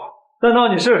闹了，再闹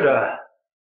你试试。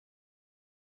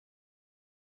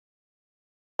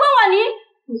方婉妮，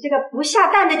你这个不下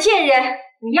蛋的贱人，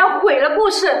你要毁了故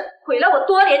事，毁了我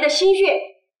多年的心血，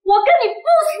我跟你不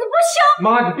死不休！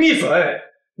妈，你闭嘴！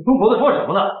你疯婆子说什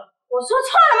么呢？我说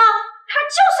错了吗？她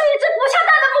就是一只不下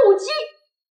蛋的母鸡。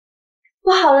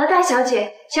不好了，大小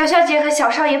姐，小小姐和小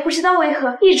少爷不知道为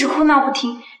何一直哭闹不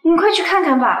停，你们快去看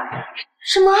看吧。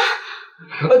什么？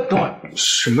等会儿，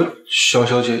什么小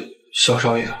小姐、小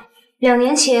少爷？2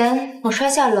年前我摔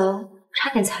下楼，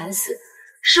差点惨死，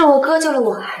是我哥救了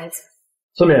我和孩子。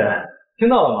苏敏，听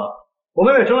到了吗？我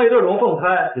妹妹生了一对龙凤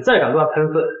胎，你再敢乱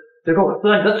喷粪，别给我撕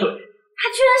烂你的嘴！她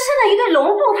居然生了一对龙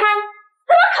凤胎，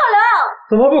怎么可能？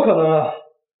怎么不可能啊？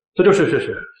这就是事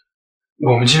实。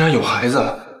我们竟然有孩子，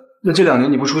那这2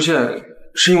年你不出现，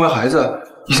是因为孩子，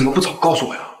你怎么不早告诉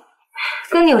我呀？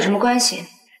跟你有什么关系？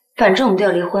反正我们都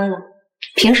要离婚了，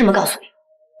凭什么告诉你？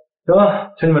行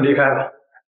了，请你们离开吧。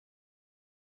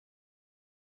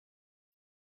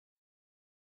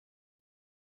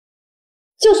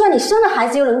就算你生了孩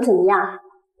子又能怎么样？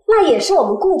那也是我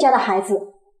们顾家的孩子。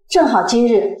正好今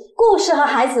日顾氏和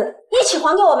孩子一起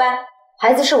还给我们。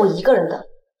孩子是我一个人的，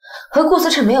和顾思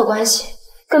成没有关系，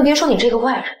更别说你这个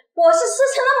外人。我是思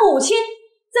成的母亲，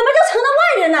怎么就成了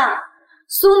外人呢？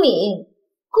苏敏，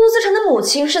顾思成的母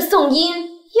亲是宋英，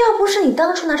要不是你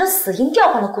当初拿着死因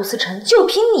调换了顾思成，就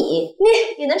凭你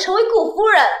也能成为顾夫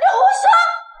人。你胡说！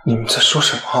你们在说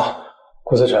什么？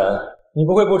顾思成，你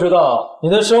不会不知道你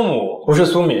的生母不是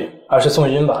苏敏，而是宋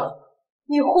英吧？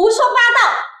你胡说八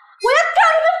道！我要告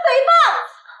你们诽谤！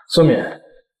苏敏，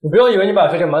你不要以为你把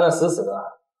事情瞒得死死的，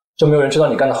就没有人知道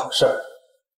你干的好事儿。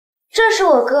这是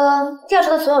我哥调查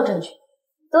的所有证据，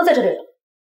都在这里了。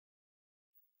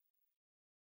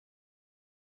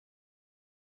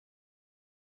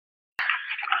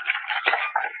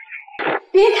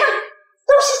别看，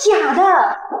都是假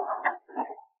的。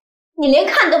你连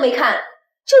看都没看，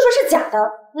就说是假的，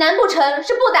难不成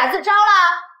是不打自招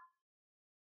啦？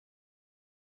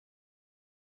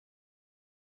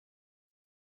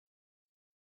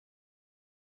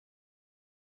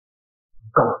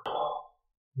告诉我，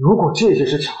如果这些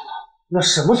是假的，那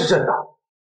什么是真的？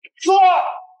说！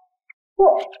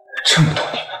这么多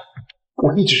年，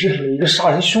我一直认为一个杀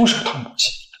人凶手当母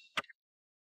亲，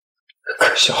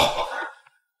可笑，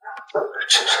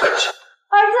真是可笑。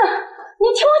儿子，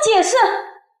你听我解释，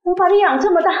我把你养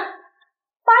这么大，把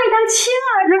你当亲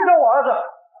儿子。别叫我儿子！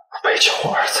别叫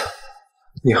我儿子！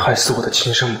你害死我的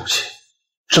亲生母亲，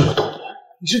这么多年，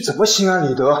你是怎么心安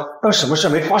理得，当什么事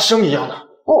没发生一样的？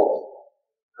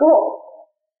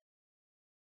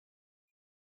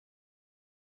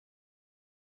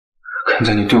看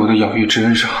在你对我的养育之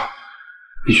恩上，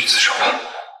必须自首了。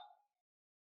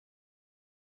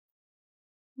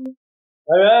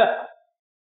来人，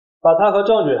把他和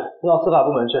证据送到司法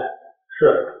部门去。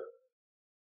是。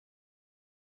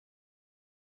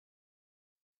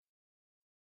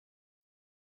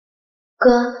哥，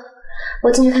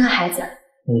我进去看看孩子。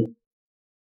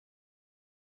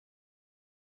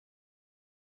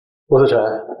顾思成，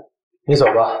你走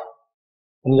吧，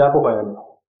我们家不欢迎你。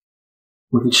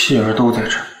我的妻儿都在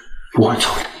这，不会走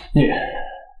的。你，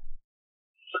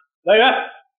来人，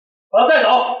把他带走，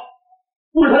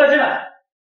不许他再进来。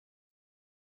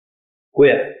姑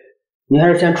爷，您还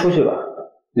是先出去吧，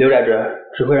留在这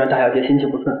只会让大小姐心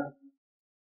情不顺。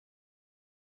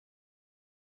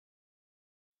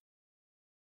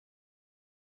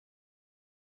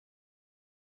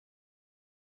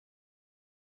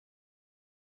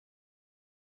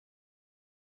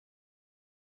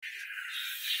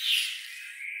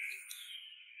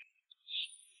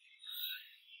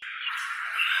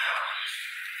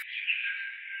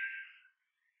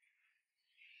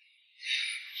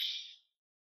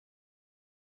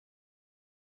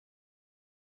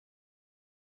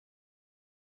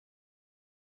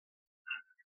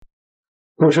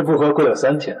不吃不喝跪了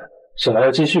3天，醒来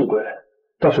又继续跪，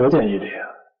倒是有点毅力啊。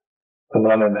怎么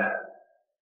了，妹妹？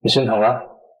你心疼了？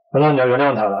难道你要原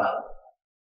谅他了？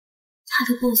他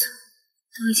的步骤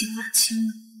都已经满清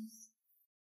了，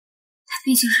他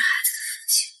毕竟是孩子的父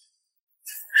亲，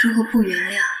如果不原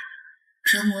谅，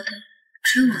折磨的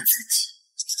只有我自己。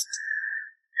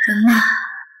人嘛，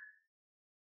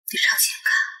得朝前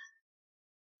看。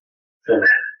妹妹，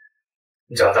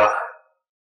你长大了。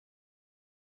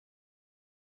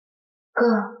哥，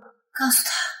告诉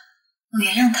他，我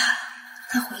原谅他了，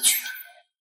他回去了。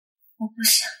我不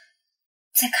想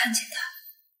再看见他。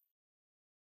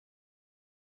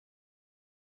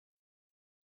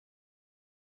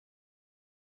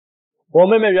我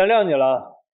妹妹原谅你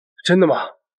了。真的吗？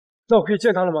那我可以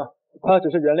见她了吗？她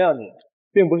只是原谅你，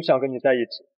并不是想跟你在一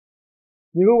起。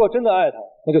你如果真的爱她，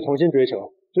那就重新追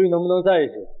求，至于能不能在一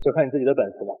起，就看你自己的本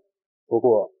事了。不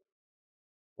过，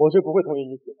我是不会同意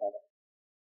你喜欢的。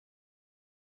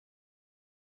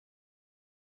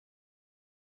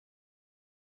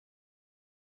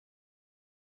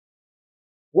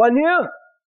婉宁，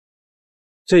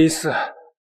这一次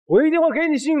我一定会给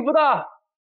你幸福的。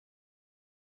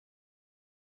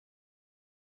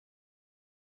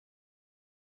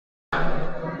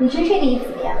你追这个衣服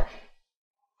怎么样？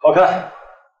好看。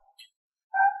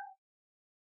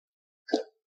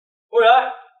服务员，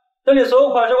这里所有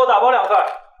款式给我打包2份。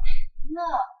哥，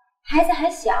孩子还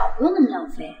小，不用那么浪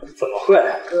费。怎么会？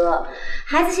哥，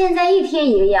孩子现在一天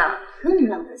一个样，不用那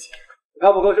么浪费钱。你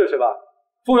看不够试试吧？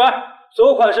服务员，所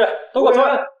有款式都给我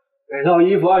穿。每套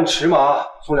衣服按尺码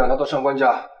送2套到上官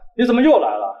家。你怎么又来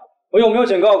了？我有没有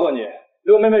警告过你，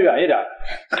离我妹妹远一点？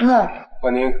哥，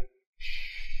婉宁，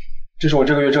这是我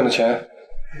这个月挣的钱，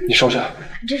你收下。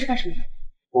你这是干什么？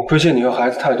我亏欠你和孩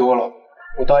子太多了，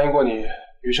我答应过你，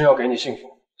余生要给你幸福。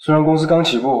虽然公司刚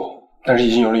起步，但是已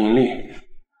经有了盈利，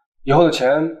以后的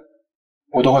钱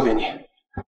我都会给你。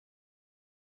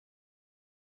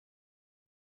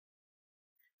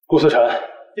顾思辰，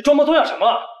你装模作样什么？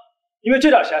因为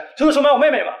这点钱就能收买我妹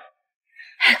妹吗？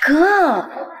哥，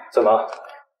怎么，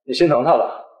你心疼她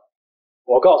了？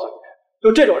我告诉你，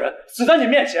就这种人死在你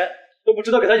面前，都不值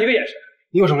得给她一个眼神。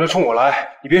你有什么事冲我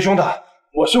来，你别凶她。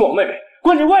我凶我妹妹，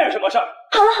关你外人什么事儿？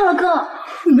好了好了，哥，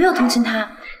我没有同情他，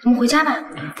我们回家吧。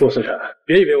顾思辰，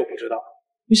别以为我不知道，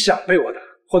你想被我打，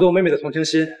获得我妹妹的同情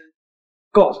心，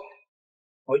告诉你，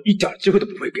我一点机会都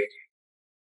不会给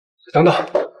你。等等，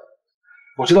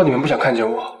我知道你们不想看见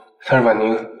我，但是婉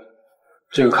宁，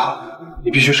这个卡你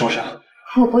必须收下。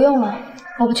我不用了，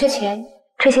我不缺钱，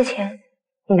这些钱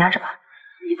你拿着吧。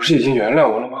你不是已经原谅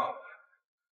我了吗？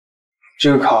这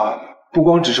个卡不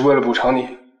光只是为了补偿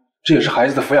你，这也是孩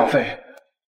子的抚养费。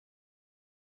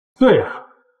对呀，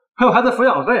还有孩子抚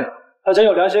养费呢，他真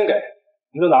有良心给，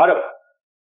你就拿着吧。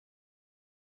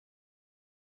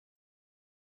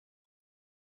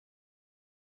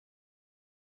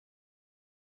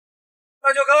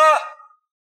大舅哥，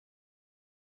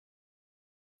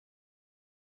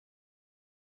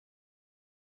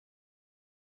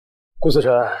顾思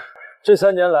辰，这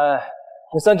3年来，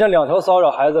你3天2头骚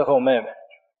扰孩子和我妹妹，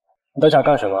你到底想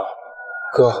干什么？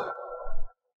哥，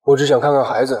我只想看看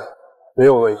孩子，没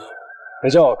有恶意。别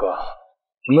叫我哥，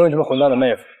我没有这么混蛋的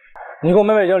妹夫。你跟我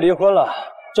妹妹已经离婚了，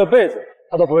这辈子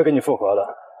她都不会跟你复合的。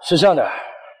识相点，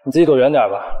你自己躲远点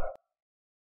吧。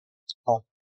好，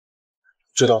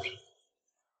知道了。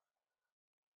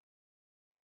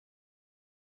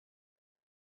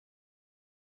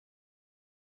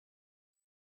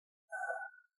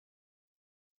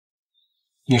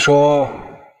你说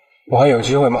我还有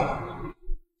机会吗？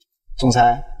总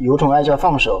裁，有种爱叫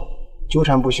放手，纠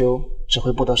缠不休，只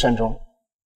会不得善终。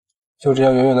就这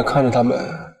样远远的看着他们，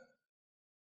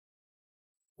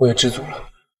我也知足了。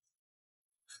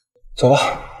走吧。